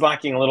looks like she's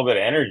lacking a little bit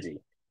of energy.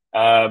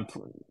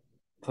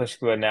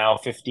 Pliskova now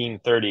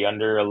 15-30,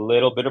 under a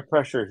little bit of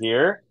pressure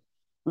here.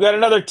 We got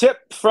another tip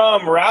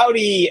from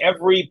Rowdy.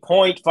 Every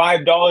point,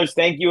 $5.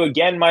 Thank you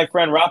again, my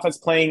friend. Rafa's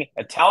playing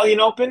Italian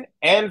Open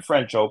and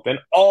French Open.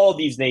 All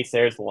these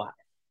naysayers will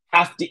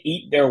have to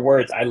eat their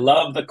words. I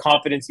love the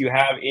confidence you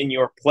have in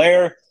your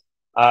player.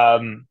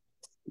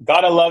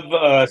 Gotta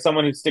love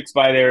someone who sticks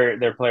by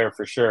their player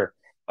for sure.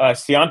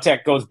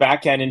 Swiatek goes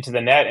backhand into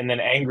the net and then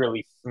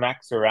angrily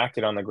smacks her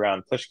racket on the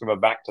ground. Pliskova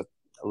back to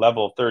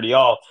level 30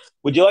 all.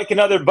 Would you like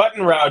another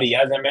button, Rowdy?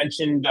 As I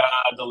mentioned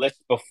the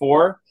list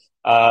before,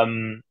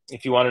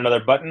 if you want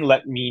another button,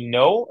 let me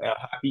know.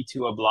 Happy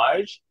to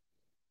oblige.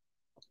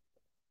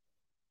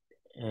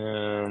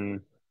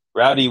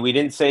 Rowdy, we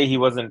didn't say he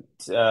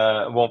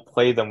won't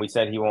play them. We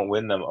said he won't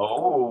win them.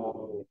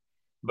 Oh,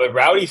 but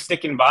Rowdy's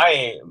sticking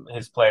by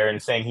his player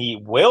and saying he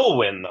will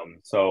win them.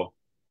 So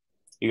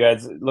you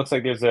guys, it looks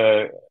like there's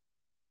a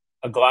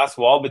glass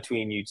wall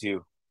between you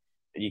two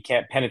that you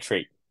can't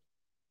penetrate.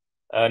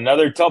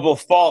 Another double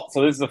fault.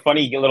 So this is a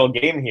funny little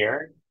game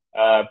here.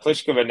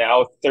 Pliskova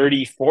now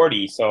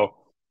 30-40. So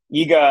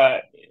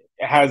Iga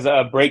has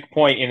a break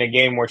point in a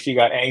game where she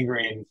got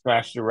angry and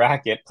smashed the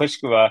racket.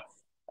 Pliskova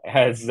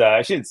has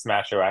she didn't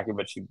smash the racket,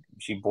 but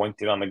she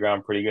boinked it on the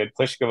ground pretty good.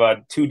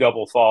 Pliskova 2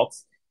 double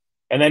faults,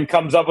 and then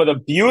comes up with a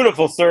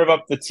beautiful serve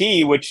up the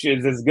tee, which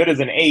is as good as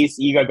an ace.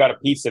 Iga got a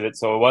piece of it,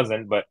 so it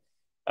wasn't, but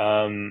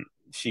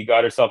she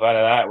got herself out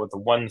of that with the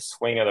 1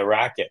 swing of the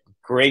racket.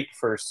 Great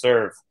first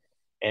serve.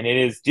 And it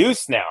is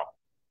deuce now.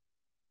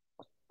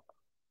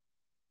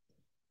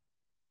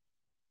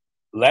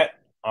 Let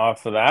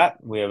off of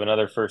that. We have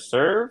another first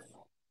serve.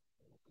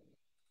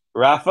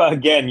 Rafa,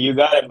 again, you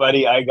got it,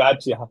 buddy. I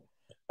got you.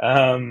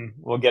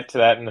 We'll get to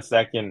that in a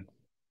second.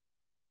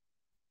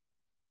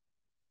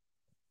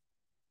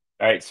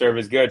 All right, serve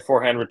is good.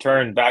 Forehand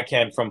return.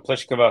 Backhand from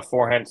Pliskova.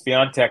 Forehand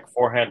Swiatek.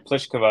 Forehand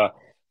Pliskova.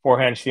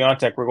 Forehand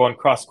Swiatek. We're going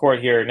cross court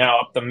here. Now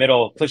up the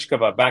middle.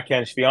 Pliskova.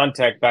 Backhand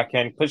Swiatek.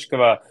 Backhand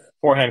Pliskova.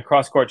 Forehand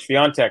cross-court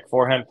Swiatek,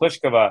 forehand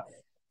Pliskova,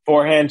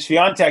 forehand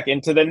Swiatek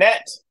into the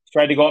net.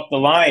 Tried to go up the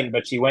line,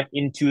 but she went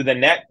into the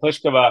net.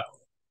 Pliskova.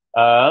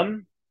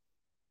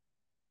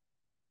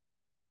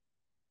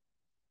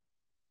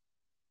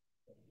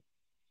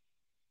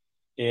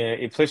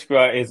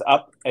 Pliskova is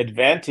up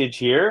advantage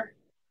here.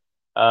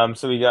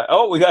 So we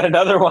got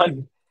another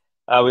one.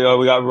 We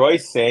got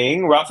Royce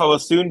saying, Rafa will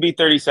soon be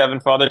 37.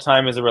 Father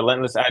Time is a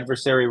relentless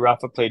adversary.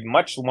 Rafa played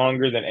much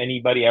longer than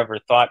anybody ever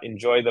thought.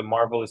 Enjoy the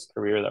marvelous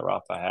career that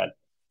Rafa had.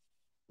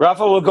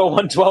 Rafa will go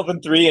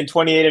 112-3 and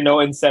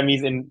 28-0 in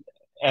semis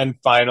and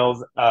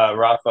finals.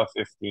 Rafa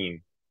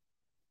 15.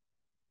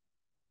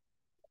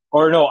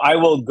 Or no, I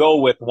will go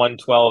with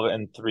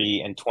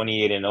 112-3 and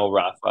 28-0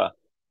 Rafa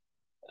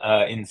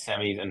in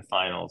semis and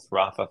finals.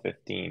 Rafa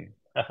 15.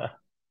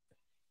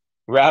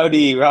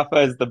 Rowdy,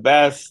 Rafa is the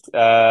best.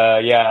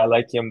 Yeah, I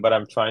like him, but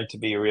I'm trying to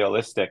be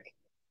realistic.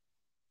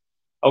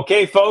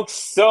 Okay, folks,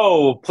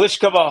 so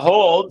Pliskova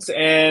holds,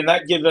 and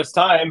that gives us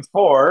time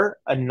for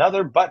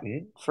another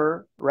button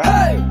for Rafa.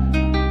 Hey!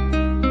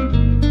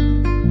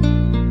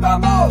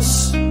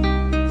 Vamos!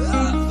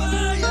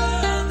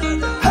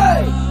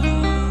 Hey!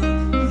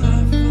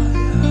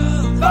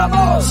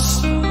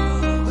 Vamos!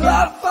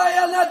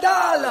 Rafael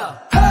Nadal!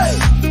 Hey!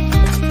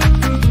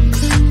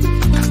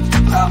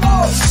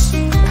 Vamos!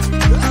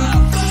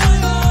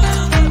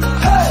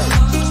 Hey!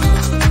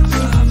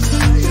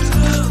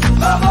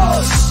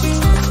 Vamos!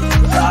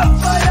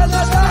 Rafael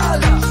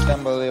Nadal!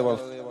 Unbelievable.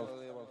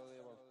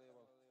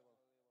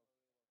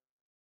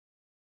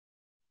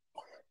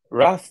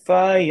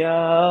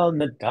 Rafael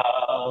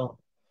Nadal.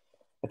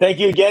 Thank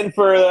you again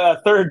for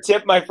the third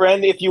tip, my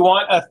friend. If you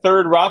want a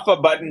third Rafa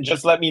button,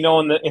 just let me know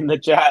in the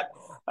chat.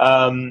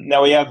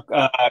 Now we have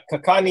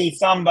Kakani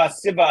Samba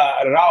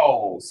Siva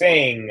Rao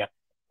saying,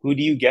 "Who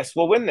do you guess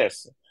will win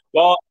this?"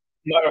 Well,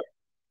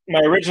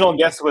 my original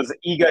guess was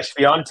Iga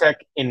Swiatek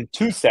in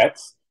 2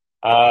 sets,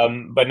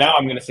 but now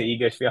I'm going to say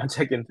Iga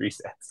Swiatek in 3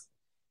 sets.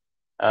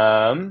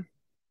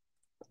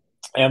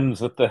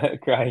 M's with the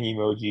crying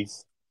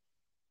emojis.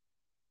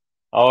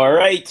 All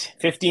right,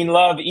 15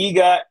 love,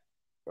 Iga.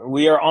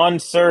 We are on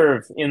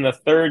serve in the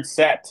 3rd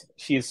set.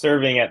 She is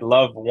serving at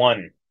love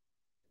 1.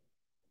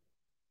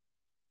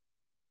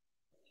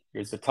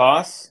 Here's the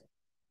toss.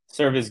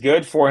 Serve is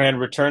good. Forehand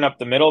return up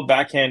the middle.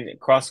 Backhand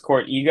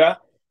cross-court Iga.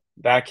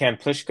 Backhand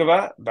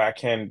Pliskova.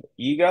 Backhand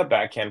Iga.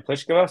 Backhand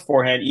Pliskova.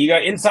 Forehand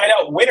Iga. Inside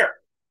out winner.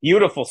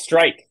 Beautiful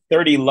strike.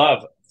 30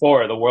 love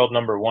for the world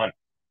number 1.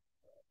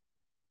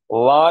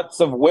 Lots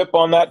of whip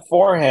on that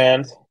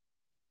forehand.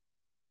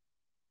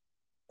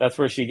 That's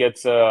where she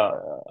gets, a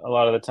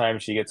lot of the time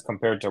she gets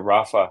compared to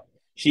Rafa.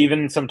 She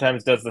even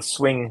sometimes does the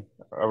swing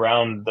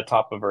around the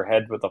top of her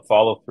head with a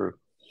follow-through.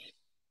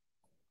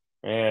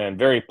 And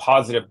very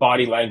positive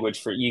body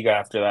language for Iga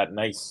after that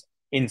nice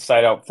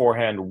inside-out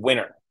forehand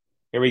winner.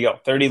 Here we go,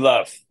 30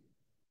 love.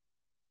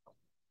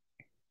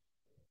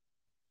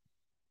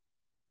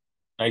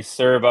 Nice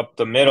serve up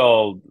the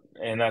middle,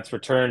 and that's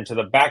returned to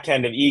the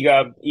backhand of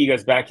Iga.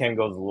 Iga's backhand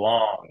goes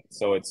long,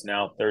 so it's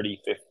now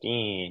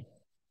 30-15.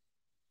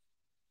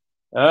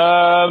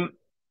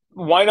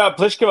 Why not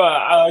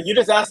Pliskova? You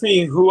just asked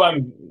me who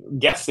I'm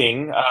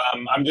guessing.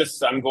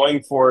 I'm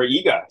going for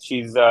Iga.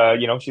 She's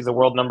she's a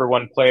world number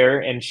 1 player,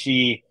 and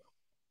she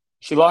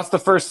lost the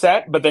first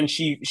set, but then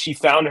she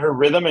found her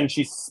rhythm, and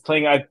she's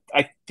playing. I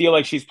feel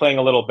like she's playing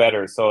a little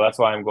better, so that's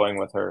why I'm going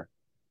with her.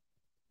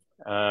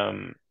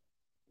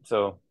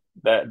 So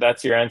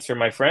that's your answer,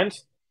 my friend.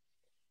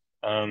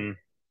 But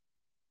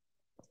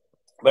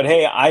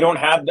hey, I don't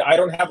have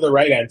the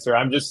right answer.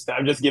 I'm just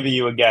giving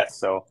you a guess.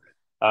 So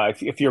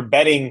if you're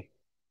betting,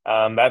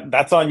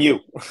 that's on you.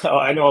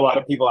 I know a lot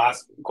of people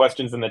ask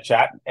questions in the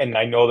chat, and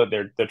I know that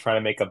they're trying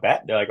to make a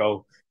bet. They're like,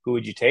 "Oh, who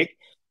would you take?"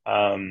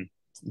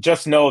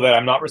 Just know that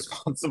I'm not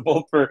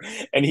responsible for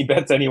any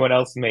bets anyone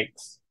else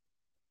makes.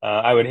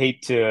 I would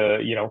hate to,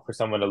 for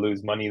someone to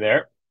lose money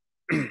there.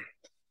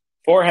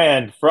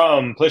 Forehand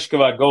from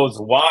Pliskova goes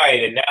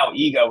wide, and now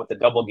Iga with the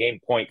double game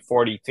point,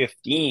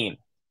 40-15.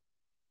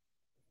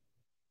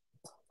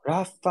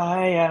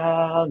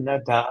 Rafael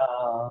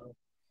Nadal.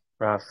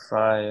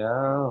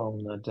 Rafael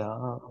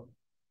Nadal.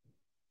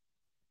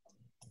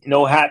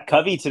 No hat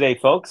Covey today,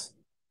 folks.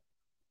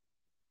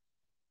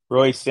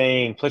 Roy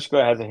saying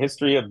Pliskova has a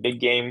history of big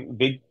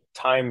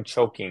time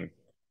choking.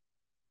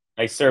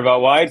 Nice serve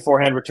out wide.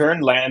 Forehand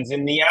return lands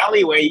in the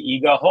alleyway.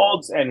 Iga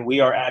holds, and we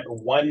are at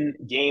 1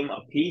 game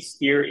apiece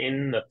here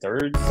in the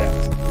 3rd set.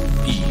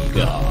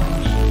 Iga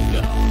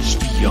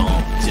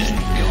Swiatek.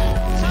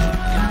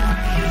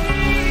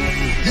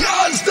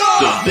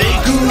 The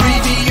bakery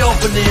be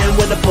opening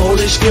when the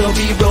Polish girl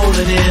be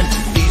rolling in.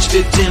 Each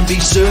victim be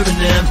serving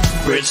them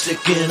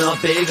breadstick in a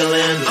bagel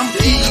and I'm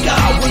Iga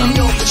when I'm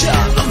ya.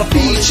 I'm a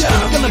beat ya,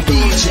 gonna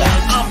beat ya.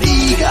 I'm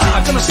Iga,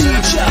 gonna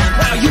beat ya.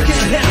 Now you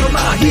can't handle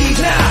my heat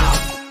now.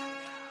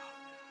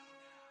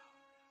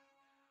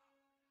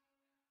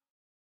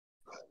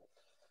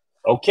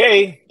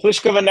 Okay,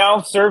 Pliskova now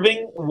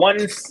serving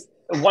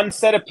one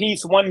set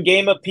apiece, 1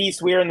 game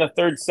apiece. We are in the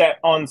 3rd set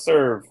on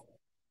serve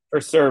for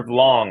serve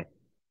long.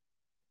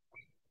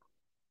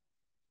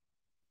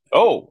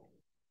 Oh,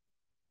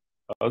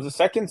 that was a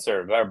second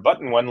serve. Our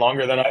button went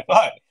longer than I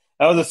thought.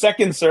 That was a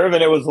second serve,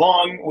 and it was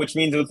long, which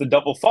means it was a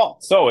double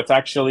fault. So it's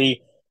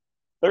actually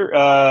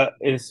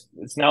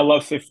it's now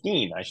love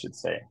 15, I should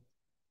say.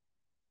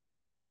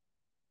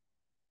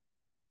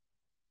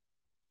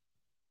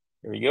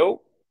 Here we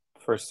go.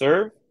 First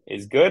serve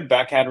is good.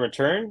 Backhand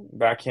return.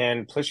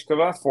 Backhand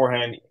Pliskova.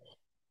 Forehand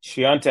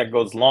Swiatek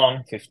goes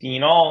long.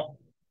 15 all.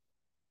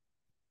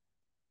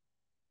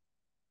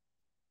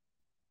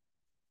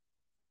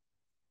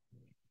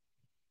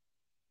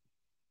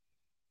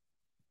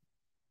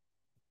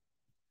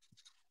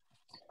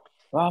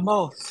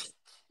 Vamos.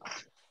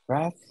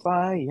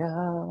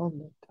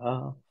 Rafael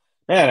Nadal.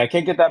 Man, I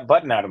can't get that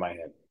button out of my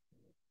head.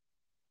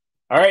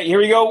 All right, here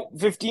we go.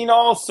 15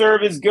 all.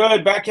 Serve is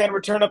good. Backhand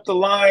return up the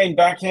line.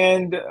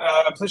 Backhand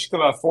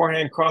Pliskova.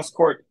 Forehand cross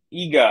court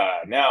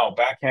Iga. Now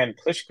backhand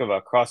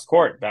Pliskova cross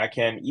court.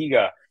 Backhand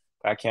Iga.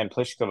 Backhand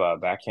Pliskova.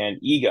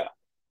 Backhand Iga.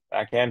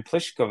 Backhand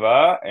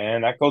Pliskova.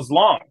 And that goes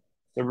long.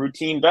 The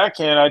routine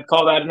backhand, I'd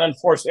call that an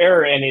unforced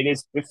error, and it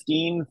is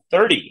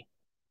 15-30.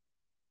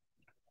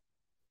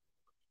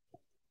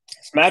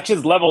 This match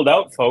is leveled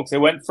out, folks. It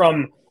went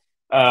from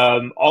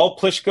all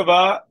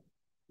Pliskova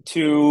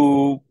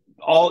to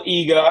all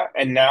Iga,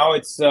 and now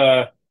it's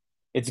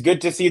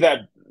good to see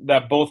that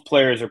both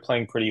players are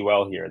playing pretty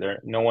well here.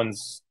 No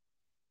one's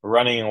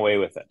running away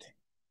with it.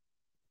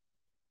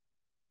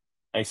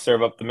 Nice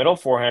serve up the middle,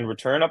 forehand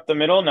return up the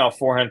middle. Now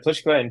forehand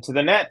Pliskova into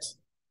the net,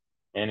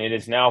 and it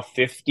is now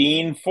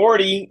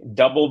 15-40.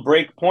 Double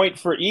break point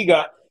for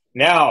Iga.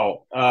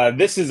 Now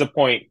this is a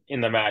point in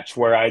the match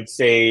where I'd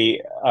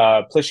say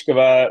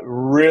Pliskova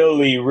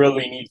really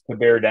needs to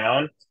bear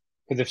down.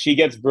 Because if she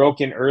gets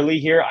broken early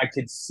here, I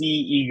could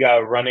see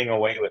Iga running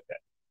away with it.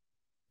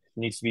 She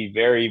needs to be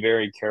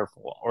very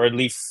careful, or at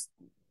least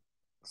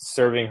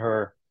serving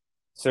her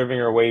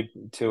way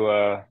to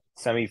a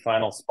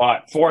semifinal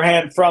spot.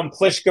 Forehand from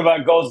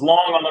Pliskova goes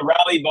long on the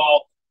rally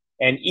ball,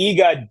 and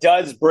Iga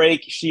does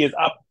break. She is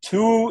up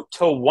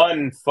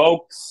 2-1,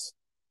 folks.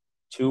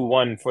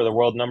 2-1 for the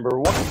world number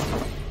one.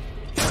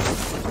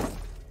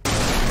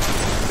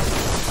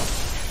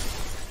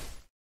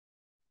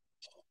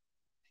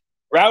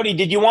 Rowdy,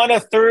 did you want a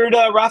third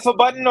Rafa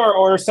button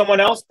or someone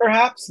else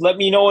perhaps? Let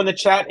me know in the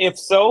chat if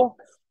so.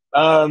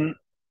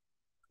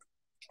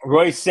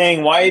 Roy's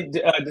saying, why,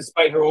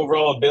 despite her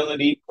overall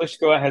ability,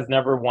 Pliskova has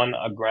never won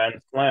a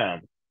Grand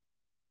Slam?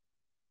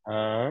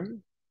 Are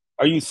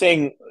you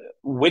saying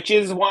which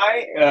is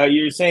why?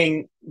 You're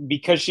saying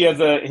because she has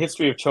a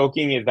history of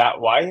choking, is that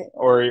why?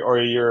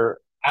 Or you're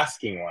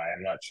asking why?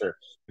 I'm not sure.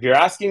 If you're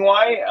asking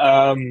why,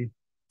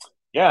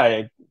 yeah,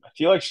 I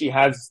feel like she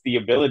has the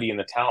ability and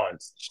the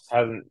talent. She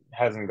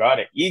hasn't got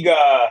it.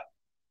 Iga,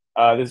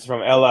 this is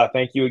from Ella.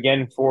 Thank you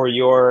again for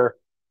your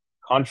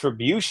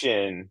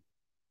contribution.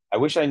 I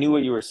wish I knew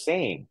what you were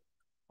saying.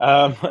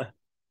 Yeah,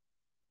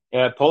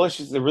 Polish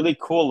is a really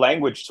cool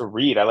language to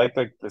read. I like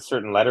the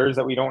certain letters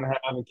that we don't have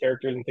and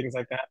characters and things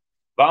like that.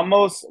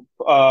 Vamos,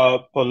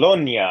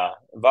 Polonia.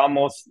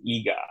 Vamos,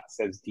 Iga,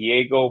 says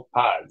Diego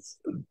Paz.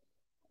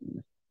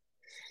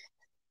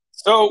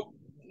 So,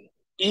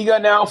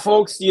 Iga now,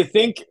 folks, do you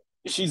think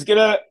she's going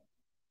to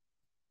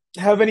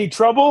have any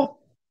trouble?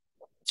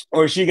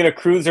 Or is she going to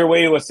cruise her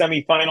way to a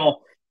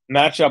semifinal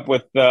matchup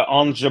with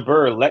Ons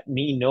Jabeur? Let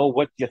me know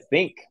what you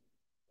think.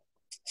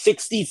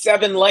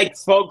 67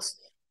 likes, folks.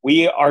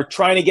 We are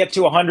trying to get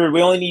to 100.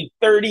 We only need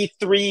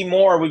 33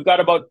 more. We've got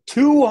about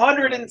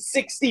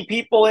 260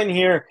 people in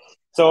here.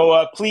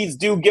 So please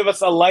do give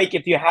us a like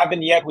if you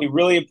haven't yet. We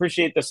really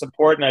appreciate the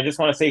support. And I just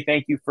want to say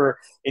thank you for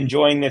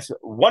enjoying this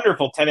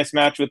wonderful tennis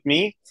match with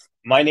me.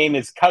 My name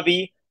is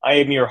Covey. I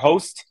am your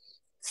host,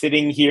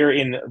 sitting here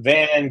in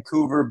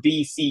Vancouver,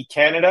 BC,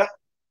 Canada.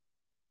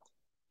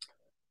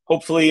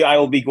 Hopefully, I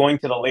will be going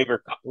to the Laver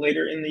Cup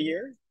later in the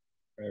year.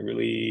 I'm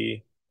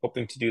really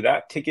hoping to do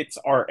that. Tickets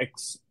are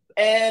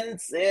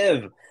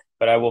expensive,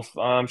 but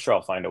I'm sure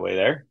I'll find a way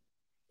there.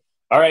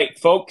 All right,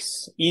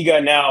 folks.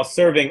 Iga now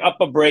serving up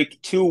a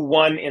break,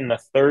 2-1 in the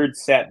third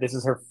set. This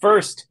is her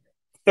first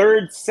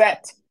third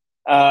set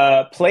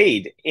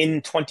played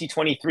in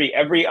 2023.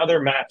 Every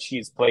other match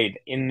she's played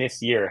in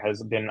this year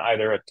has been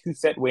either a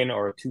 2-set win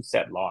or a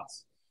 2-set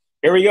loss.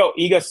 Here we go.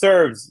 Iga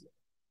serves.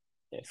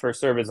 First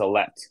serve is a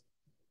let.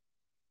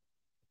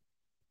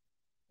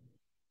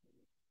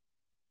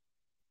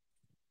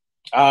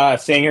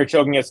 Saying her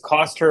choking has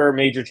cost her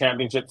major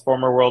championships,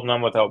 former world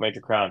number without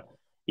major crown.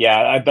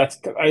 Yeah, that's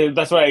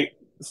what I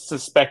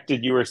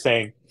suspected you were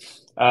saying.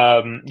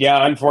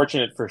 Yeah,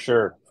 unfortunate for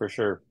sure.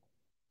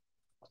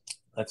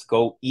 Let's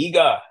go.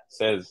 Iga,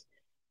 says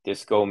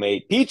Disco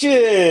Mate.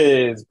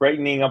 Peaches,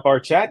 brightening up our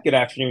chat. Good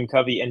afternoon,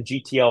 Covey and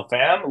GTL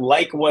fam.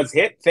 Like was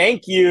hit.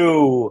 Thank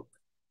you.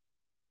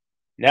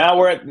 Now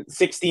we're at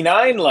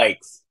 69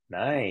 likes.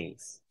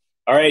 Nice.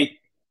 All right.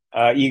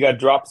 Iga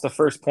drops the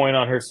first point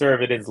on her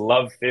serve. It is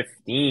love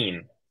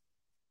 15.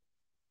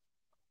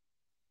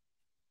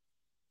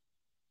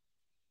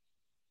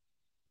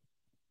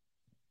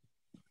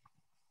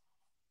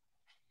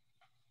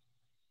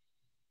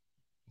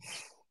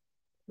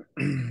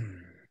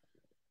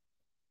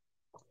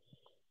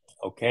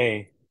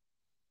 Okay.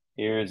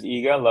 Here's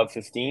Iga, love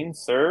 15.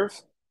 Serve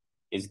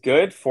is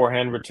good.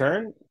 Forehand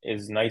return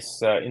is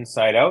nice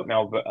inside out.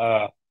 Now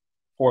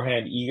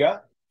forehand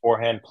Iga,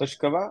 forehand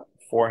Pliskova,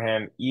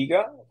 forehand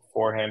Iga,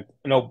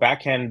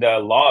 backhand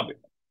lob.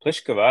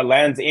 Pliskova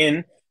lands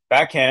in,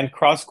 backhand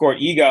cross court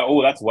Iga.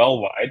 Oh, that's well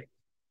wide.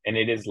 And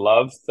it is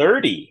love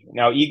 30.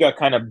 Now Iga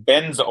kind of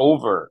bends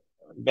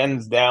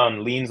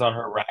down, leans on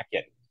her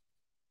racket.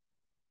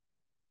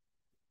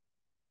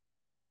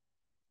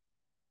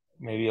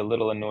 Maybe a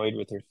little annoyed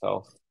with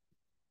herself.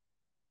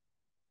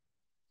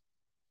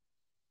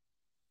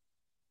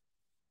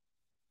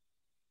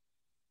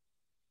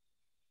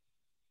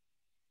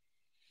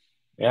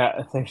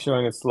 Yeah, they're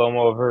showing a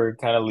slow-mo of her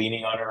kind of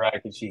leaning on her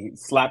racket. She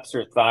slaps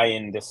her thigh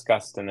in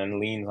disgust and then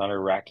leans on her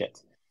racket.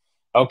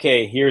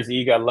 Okay, here's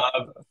Iga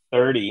Love,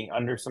 30,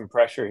 under some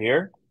pressure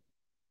here.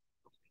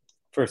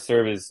 First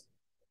serve is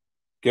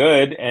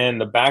good,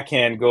 and the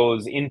backhand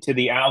goes into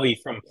the alley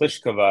from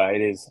Pliskova.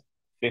 It is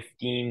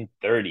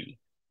 15-30.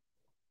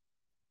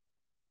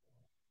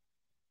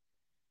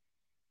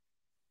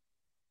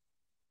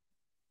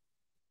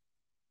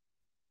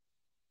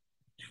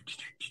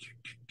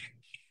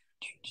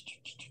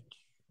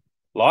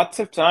 Lots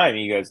of time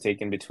you guys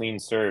taking between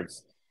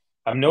serves.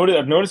 I've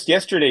noticed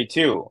yesterday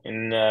too,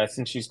 and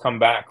since she's come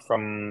back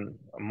from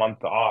a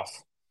month off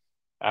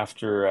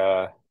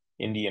after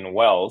Indian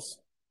Wells,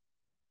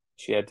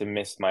 she had to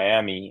miss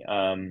Miami.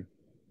 I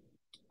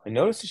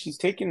noticed that she's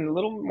taking a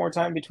little more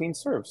time between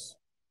serves.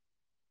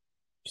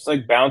 She's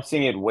like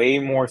bouncing it way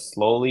more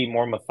slowly,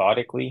 more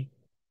methodically.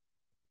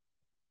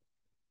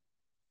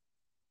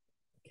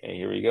 Okay,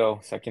 here we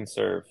go. Second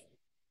serve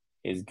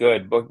is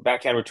good.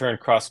 Backhand return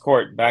cross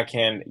court.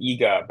 Backhand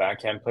Iga.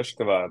 Backhand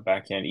Pliskova.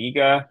 Backhand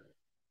Iga.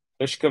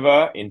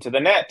 Pliskova into the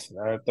net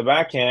at the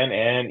backhand,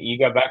 and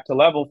Iga back to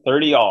level.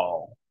 30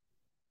 all.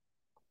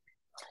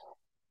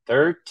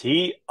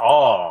 30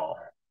 all.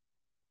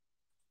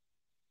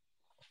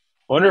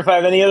 Wonder if I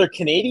have any other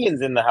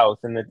Canadians in the house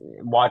and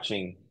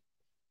watching.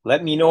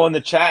 Let me know in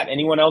the chat.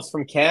 Anyone else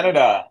from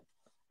Canada?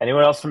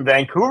 Anyone else from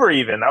Vancouver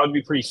even? That would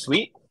be pretty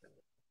sweet.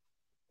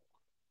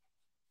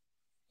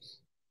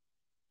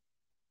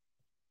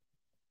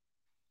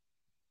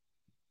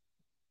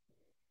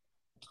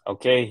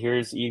 Okay,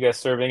 here's Iga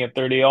serving at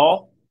 30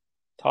 all.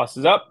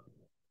 Tosses up.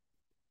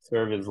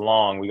 Serve is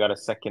long. We got a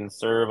second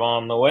serve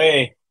on the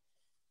way.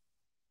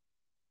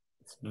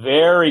 It's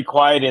very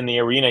quiet in the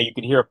arena. You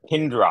could hear a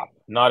pin drop.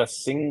 Not a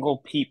single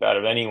peep out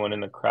of anyone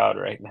in the crowd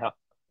right now.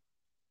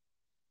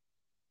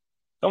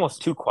 It's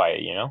almost too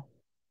quiet, you know?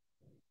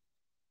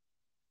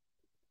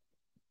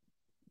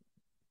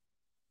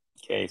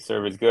 Okay,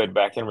 serve is good.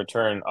 Back in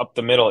return. Up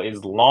the middle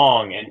is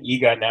long, and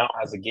Iga now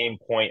has a game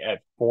point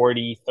at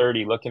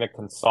 40-30, looking to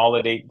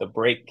consolidate the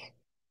break.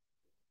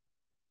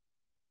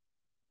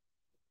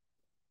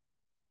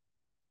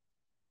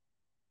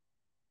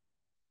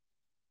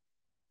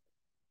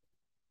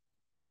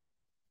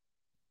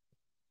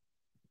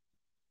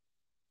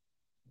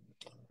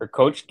 Her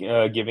coach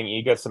giving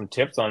Iga some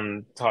tips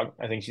on talk.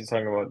 I think she's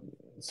talking about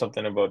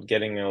something about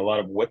getting a lot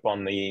of whip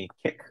on the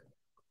kick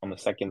on the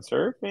second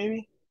serve,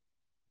 maybe.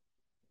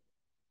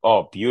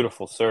 Oh,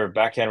 beautiful serve.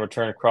 Backhand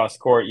return across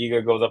court.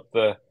 Iga goes up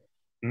the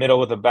middle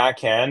with a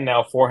backhand.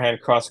 Now forehand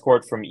cross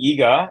court from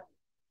Iga.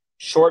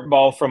 Short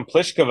ball from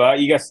Pliskova.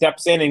 Iga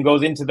steps in and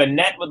goes into the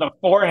net with a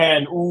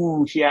forehand.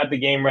 Ooh, she had the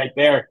game right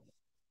there.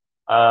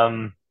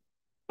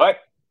 But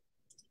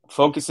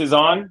focuses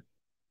on,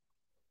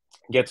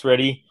 gets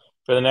ready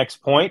for the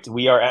next point.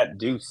 We are at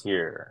deuce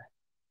here.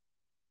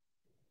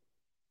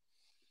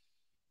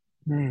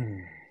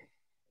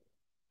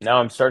 Now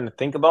I'm starting to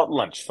think about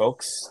lunch,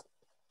 folks.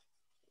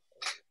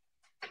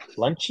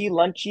 Lunchy,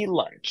 lunchy,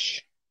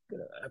 lunch.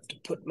 Gonna have to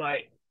put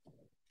my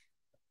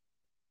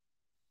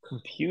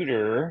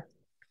computer.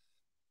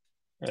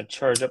 I'm gonna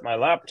charge up my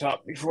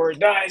laptop before it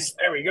dies.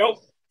 There we go.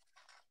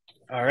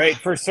 All right,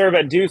 first serve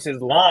at deuce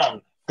is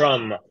long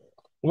from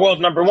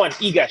world number one,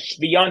 Iga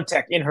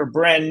SWIATEK, in her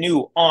brand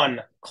new On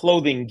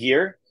clothing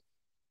gear,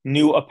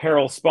 new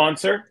apparel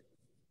sponsor,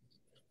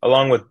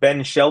 along with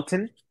Ben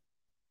Shelton.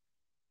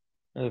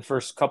 The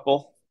first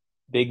couple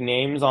big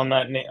names on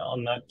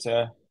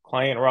that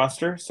client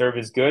roster. Serve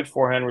is good.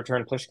 Forehand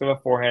return Pliskova.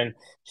 Forehand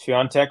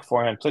SWIATEK.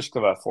 Forehand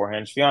Pliskova.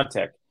 Forehand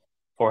SWIATEK.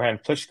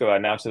 Forehand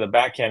Pliskova. Now to the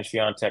backhand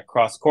SWIATEK.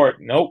 Cross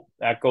court. Nope.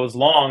 That goes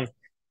long.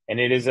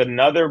 And it is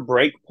another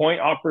break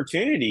point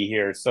opportunity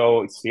here.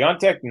 So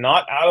SWIATEK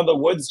not out of the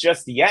woods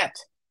just yet.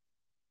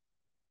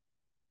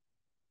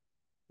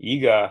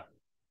 Iga,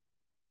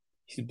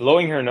 she's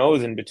blowing her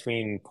nose in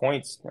between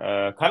points.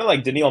 Kind of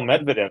like Daniil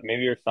Medvedev.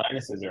 Maybe her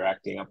sinuses are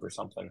acting up or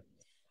something.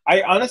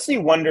 I honestly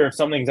wonder if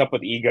something's up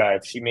with Iga,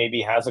 if she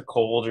maybe has a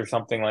cold or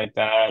something like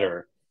that,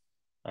 or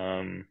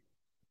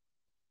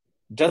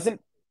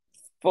doesn't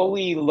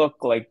fully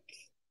look like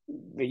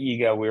the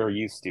Iga we were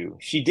used to.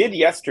 She did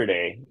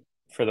yesterday,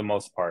 for the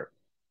most part.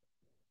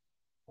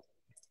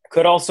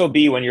 Could also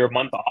be when you're a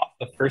month off,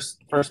 the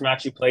first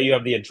match you play, you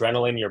have the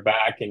adrenaline, you're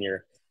back, and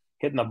you're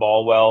hitting the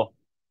ball well.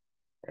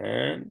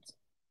 And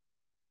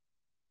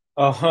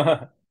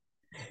oh,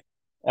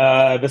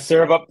 the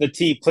serve up the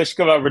tee,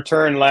 Pliskova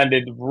return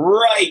landed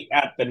right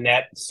at the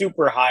net,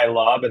 super high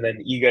lob, and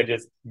then Iga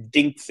just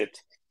dinks it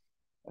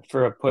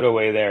for a put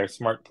away there.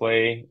 Smart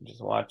play.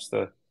 Just watch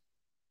the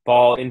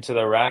ball into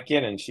the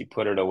racket, and she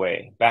put it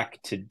away.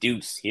 Back to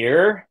deuce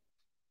here.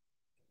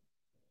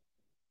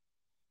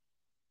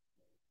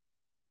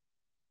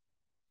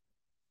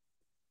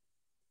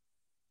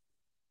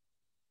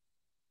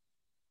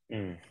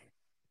 Mm.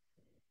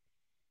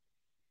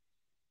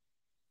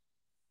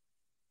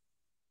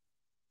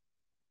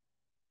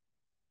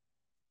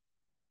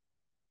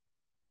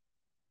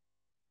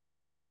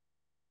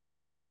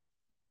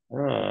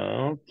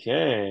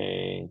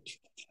 Okay.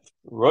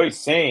 Royce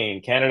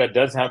saying Canada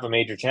does have a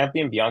major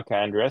champion, Bianca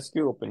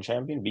Andreescu, Open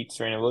champion, beats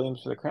Serena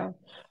Williams for the crown.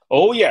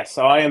 Oh yes,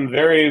 I am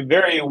very,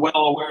 very well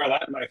aware of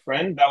that, my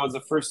friend. That was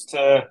the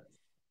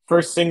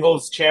first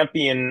singles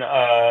champion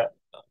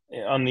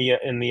in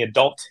the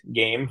adult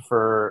game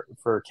for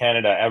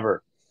Canada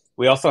ever.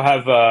 We also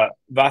have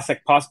Vasek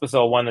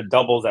Pospisil won the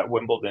doubles at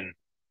Wimbledon,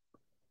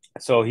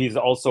 so he's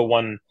also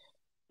won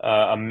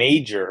a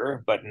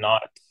major, but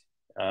not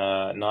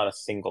a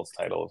singles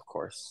title, of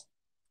course.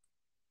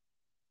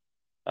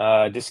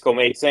 Disco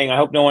Mate saying, I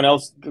hope no one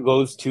else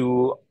goes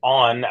to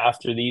on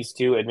after these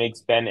two. It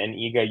makes Ben and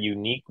Iga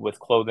unique with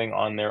clothing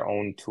on their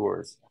own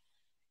tours.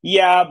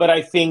 Yeah, but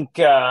I think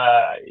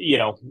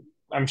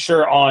I'm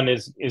sure on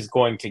is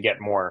going to get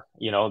more.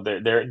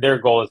 Their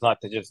goal is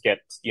not to just get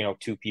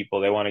two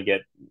people. They want to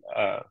get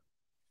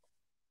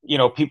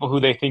people who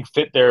they think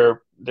fit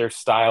their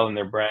style and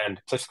their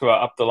brand.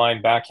 Pliskova up the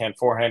line, backhand,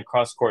 forehand,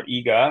 cross court,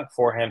 Iga,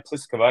 forehand,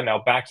 Pliskova.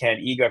 Now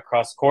backhand, Iga,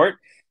 cross court.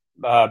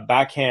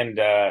 Backhand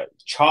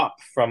chop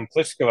from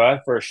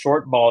Pliskova for a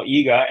short ball,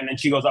 Iga, and then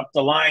she goes up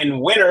the line,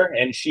 winner,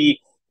 and she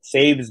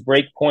saves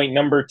break point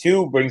number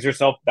 2, brings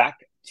herself back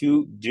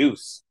to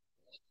deuce.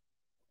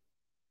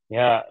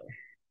 Yeah.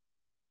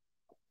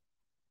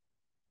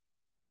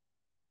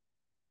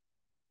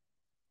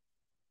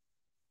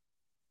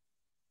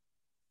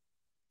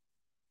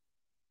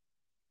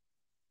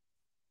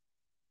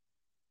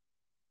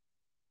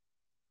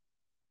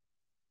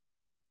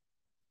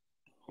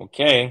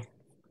 Okay.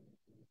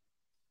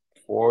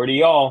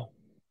 40 all.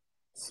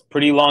 It's a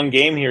pretty long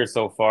game here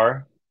so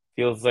far.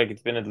 Feels like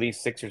it's been at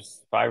least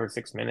 5 or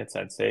 6 minutes,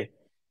 I'd say.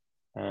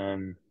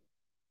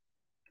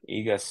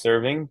 Iga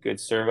serving, good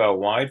serve out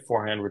wide,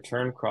 forehand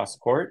return, cross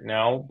court.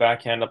 Now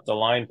backhand up the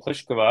line,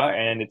 Pliskova,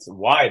 and it's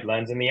wide,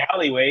 lands in the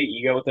alleyway.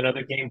 Iga with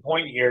another game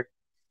point here.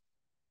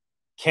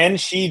 Can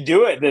she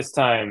do it this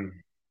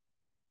time?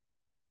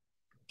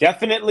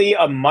 Definitely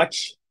a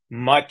much,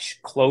 much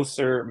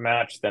closer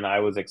match than I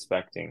was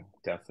expecting.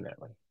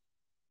 Definitely.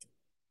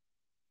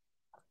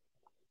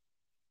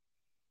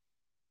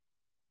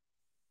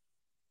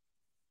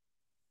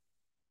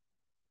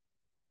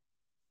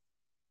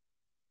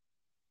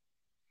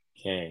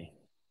 Okay.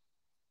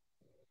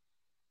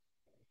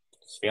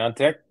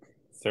 Swiatek,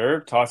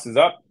 serve, tosses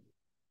up,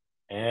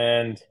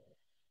 and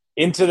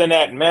into the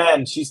net.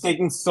 Man, she's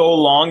taking so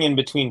long in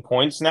between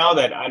points now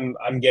that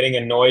I'm getting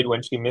annoyed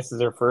when she misses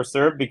her first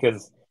serve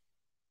because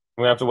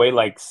we have to wait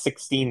like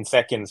 16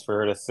 seconds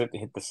for her to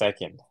hit the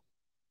second.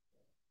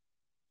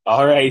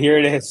 All right, here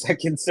it is.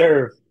 Second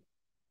serve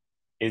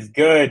is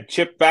good.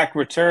 Chip back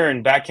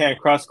return, backhand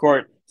cross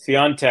court,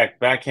 Swiatek,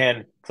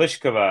 backhand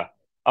Pliskova.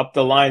 Up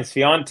the line,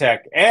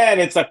 Swiatek. And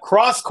it's a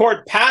cross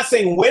court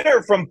passing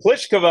winner from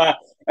Pliskova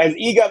as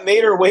Iga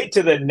made her way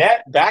to the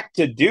net, back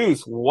to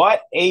deuce.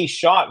 What a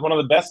shot. One of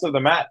the best of the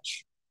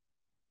match.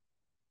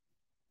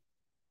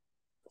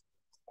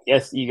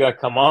 Yes, Iga,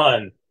 come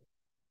on.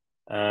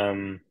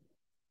 I'm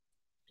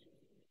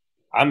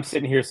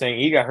sitting here saying,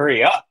 Iga,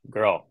 hurry up,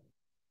 girl.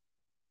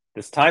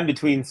 This time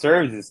between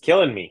serves is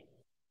killing me.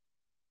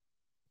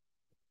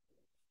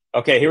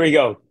 Okay, here we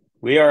go.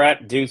 We are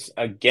at deuce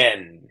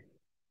again.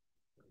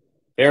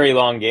 Very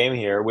long game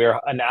here. We're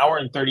an hour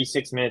and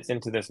 36 minutes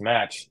into this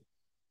match.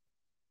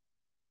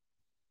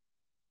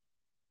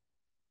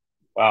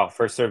 Wow,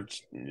 first serve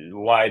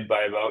wide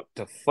by about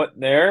a foot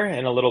there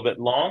and a little bit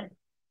long.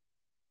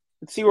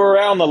 Let's see where we're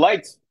at on the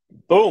likes.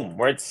 Boom,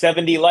 we're at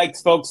 70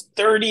 likes, folks.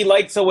 30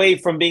 likes away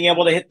from being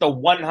able to hit the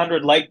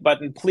 100 like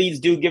button. Please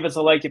do give us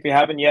a like if you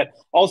haven't yet.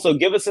 Also,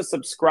 give us a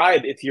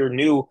subscribe if you're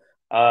new,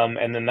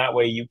 and then that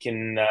way you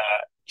can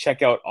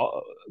check out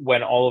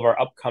when all of our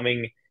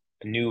upcoming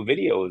new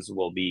videos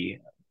will be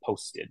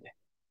posted.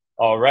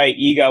 All right,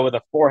 Iga with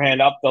a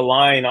forehand up the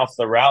line off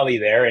the rally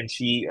there, and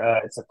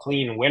it's a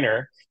clean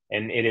winner,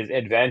 and it is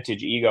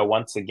advantage Iga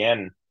once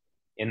again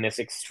in this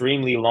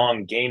extremely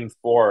long game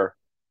 4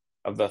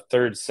 of the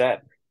third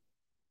set.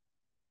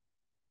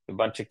 A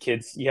bunch of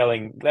kids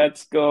yelling,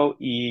 "Let's go,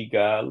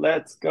 Iga,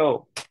 let's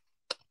go."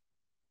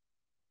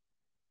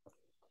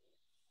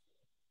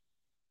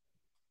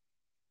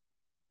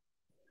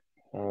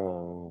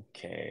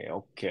 Okay.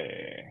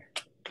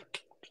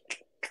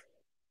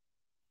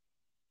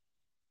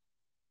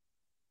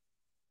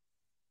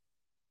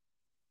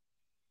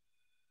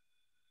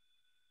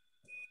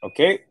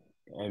 Okay,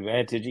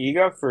 advantage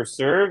Iga. First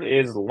serve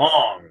is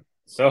long.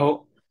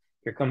 So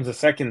here comes the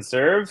second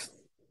serve.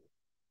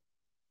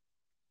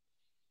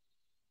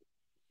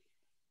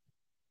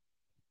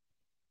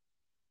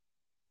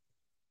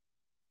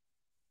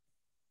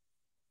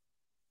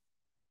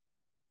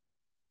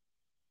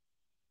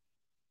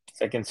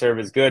 Second serve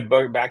is good.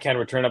 Backhand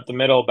return up the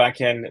middle.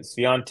 Backhand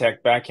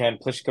Swiatek. Backhand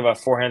Pliskova.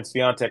 Forehand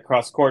Swiatek.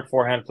 Cross court.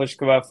 Forehand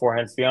Pliskova.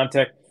 Forehand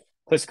Swiatek.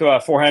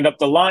 Pliskova forehand up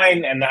the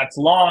line, and that's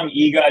long.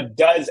 Iga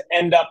does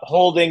end up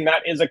holding.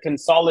 That is a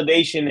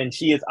consolidation, and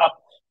she is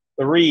up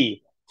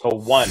 3-1.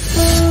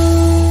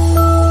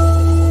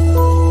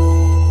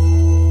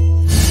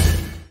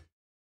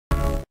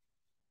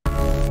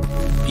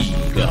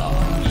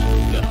 Iga.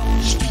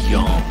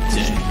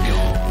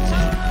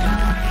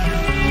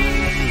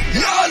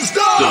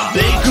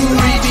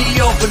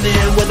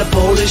 opening when the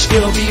Polish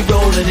girl be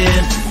rolling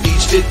in.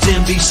 Each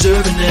victim be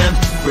serving them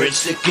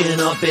breadstick in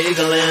a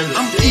bagel and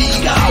I'm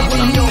Iga when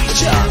I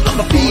meet ya.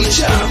 I'ma beat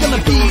ya, gonna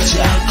beat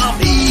ya. I'm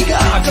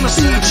Iga, gonna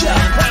see ya.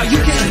 Now you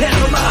can't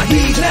handle my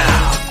heat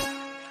now.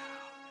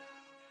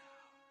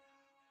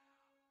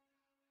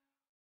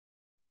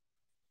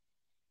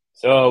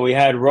 So we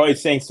had Roy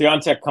saying,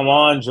 Swiatek, come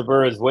on,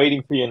 Jabeur is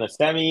waiting for you in the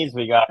semis.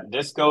 We got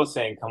Disco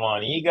saying, come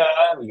on,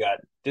 Iga. We got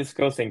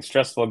Disco saying,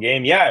 stressful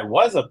game. Yeah, it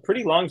was a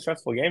pretty long,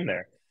 stressful game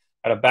there.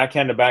 Had a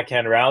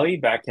backhand-to-backhand rally,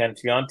 backhand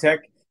Swiatek,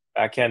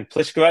 backhand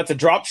Pliskova. It's a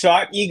drop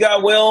shot.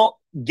 Iga will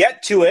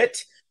get to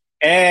it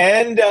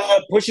and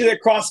pushes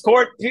it cross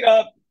court.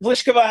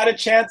 Pliskova had a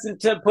chance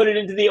to put it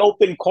into the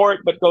open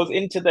court, but goes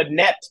into the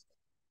net.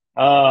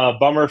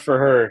 Bummer for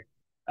her.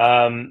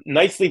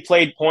 Nicely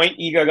played point.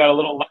 Iga got a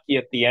little lucky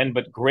at the end,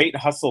 but great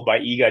hustle by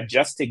Iga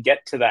just to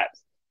get to that.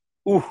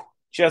 Ooh,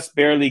 just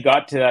barely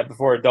got to that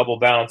before a double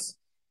bounce.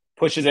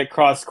 Pushes it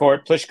cross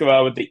court.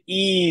 Pliskova with the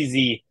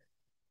easy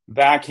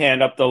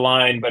backhand up the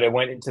line, but it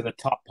went into the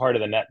top part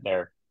of the net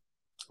there.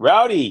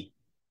 Rowdy.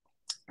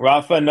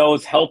 Rafa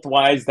knows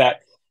health-wise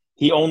that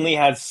he only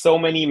has so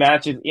many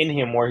matches in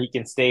him where he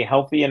can stay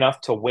healthy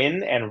enough to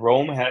win, and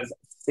Rome has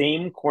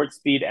same court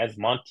speed as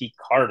Monte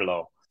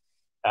Carlo.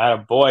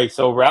 Boy,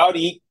 so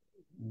Rowdy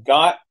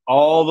got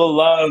all the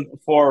love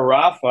for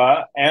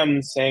Rafa.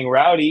 M saying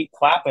Rowdy,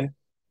 clapping.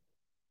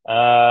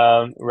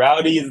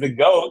 Rowdy is the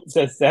GOAT,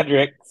 says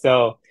Cedric.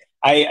 So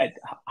I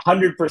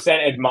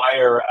 100%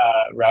 admire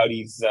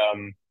Rowdy's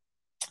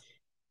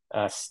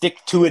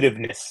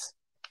stick-to-itiveness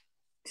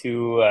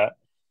to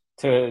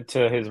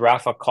his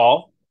Rafa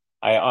call.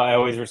 I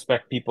always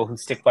respect people who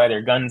stick by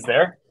their guns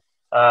there.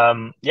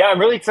 Yeah, I'm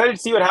really excited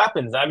to see what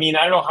happens. I mean,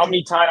 I don't know how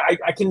many times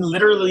I can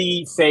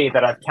literally say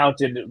that I've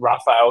counted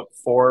Rafa out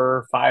 4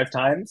 or 5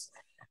 times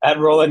at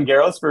Roland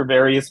Garros for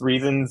various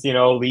reasons, you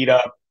know, lead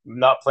up,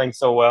 not playing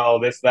so well,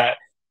 this, that,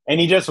 and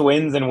he just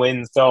wins and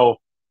wins. So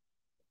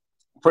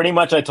pretty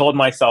much I told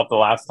myself the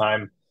last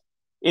time,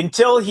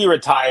 until he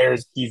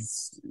retires,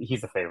 he's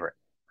a favorite.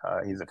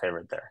 He's a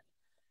favorite there.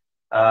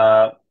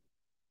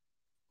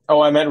 Oh,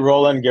 I meant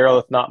Roland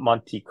Garros, not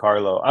Monte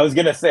Carlo. I was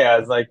gonna say, I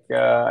was like,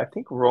 I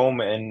think Rome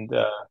and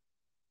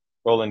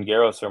Roland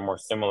Garros are more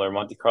similar.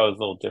 Monte Carlo is a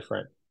little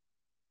different.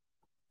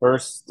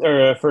 First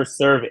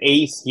serve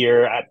ace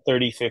here at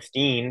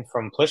 30-15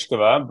 from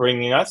Pliskova,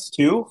 bringing us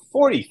to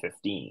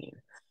 40-15.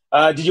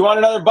 Did you want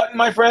another button,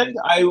 my friend?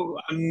 I'm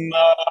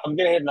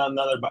gonna hit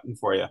another button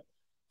for you.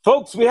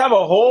 Folks, we have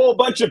a whole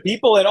bunch of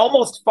people and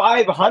almost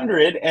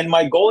 500, and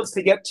my goal is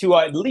to get to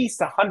at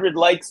least 100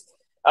 likes.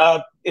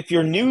 If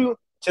you're new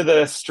to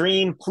the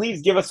stream,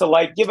 please give us a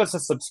like, give us a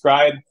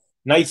subscribe.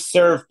 Nice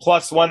serve,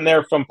 +1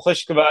 there from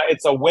Pliskova.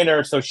 It's a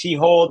winner, so she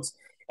holds.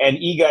 And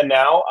Iga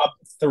now up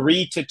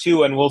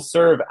 3-2, and will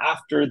serve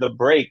after the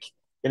break.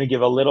 Going to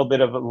give a little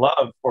bit of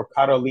love for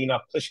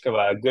Karolina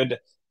Pliskova. A good,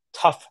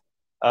 tough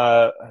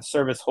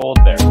service hold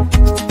there.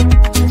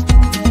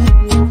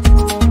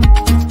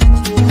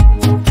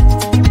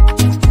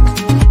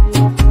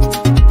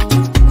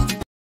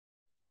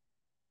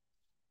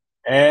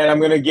 And I'm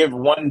going to give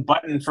one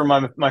button for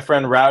my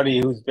friend Rowdy,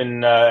 who's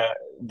been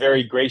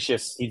very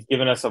gracious. He's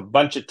given us a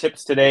bunch of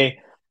tips today.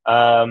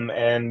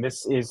 And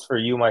this is for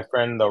you, my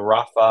friend, the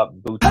Rafa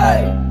boot.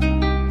 Hey!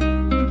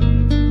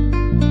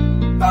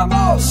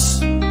 Vamos!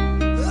 Hey!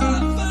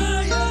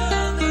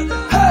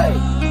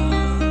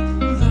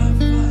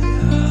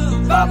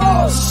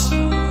 Vamos!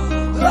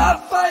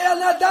 Rafael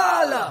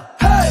Nadal!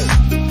 Hey!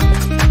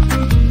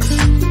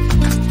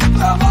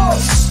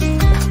 Vamos!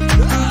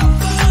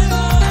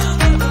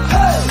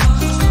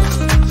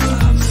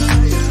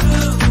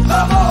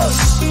 Vamos!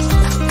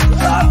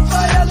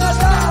 Rafael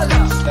Nadal!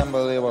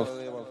 Unbelievable.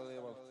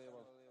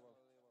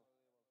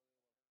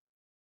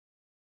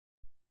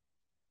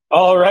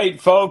 All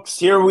right, folks,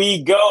 here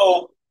we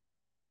go.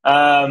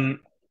 Iga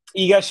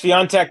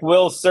Swiatek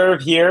will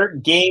serve here.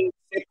 Game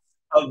 6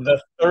 of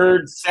the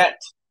third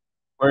set.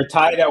 We're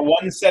tied at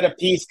 1 set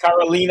apiece.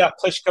 Karolina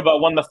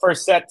Pliskova won the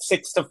first set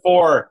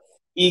 6-4.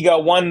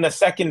 Iga won the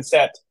second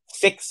set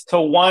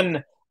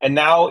 6-1. And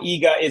now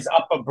Iga is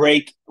up a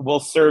break. Will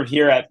serve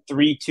here at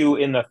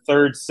 3-2 in the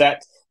third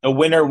set. The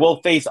winner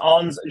will face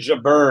Ons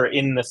Jabeur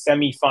in the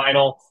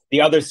semifinal.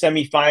 The other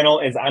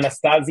semifinal is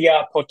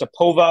Anastasia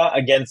Potapova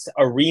against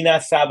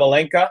Arina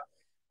Sabalenka.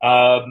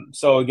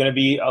 So going to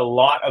be a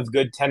lot of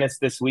good tennis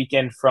this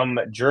weekend from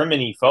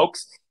Germany,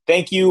 folks.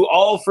 Thank you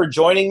all for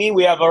joining me.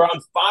 We have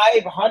around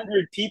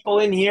 500 people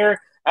in here.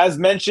 As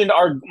mentioned,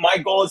 my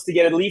goal is to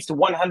get at least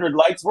 100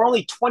 likes. We're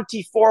only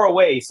 24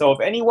 away. So if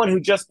anyone who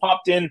just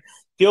popped in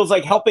feels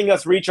like helping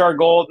us reach our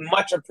goal,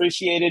 much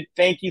appreciated.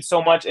 Thank you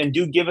so much. And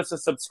do give us a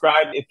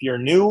subscribe if you're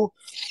new.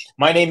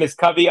 My name is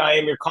Covey. I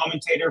am your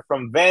commentator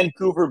from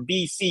Vancouver,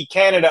 BC,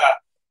 Canada.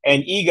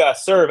 And Iga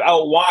serve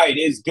out wide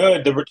is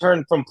good. The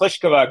return from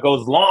Pliskova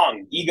goes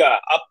long. Iga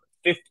up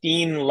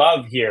 15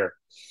 love here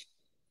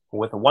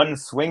with one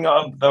swing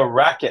of the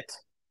racket.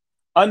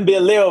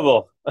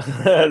 Unbelievable,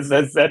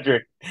 says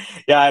Cedric.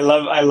 Yeah, I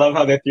love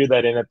how they threw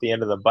that in at the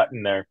end of the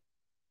button there.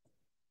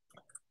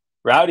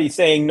 Rowdy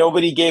saying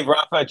nobody gave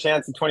Rafa a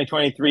chance in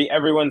 2023.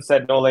 Everyone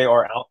said Nole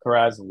or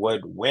Alcaraz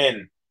would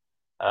win.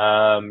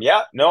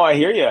 Yeah, no, I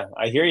hear you.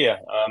 I hear you.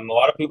 A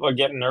lot of people are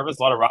getting nervous.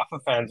 A lot of Rafa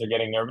fans are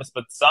getting nervous,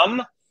 but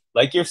some,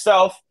 like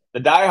yourself, the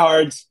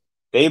diehards,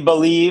 they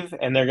believe,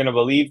 and they're going to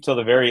believe till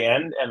the very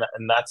end,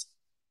 and that's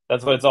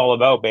what it's all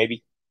about,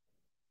 baby.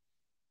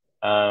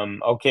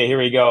 Okay, here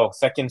we go.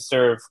 Second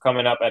serve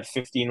coming up at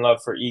 15 love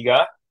for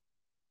Iga.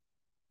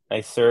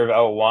 Nice serve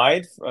out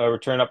wide,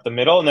 return up the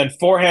middle, and then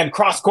forehand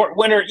cross-court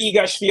winner,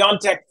 Iga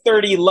Swiatek,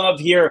 30 love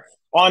here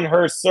on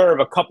her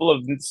serve. A couple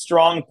of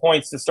strong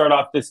points to start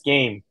off this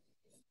game.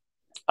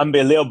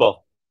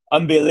 Unbelievable.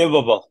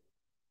 Unbelievable.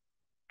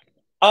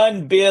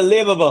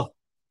 Unbelievable.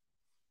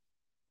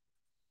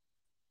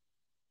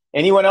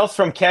 Anyone else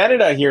from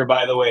Canada here,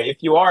 by the way? If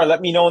you are,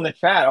 let me know in the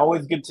chat.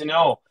 Always good to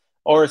know.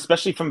 Or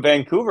especially from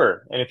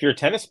Vancouver. And if you're a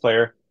tennis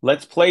player,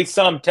 let's play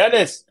some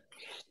tennis.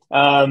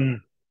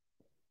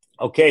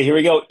 Okay, here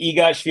we go.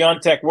 Iga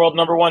Swiatek, world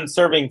number 1,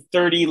 serving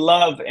 30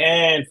 love,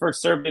 and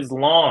first serve is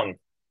long.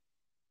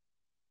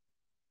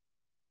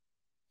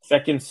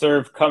 Second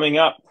serve coming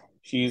up.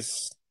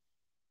 She's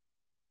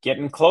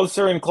getting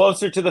closer and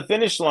closer to the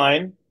finish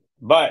line,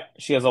 but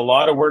she has a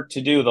lot of work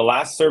to do. The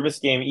last service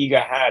game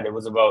Iga had, it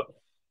was about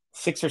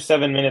 6 or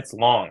 7 minutes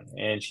long,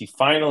 and she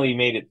finally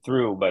made it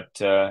through, but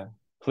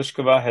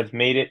Pliskova has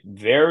made it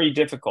very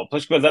difficult.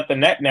 Pliskova's at the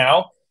net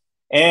now,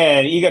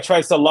 and Iga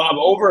tries to lob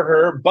over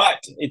her,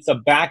 but it's a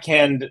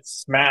backhand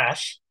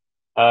smash.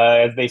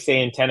 As they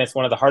say in tennis,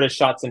 one of the hardest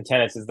shots in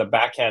tennis is the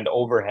backhand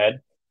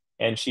overhead,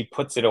 and she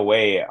puts it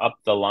away up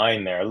the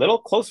line there. A little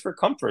close for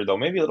comfort, though,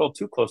 maybe a little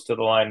too close to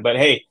the line. But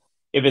hey,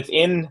 if it's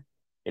in,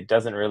 it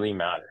doesn't really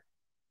matter.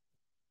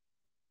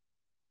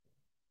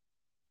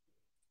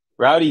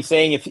 Rowdy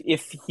saying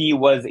if he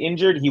was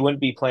injured, he wouldn't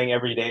be playing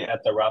every day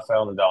at the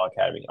Rafael Nadal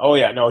Academy. Oh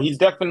yeah, no, he's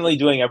definitely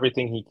doing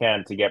everything he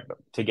can to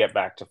get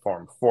back to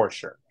form for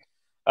sure.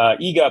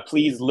 Iga,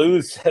 please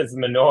lose, says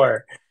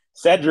Manor.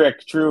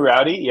 Cedric, true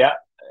Rowdy. Yeah,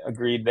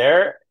 agreed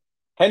there.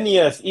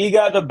 Henius,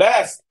 Iga the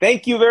best.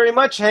 Thank you very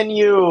much,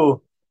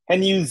 Henu.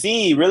 Henu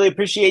Z, really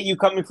appreciate you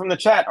coming from the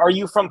chat. Are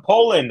you from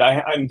Poland?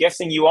 I'm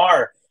guessing you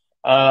are.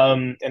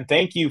 And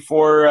thank you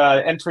for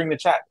entering the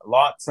chat.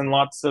 Lots and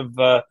lots of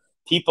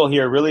people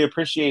here. Really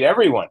appreciate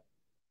everyone.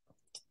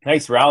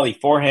 Nice rally.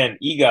 Forehand,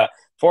 Iga.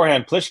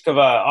 Forehand,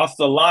 Pliskova off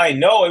the line.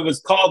 No, it was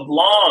called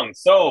long.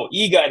 So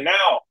Iga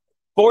now,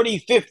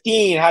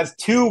 40-15, has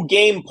 2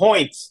 game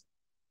points.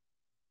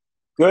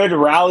 Good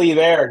rally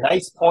there.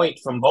 Nice point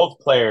from both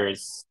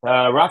players.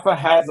 Rafa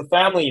has a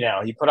family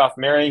now. He put off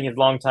marrying his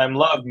longtime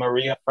love,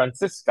 Maria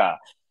Francisca,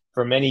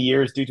 for many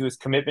years due to his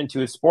commitment to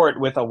his sport,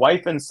 with a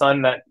wife and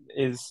son that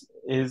is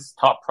his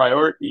top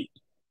priority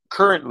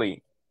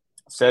currently,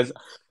 says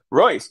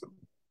Royce.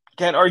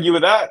 Can't argue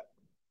with that.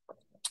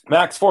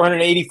 Max,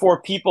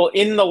 484 people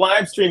in the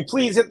live stream.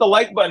 Please hit the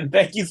like button.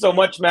 Thank you so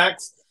much,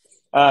 Max.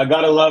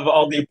 Gotta love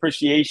all the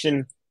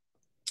appreciation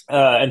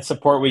and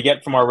support we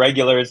get from our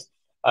regulars,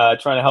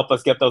 trying to help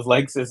us get those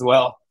likes as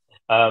well.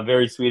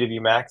 Very sweet of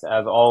you, Max,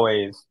 as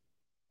always.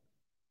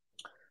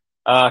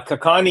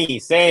 Kakani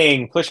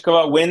saying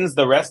Pliskova wins,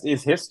 the rest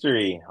is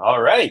history.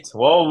 All right.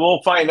 Well,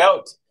 we'll find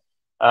out.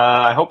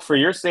 I hope for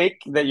your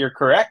sake that you're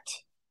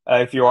correct.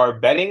 If you are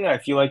betting, I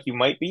feel like you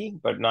might be,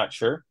 but not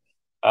sure.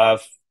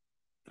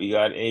 We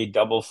got a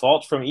double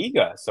fault from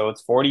Iga, so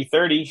it's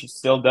 40-30. She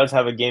still does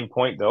have a game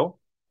point, though.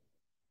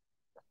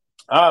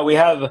 We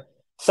have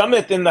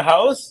Summit in the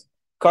house.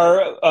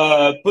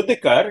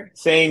 Putikar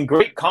saying,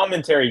 great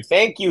commentary.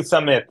 Thank you,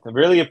 Summit. I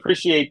really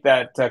appreciate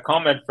that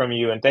comment from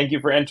you, and thank you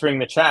for entering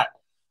the chat.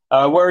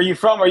 Where are you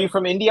from? Are you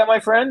from India,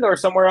 my friend, or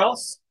somewhere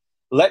else?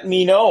 Let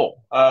me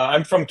know.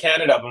 I'm from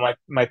Canada, but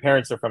my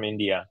parents are from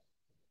India.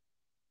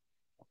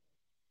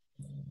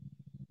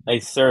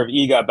 Nice serve,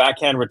 Iga.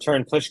 Backhand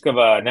return,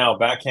 Pliskova. Now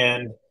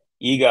backhand,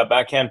 Iga.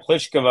 Backhand,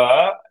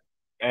 Pliskova.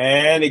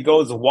 And it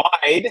goes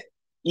wide.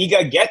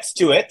 Iga gets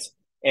to it.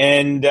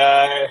 And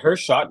her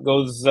shot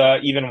goes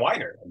even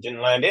wider. It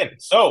didn't land in.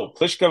 So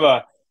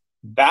Pliskova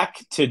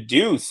back to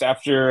deuce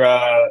after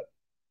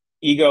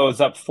Iga is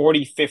up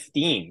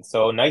 40-15.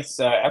 So nice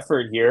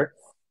effort here.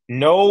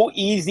 No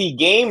easy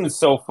games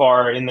so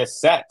far in this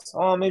set.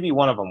 Oh, maybe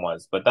one of them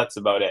was, but that's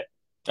about it.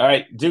 All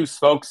right, deuce,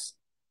 folks.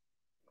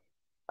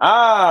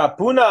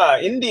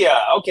 Pune, India.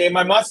 Okay,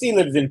 my Masi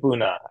lives in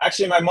Pune.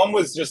 Actually, my mom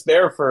was just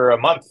there for a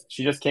month.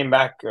 She just came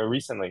back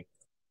recently.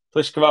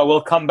 Pliskova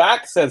will come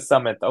back, says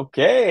Summit.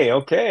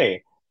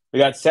 Okay. We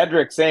got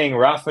Cedric saying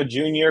Rafa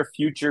Jr.,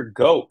 future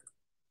GOAT.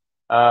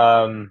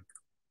 Karo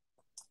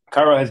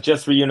has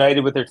just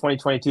reunited with her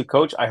 2022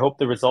 coach. I hope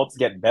the results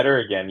get better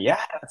again.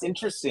 Yeah, that's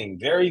interesting.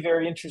 Very,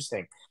 very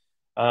interesting.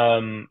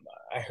 I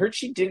heard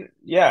she didn't.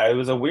 Yeah, it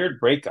was a weird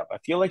breakup. I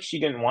feel like she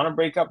didn't want to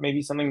break up.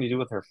 Maybe something to do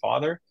with her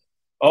father.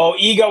 Oh,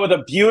 Iga with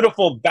a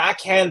beautiful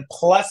backhand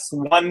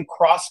 +1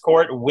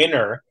 cross-court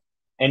winner.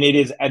 And it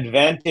is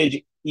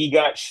advantage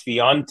Iga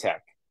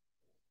Swiatek.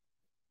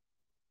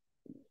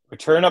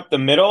 Return up the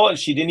middle.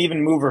 She didn't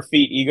even move her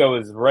feet. Iga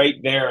was right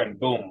there and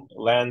boom,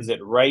 lands it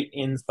right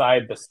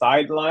inside the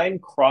sideline.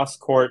 Cross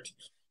court,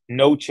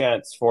 no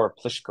chance for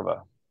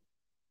Pliskova.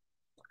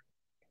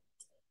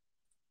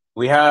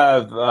 We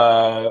have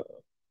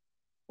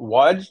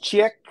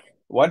Watchalong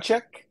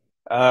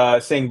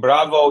saying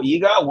bravo,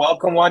 Iga.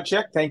 Welcome,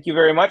 Watchalong. Thank you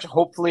very much.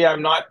 Hopefully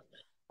I'm not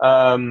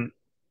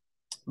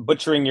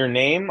butchering your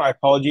name. My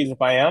apologies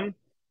if I am.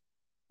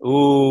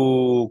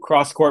 Ooh,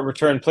 cross-court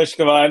return,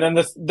 Pliskova. And then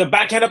the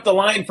backhand up the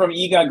line from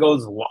Iga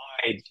goes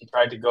wide. She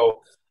tried to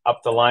go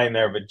up the line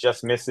there, but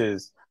just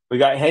misses. We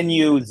got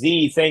Henyu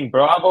Z saying,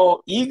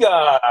 bravo,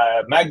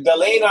 Iga,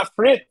 Magdalena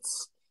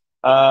Fritz.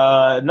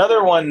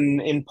 Another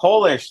one in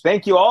Polish.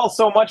 Thank you all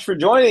so much for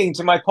joining.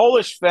 To my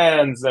Polish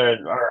fans,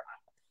 the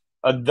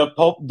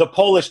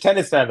Polish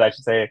tennis fans, I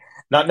should say.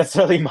 Not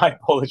necessarily my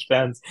Polish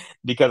fans,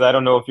 because I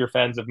don't know if you're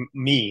fans of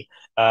me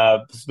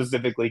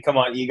specifically. Come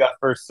on, Iga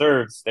first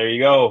serves. There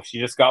you go. She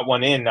just got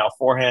one in. Now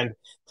forehand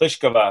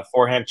Pliskova.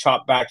 Forehand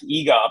chop back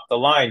Iga up the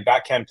line.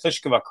 Backhand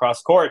Pliskova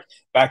cross court.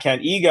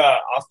 Backhand Iga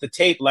off the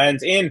tape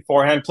lands in.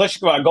 Forehand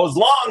Pliskova goes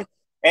long.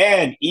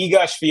 And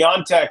Iga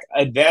SWIATEK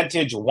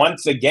advantage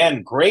once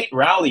again. Great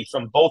rally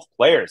from both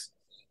players.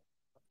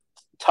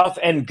 Tough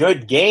and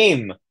good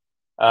game.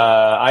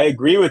 I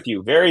agree with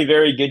you. Very,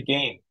 very good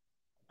game.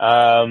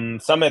 Some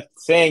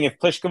saying if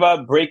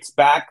Pliskova breaks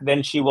back,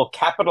 then she will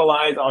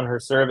capitalize on her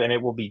serve and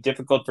it will be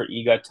difficult for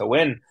Iga to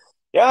win.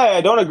 Yeah, I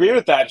don't agree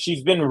with that.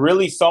 She's been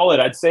really solid.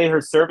 I'd say her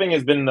serving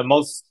has been the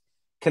most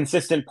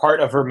consistent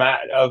part of her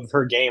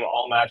game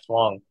all match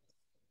long.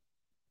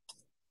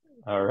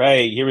 All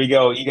right, here we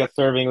go. Iga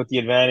serving with the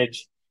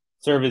advantage.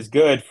 Serve is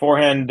good.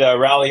 Forehand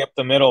rally up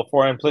the middle.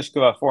 Forehand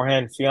Pliskova.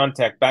 Forehand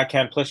SWIATEK.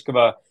 Backhand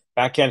Pliskova.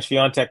 Backhand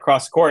SWIATEK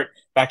cross court.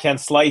 Backhand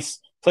slice.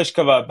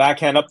 Pliskova,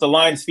 backhand up the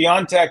line,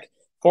 SWIATEK,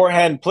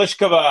 forehand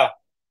Pliskova.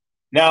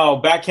 Now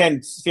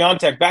backhand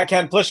SWIATEK,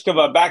 backhand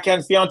Pliskova,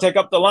 backhand SWIATEK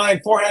up the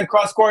line, forehand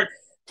cross court,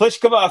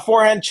 Pliskova,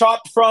 forehand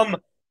chop from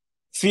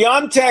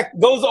SWIATEK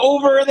goes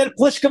over, and then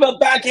Pliskova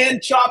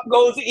backhand chop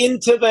goes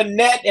into the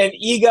net, and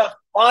Iga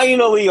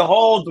finally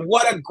holds.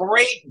 What a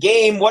great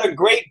game! What a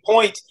great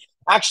point!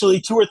 Actually,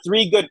 2 or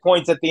 3 good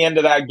points at the end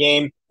of that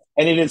game,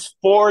 and it is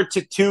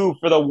 4-2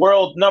 for the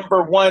world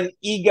number 1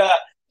 Iga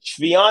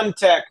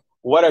SWIATEK.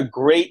 What a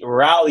great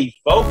rally,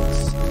 folks.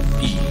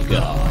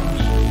 Iga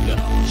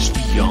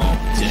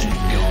SWIATEK.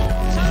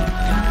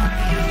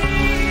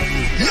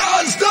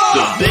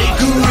 The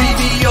bakery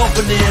be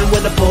opening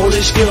when the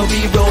Polish girl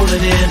be rolling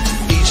in.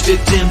 Each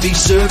victim be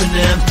serving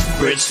them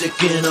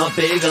breadstick in a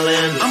bagel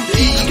and I'm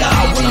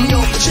Iga when I'm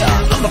your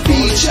child. I'm a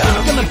feature,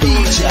 gonna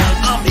beat ya.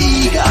 I'm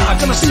Iga,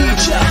 gonna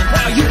suit ya.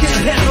 Now you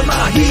can't handle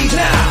my heat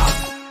now.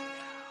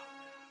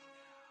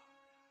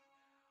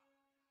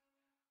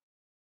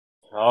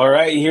 All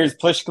right, here's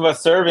Pliskova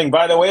serving.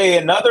 By the way,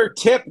 another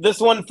tip. This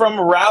one from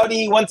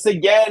Rowdy once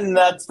again.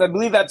 I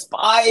believe that's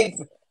 4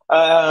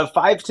 or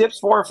 5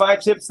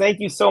 tips. Thank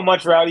you so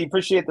much, Rowdy.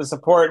 Appreciate the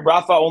support.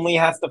 Rafa only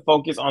has to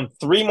focus on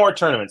 3 more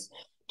tournaments: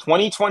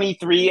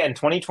 2023 and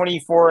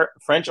 2024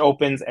 French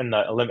Opens and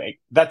the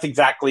Olympic. That's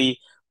exactly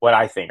what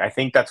I think. I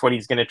think that's what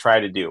he's going to try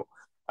to do.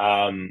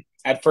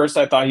 At first,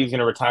 I thought he was going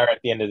to retire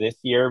at the end of this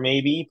year,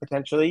 maybe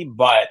potentially,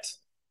 but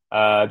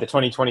the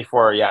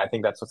 2024, yeah, I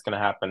think that's what's going to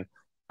happen.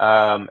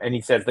 And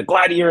he says, the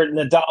Gladiator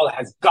Nadal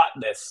has got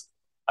this.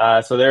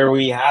 So there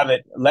we have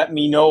it. Let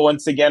me know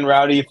once again,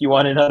 Rowdy, if you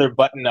want another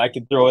button. I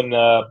could throw in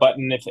a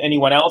button if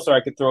anyone else, or I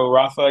could throw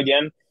Rafa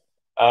again.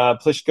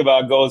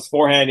 Pliskova goes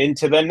forehand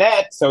into the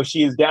net. So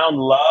she is down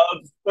love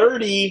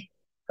 30.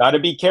 Got to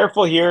be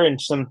careful here in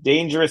some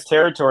dangerous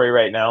territory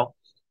right now.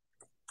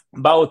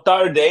 Boa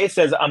tarde,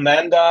 says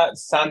Amanda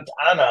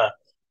Santana.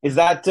 Is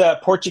that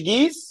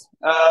Portuguese?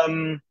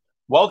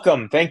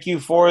 Welcome. Thank you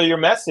for your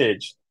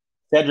message.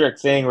 Cedric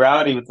saying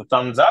Rowdy with the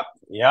thumbs up.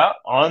 Yeah,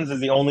 Ons is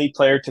the only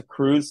player to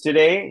cruise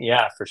today.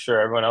 Yeah, for sure.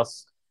 Everyone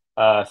else,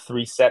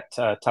 3-set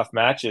tough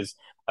matches.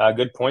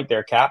 Good point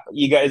there, Cap.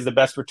 Iga is the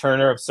best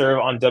returner of serve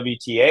on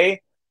WTA.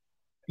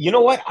 You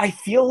know what? I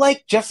feel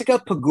like Jessica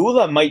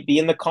Pegula might be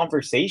in the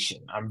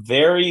conversation.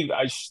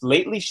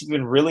 Lately she's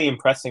been really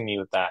impressing me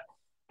with that.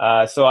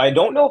 So I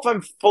don't know if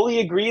I'm fully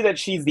agree that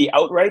she's the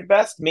outright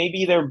best.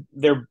 Maybe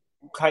they're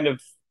kind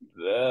of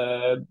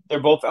they're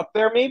both up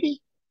there.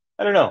 Maybe,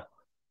 I don't know.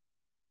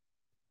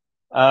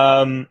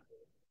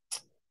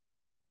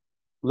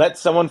 Let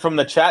someone from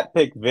the chat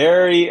pick.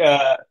 Very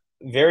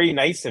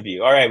nice of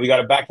you. All right, we got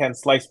a backhand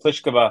slice,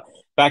 Pliskova.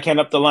 Backhand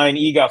up the line,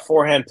 Iga.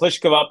 Forehand,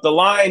 Pliskova up the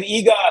line.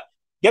 Iga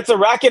gets a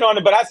racket on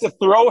it, but has to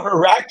throw her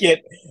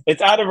racket.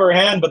 It's out of her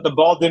hand, but the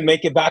ball didn't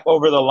make it back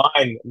over the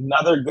line.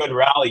 Another good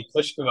rally,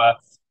 Pliskova.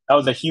 That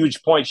was a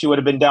huge point. She would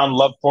have been down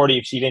love 40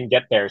 if she didn't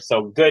get there.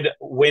 So good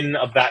win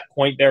of that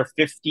point there,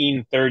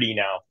 15-30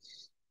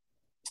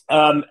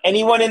 now.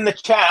 Anyone in the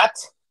chat?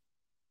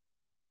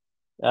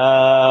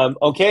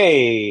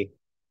 Okay.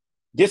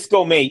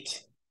 Disco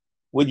Mate,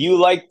 would you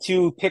like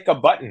to pick a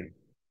button?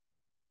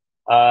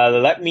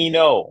 Let me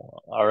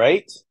know. All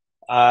right.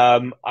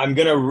 I'm going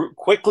to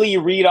quickly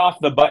read off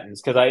the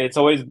buttons because it's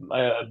always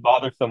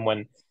bothersome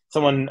when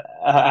Someone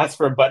asked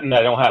for a button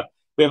I don't have.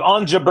 We have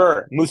On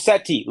Jabeur,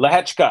 Musetti,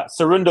 Lehechka,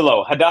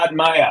 Cerundolo, Haddad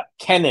Maia,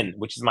 Kenin,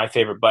 which is my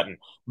favorite button,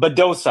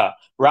 Badosa,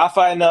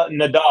 Rafael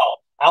Nadal,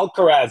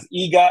 Alcaraz,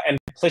 Iga, and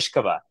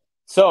Pliskova.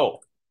 So,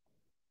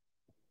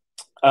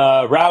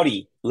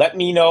 Rowdy, let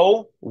me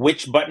know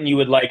which button you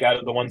would like out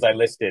of the ones I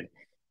listed.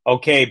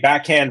 Okay,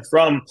 backhand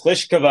from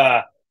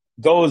Pliskova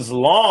goes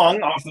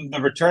long off of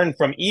the return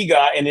from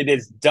Iga, and it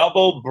is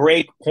double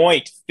break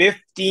point,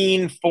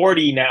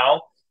 15-40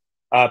 now.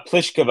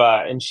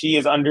 Pliskova, and she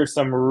is under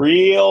some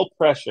real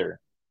pressure.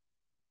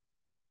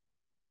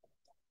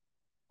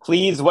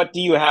 Please, what do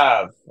you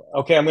have?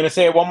 Okay, I'm going to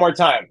say it one more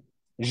time.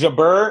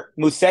 Jabeur,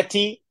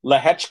 Musetti,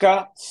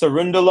 Lehechka,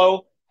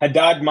 Cerundolo,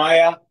 Haddad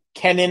Maia,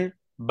 Kenin,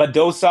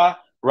 Badosa,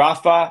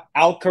 Rafa,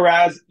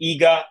 Alcaraz,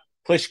 Iga,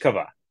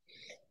 Pliskova.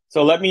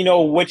 So let me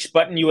know which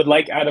button you would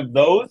like out of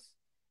those.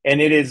 And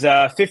it is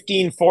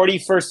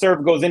 15-40. First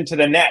serve goes into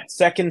the net.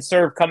 Second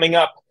serve coming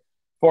up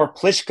for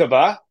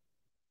Pliskova.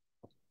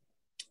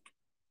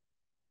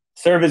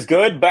 Serve is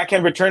good.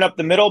 Backhand return up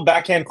the middle.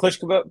 Backhand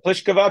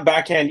Pliskova.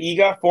 Backhand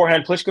Iga.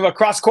 Forehand Pliskova.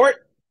 Cross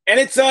court. And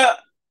it's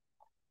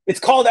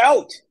called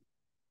out.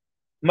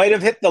 Might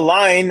have hit the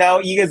line. Now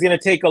Iga's going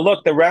to take a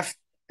look.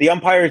 The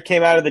umpire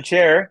came out of the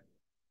chair.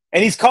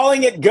 And he's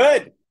calling it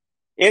good.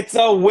 It's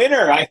a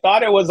winner. I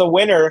thought it was a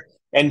winner.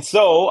 And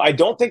so I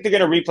don't think they're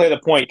going to replay the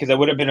point because it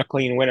would have been a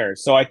clean winner.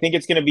 So I think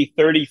it's going to be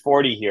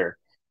 30-40 here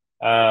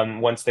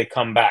once they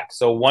come back.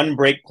 So one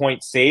break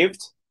point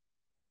saved.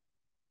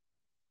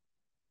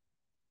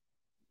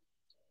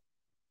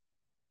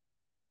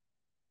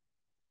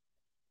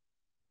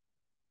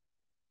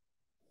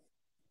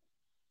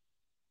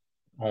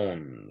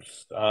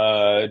 Homes.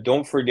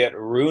 Don't forget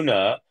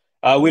Runa.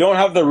 We don't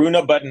have the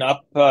Runa button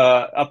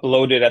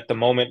uploaded at the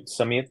moment,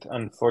 Samit,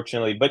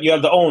 unfortunately. But you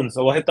have the Owns,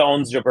 so we'll hit the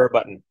Owns Jabeur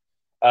button.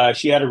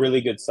 She had a really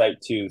good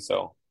site too,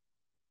 so.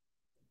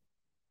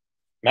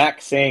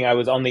 Mac saying I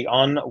was on the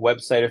On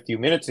website a few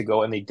minutes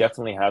ago, and they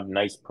definitely have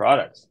nice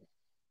products.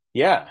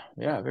 Yeah,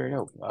 very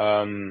dope.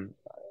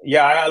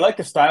 Yeah, I like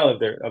the style of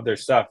their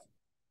stuff.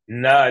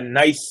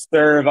 Nice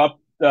serve up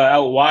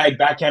out wide,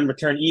 backhand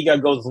return.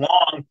 Iga goes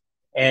long.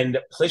 And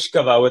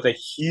Pliskova with a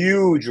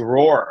huge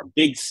roar,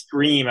 big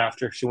scream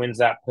after she wins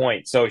that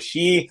point. So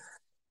you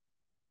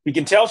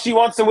can tell she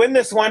wants to win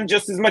this one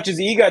just as much as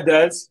Iga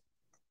does.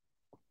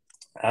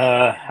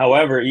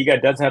 However,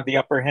 Iga does have the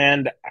upper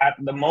hand at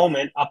the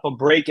moment, up a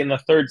break in the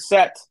third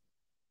set.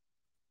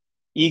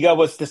 Iga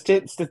was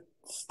the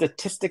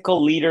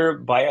statistical leader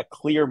by a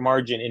clear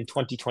margin in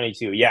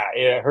 2022.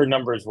 Yeah, her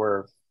numbers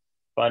were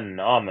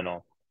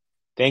phenomenal.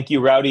 Thank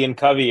you, Rowdy and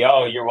Covey.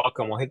 Oh, you're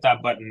welcome. We'll hit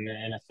that button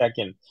in a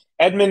second.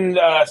 Edmund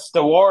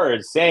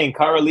Stewart saying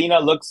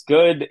Karolina looks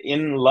good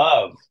in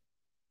love.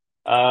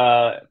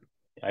 I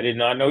did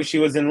not know she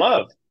was in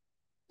love.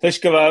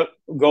 Pliskova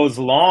goes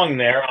long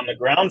there on the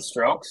ground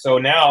stroke. So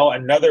now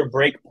another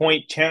break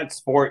point chance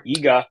for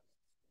Iga.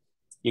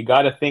 You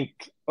got to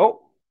think.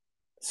 Oh,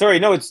 sorry.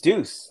 No, it's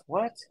deuce.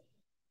 What?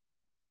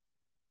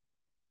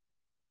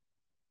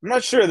 I'm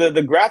not sure.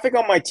 The graphic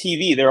on my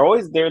TV, they're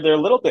a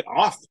little bit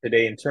off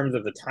today in terms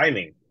of the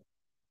timing.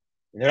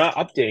 They're not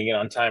updating it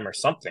on time or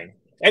something.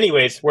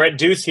 Anyways, we're at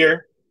deuce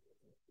here.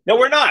 No,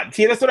 we're not.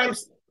 See, that's what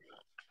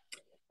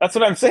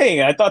I'm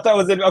saying. I thought that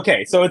was it.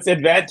 Okay, so it's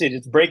advantage.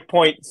 It's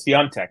breakpoint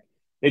Swiatek.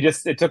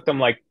 It took them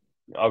like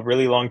a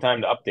really long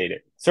time to update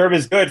it. Serve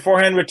is good.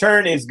 Forehand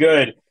return is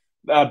good.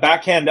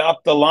 Backhand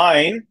up the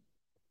line.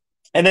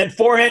 And then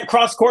forehand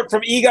cross court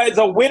from Iga is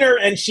a winner,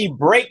 and she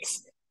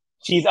breaks.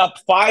 She's up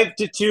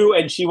 5-2,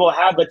 and she will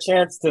have a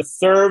chance to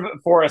serve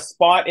for a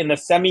spot in the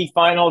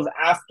semifinals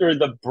after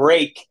the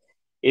break.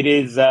 It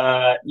is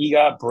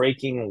Iga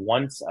breaking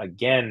once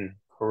again.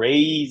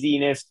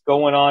 Craziness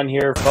going on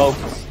here,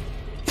 folks.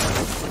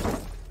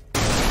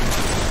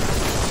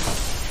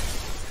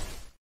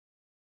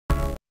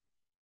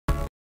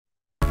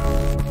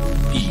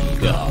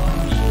 Iga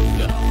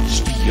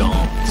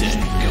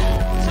SWIATEK.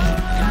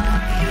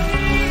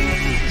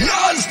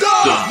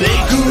 The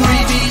bakery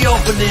be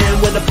opening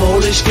when the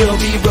Polish girl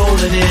be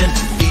rolling in.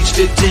 Each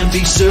victim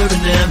be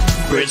serving them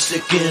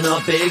breadstick in a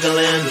bagel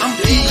and I'm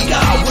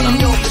Iga when I'm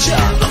your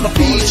child. I'm a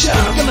feature,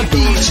 gonna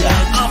beat ya.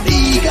 I'm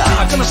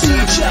Iga, gonna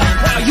suit ya.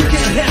 Now you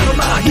can't handle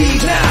my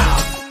heat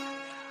now.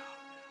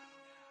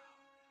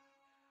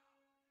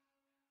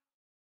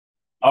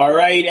 All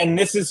right, and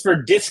this is for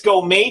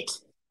Disco Mate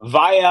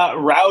via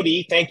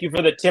Rowdy. Thank you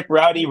for the tip,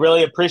 Rowdy.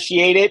 Really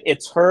appreciate it.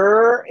 It's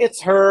her.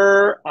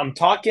 I'm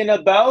talking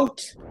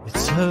about.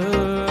 It's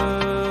her.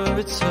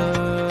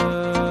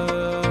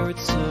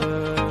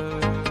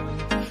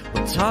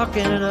 We're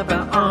talking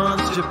about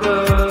Ons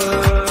Jabeur.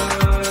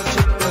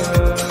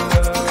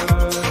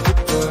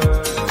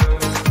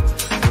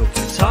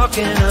 We're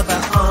talking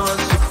about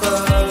Ons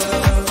Jabeur.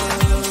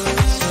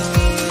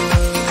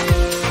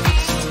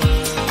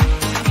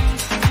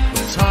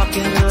 We're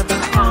talking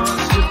about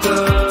Ons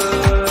Jabeur.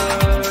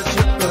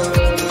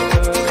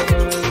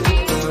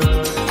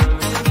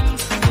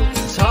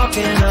 We're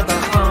talking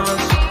about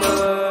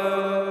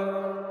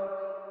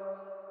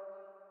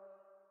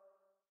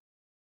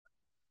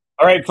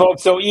All right,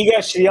 folks. So Iga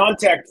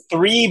Swiatek,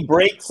 3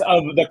 breaks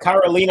of the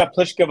Karolina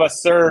Pliskova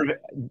serve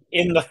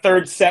in the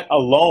third set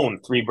alone.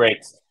 3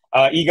 breaks.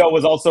 Iga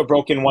was also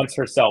broken once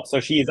herself. So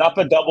she is up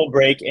a double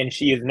break, and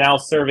she is now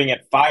serving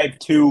at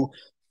 5-2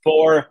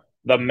 for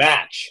the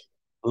match.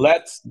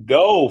 Let's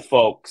go,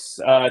 folks.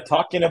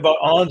 Talking about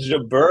Ange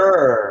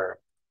Jabeur.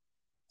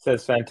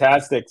 Says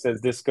fantastic,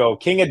 says Disco.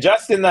 King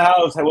Adjust in the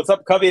house. What's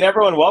up, Cubby and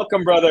everyone?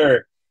 Welcome,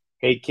 brother.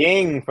 Hey,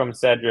 King from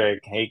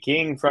Cedric. Hey,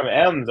 King from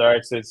Ems. All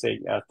right, so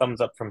say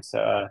thumbs up from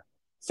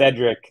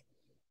Cedric.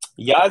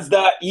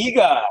 Yazda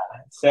Iga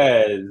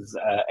says,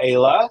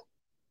 Ayla.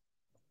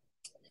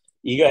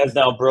 Iga has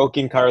now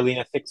broken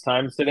Karolina 6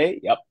 times today.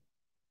 Yep.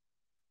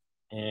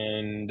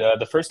 And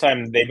the first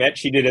time they met,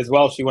 she did as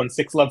well. She won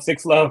 6-love,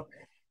 6-love.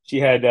 She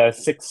had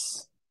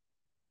 6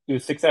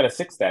 out of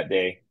 6 that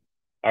day.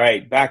 All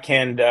right,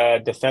 backhand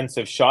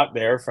defensive shot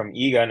there from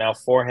Iga. Now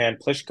forehand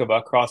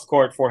Pliskova, cross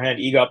court, forehand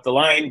Iga up the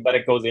line, but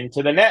it goes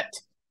into the net.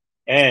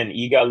 And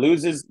Iga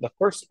loses the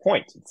first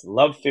point. It's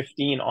love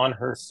 15 on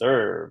her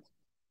serve.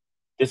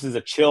 This is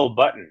a chill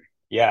button.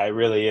 Yeah, it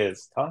really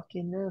is.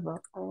 Talking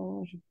about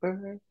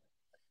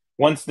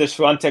once the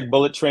Swiatek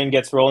bullet train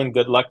gets rolling,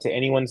 good luck to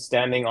anyone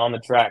standing on the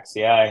tracks.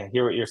 Yeah, I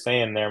hear what you're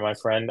saying there, my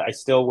friend. I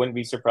still wouldn't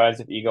be surprised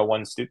if Iga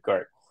won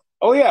Stuttgart.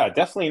 Oh, yeah,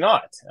 definitely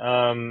not.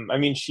 I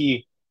mean,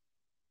 she's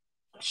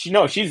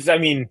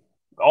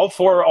all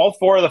four of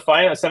the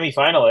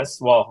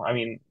semifinalists. Well, I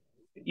mean,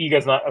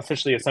 Iga's not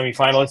officially a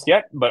semifinalist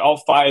yet, but all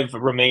 5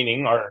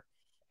 remaining are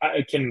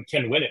can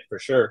win it for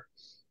sure.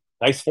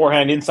 Nice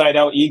forehand inside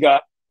out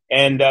Iga,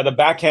 and the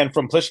backhand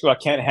from Pliskova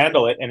can't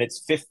handle it, and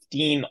it's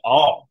 15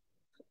 all.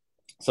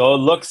 So it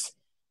looks.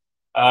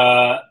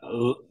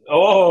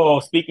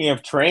 Speaking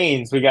of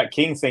trains, we got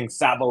King saying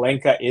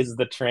Sabalenka is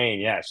the train.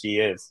 Yeah, she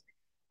is.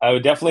 I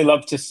would definitely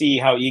love to see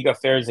how Iga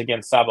fares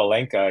against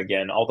Sabalenka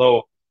again,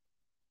 although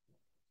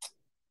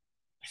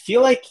I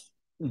feel like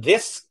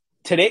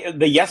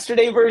the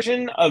yesterday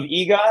version of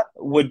Iga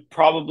would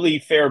probably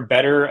fare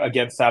better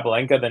against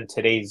Sabalenka than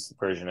today's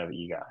version of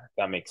Iga. If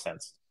that makes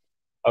sense.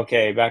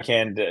 Okay,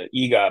 backhand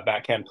Iga,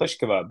 backhand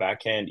Pliskova,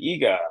 backhand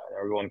Iga.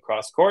 Everyone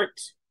cross court.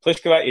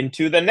 Pliskova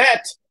into the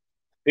net.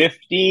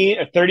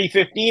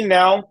 30-15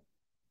 now.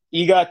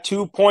 Iga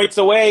 2 points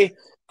away.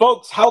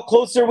 Folks, how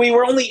close are we?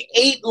 We're only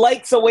 8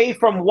 likes away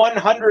from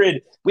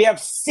 100. We have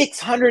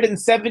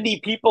 670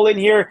 people in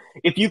here.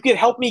 If you could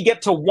help me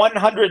get to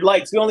 100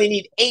 likes, we only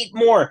need 8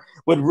 more.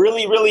 Would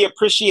really, really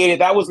appreciate it.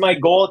 That was my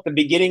goal at the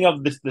beginning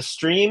of the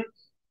stream,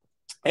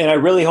 and I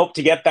really hope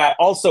to get that.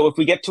 Also, if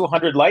we get to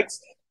 100 likes,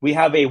 we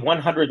have a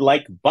 100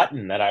 like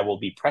button that I will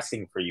be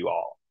pressing for you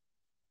all.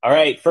 All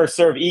right, first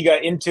serve,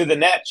 Iga into the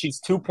net. She's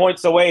 2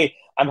 points away.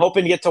 I'm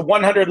hoping to get to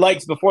 100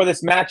 likes before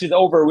this match is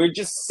over. We're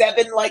just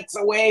 7 likes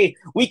away.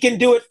 We can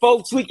do it,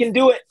 folks. We can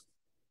do it.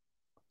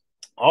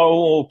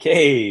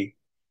 Okay.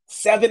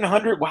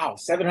 700. Wow,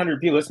 700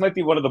 people. This might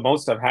be one of the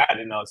most I've had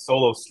in a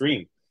solo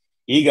stream.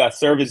 Iga,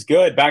 serve is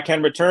good.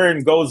 Backhand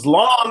return goes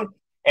long.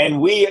 And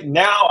we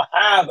now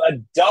have a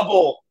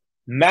double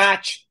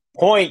match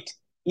point.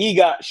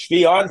 Iga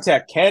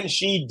Swiatek. Can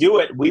she do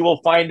it? We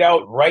will find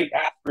out right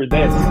after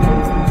this.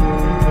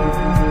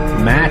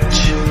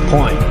 Match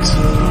point.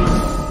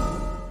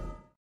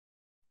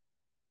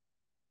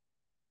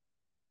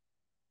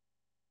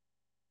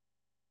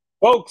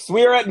 Folks,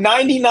 we are at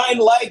 99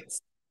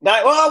 likes.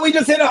 We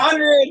just hit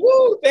 100.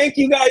 Woo! Thank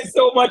you guys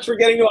so much for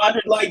getting to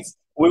 100 likes.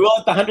 We will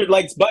hit the 100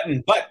 likes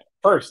button. But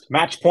first,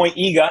 match point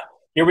Iga.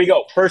 Here we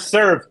go. First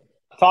serve.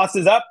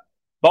 Tosses up.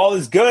 Ball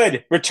is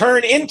good.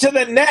 Return into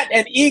the net,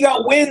 and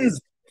Iga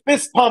wins.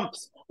 Fist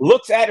pumps.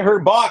 Looks at her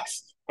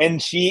box, and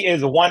she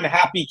is one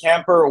happy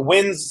camper.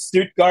 Wins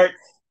Stuttgart.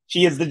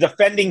 She is the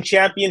defending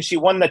champion. She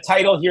won the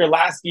title here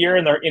last year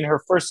in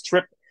her first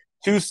trip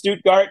to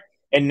Stuttgart,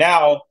 and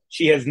now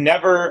she has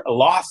never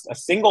lost a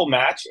single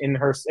match and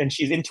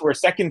she's into her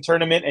second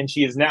tournament, and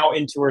she is now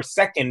into her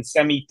second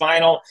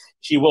semifinal.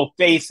 She will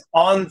face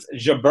Ons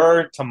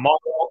Jabeur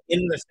tomorrow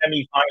in the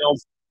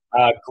semifinals.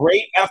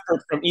 Great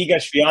effort from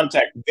Iga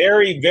Swiatek.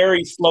 Very,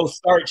 very slow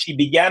start. She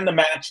began the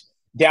match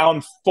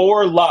down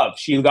 4-love.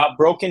 She got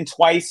broken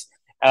twice,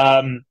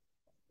 and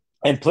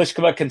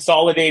Pliskova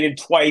consolidated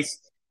twice.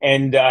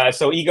 And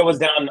so Iga was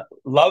down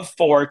love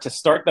 4 to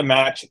start the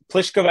match.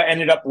 Pliskova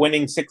ended up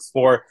winning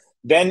 6-4.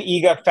 Then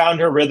Iga found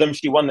her rhythm.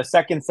 She won the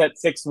second set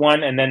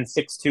 6-1 and then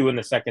 6-2 in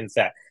the second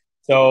set.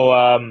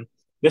 So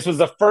this was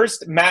the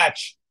first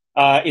match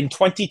in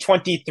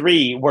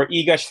 2023 where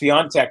Iga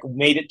Swiatek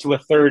made it to a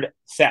third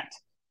set.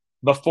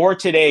 Before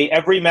today,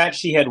 every match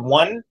she had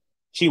won,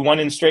 she won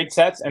in straight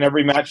sets, and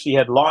every match she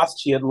had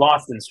lost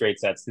in straight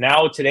sets.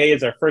 Now today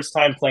is her first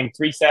time playing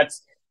 3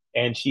 sets,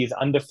 and she's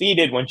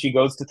undefeated when she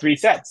goes to 3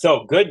 sets.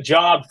 So good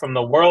job from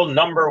the world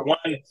number 1.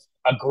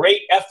 A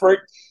great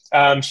effort.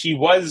 She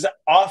was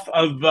off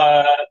of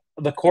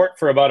the court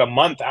for about a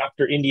month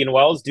after Indian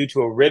Wells due to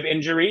a rib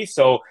injury.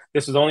 So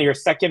this was only her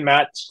second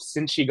match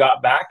since she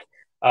got back.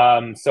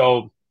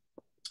 So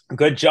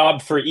good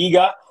job for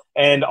Iga.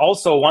 And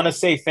also want to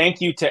say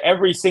thank you to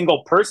every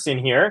single person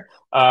here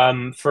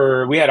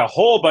we had a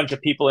whole bunch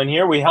of people in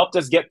here. We helped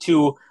us get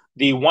to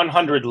the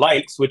 100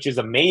 likes, which is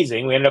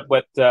amazing. We ended up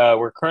with,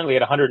 we're currently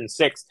at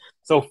 106.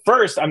 So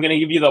first, I'm going to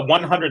give you the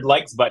 100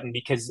 likes button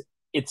because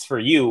it's for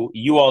you.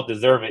 You all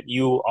deserve it.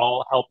 You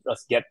all helped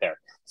us get there.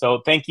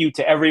 So thank you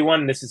to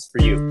everyone. This is for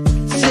you.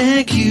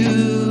 Thank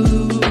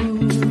you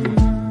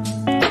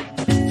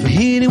for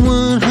hitting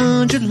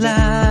 100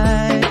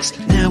 likes.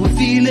 Now we're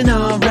feeling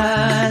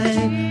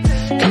alright,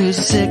 'cause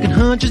the second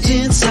 100's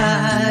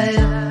inside.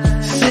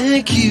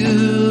 Thank you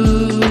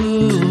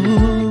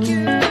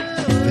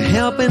for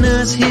helping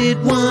us hit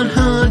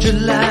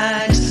 100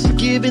 likes,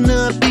 giving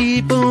the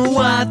people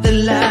what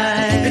they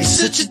like. It's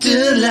such a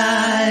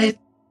delight.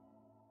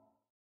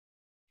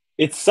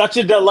 It's such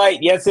a delight.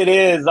 Yes, it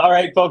is. All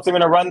right, folks, I'm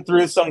going to run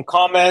through some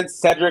comments.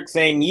 Cedric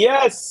saying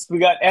yes. We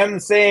got M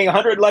saying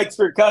 100 likes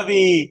for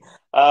Covey.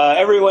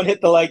 Everyone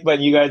hit the like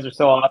button. You guys are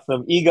so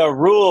awesome. Iga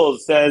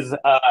Rules says,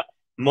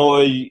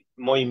 Moi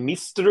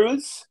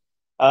Mistrus.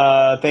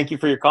 Thank you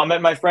for your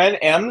comment, my friend.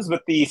 M's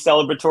with the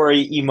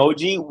celebratory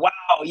emoji. Wow,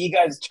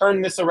 Iga has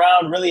turned this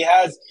around. Really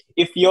has.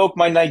 Ifyoke,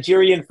 my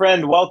Nigerian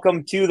friend,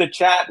 welcome to the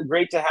chat.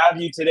 Great to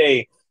have you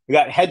today. We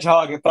got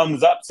Hedgehog,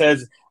 thumbs up,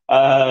 says,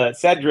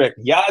 Cedric,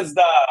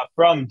 Yazda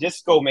from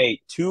Disco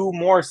Mate, 2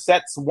 more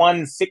sets,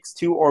 1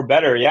 6-2 or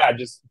better. Yeah,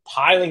 just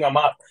piling them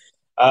up.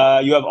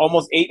 You have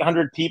almost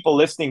 800 people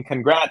listening.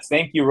 Congrats.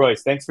 Thank you,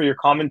 Royce. Thanks for your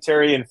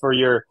commentary and for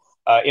your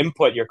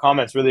input, your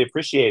comments. Really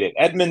appreciate it.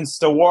 Edmund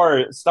Star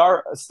Wars.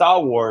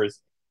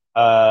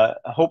 I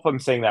hope I'm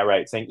saying that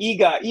right. Saying,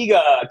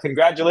 Iga,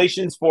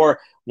 congratulations for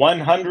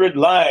 100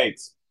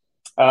 likes.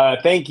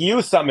 Thank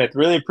you, Summit.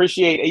 Really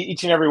appreciate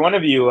each and every one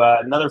of you.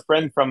 Another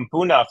friend from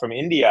Pune, from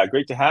India.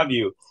 Great to have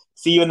you.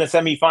 See you in the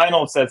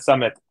semifinals, says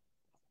Summit.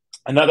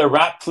 Another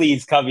rap,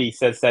 please, Covey,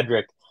 says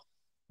Cedric.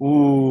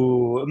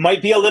 Ooh, it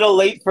might be a little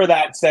late for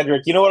that,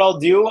 Cedric. You know what I'll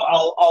do?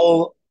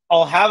 I'll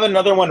have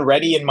another one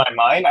ready in my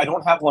mind. I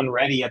don't have one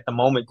ready at the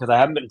moment because I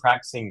haven't been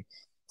practicing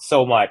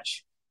so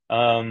much.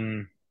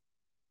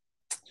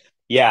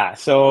 Yeah,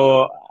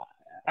 so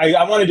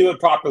I want to do it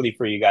properly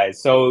for you guys.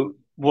 So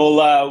we'll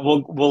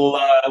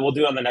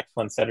do it on the next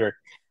one, Cedric.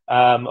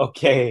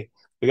 Okay,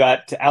 we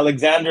got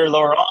Alexander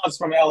Laurence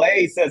from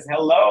LA says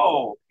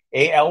hello.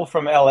 AL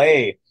from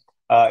LA.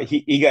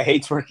 Iga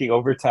hates working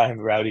overtime,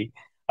 Rowdy.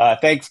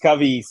 Thanks,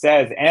 Covey,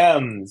 says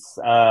M's.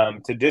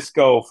 To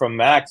Disco from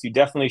Max, you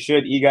definitely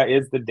should. Iga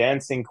is the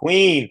dancing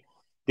queen.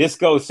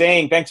 Disco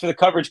saying, thanks for the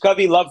coverage,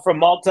 Covey. Love from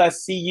Malta.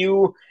 See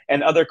you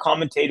and other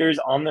commentators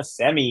on the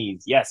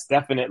semis. Yes,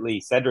 definitely.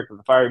 Cedric with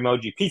the fire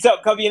emoji. Peace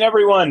out, Covey and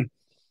everyone.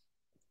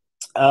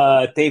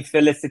 Te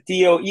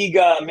felicitio,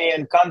 Iga. Me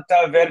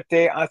encanta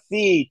verte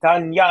así,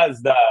 tan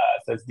yazda,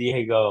 says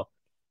Diego.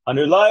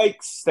 100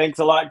 likes. Thanks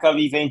a lot,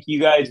 Covey. Thank you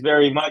guys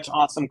very much.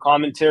 Awesome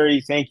commentary.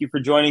 Thank you for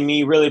joining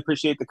me. Really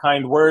appreciate the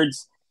kind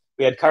words.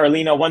 We had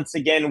Karolina once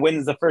again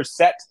wins the first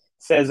set,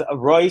 says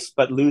Royce,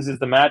 but loses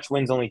the match,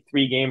 wins only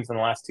 3 games in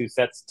the last 2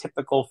 sets.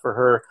 Typical for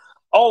her.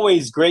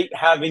 Always great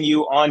having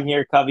you on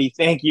here, Covey.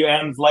 Thank you,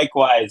 Ems.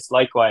 Likewise.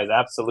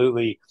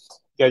 Absolutely.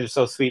 You guys are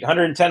so sweet.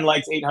 110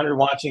 likes, 800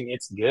 watching.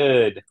 It's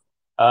good.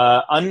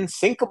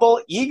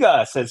 Unsinkable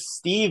Iga, says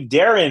Steve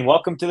Darren.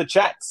 Welcome to the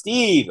chat,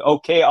 Steve.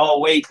 Okay,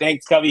 I'll wait.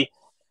 Thanks, Covey.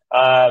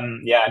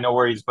 Yeah, no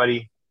worries,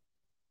 buddy.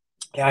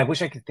 Yeah, I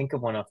wish I could think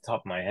of one off the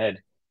top of my head.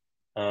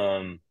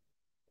 Yeah,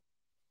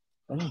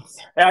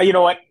 you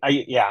know what?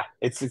 I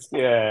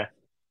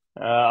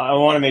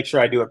want to make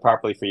sure I do it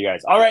properly for you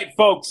guys. All right,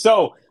 folks.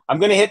 So I'm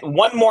going to hit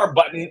one more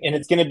button, and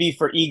it's going to be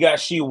for Iga.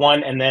 She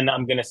won, and then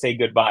I'm going to say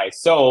goodbye.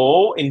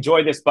 So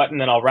enjoy this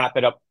button, and I'll wrap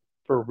it up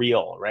for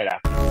real right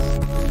after.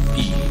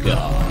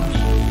 Iga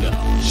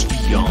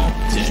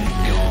SWIATEK.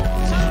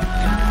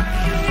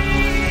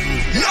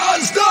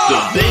 The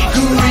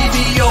bakery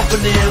be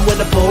opening when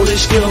the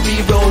Polish girl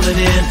be rolling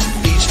in.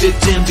 Each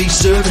victim be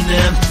serving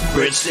them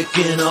breadstick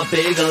in a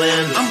bagel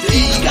and I'm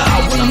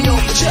Iga when I'm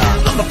your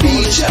child. I'm a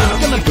feature,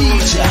 gonna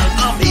beat ya.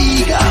 I'm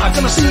Iga,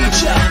 gonna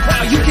see ya.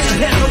 Now you can't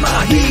handle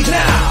my heat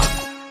now.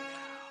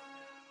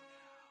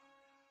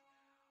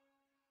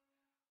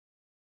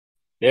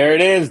 There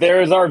it is.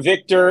 There is our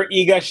victor,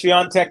 Iga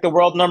SWIATEK, the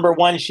world number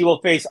 1. She will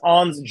face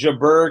Ons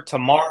Jabeur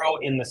tomorrow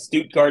in the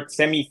Stuttgart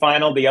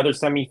semifinal. The other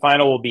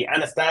semifinal will be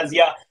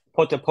Anastasia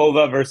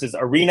Potapova versus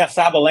Aryna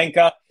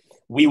Sabalenka.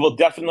 We will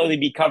definitely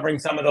be covering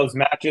some of those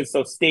matches,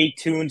 so stay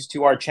tuned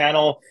to our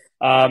channel,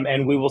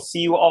 and we will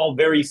see you all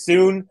very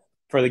soon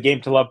for the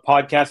Game to Love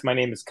podcast. My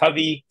name is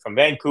Covey from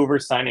Vancouver,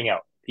 signing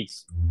out.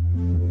 Peace.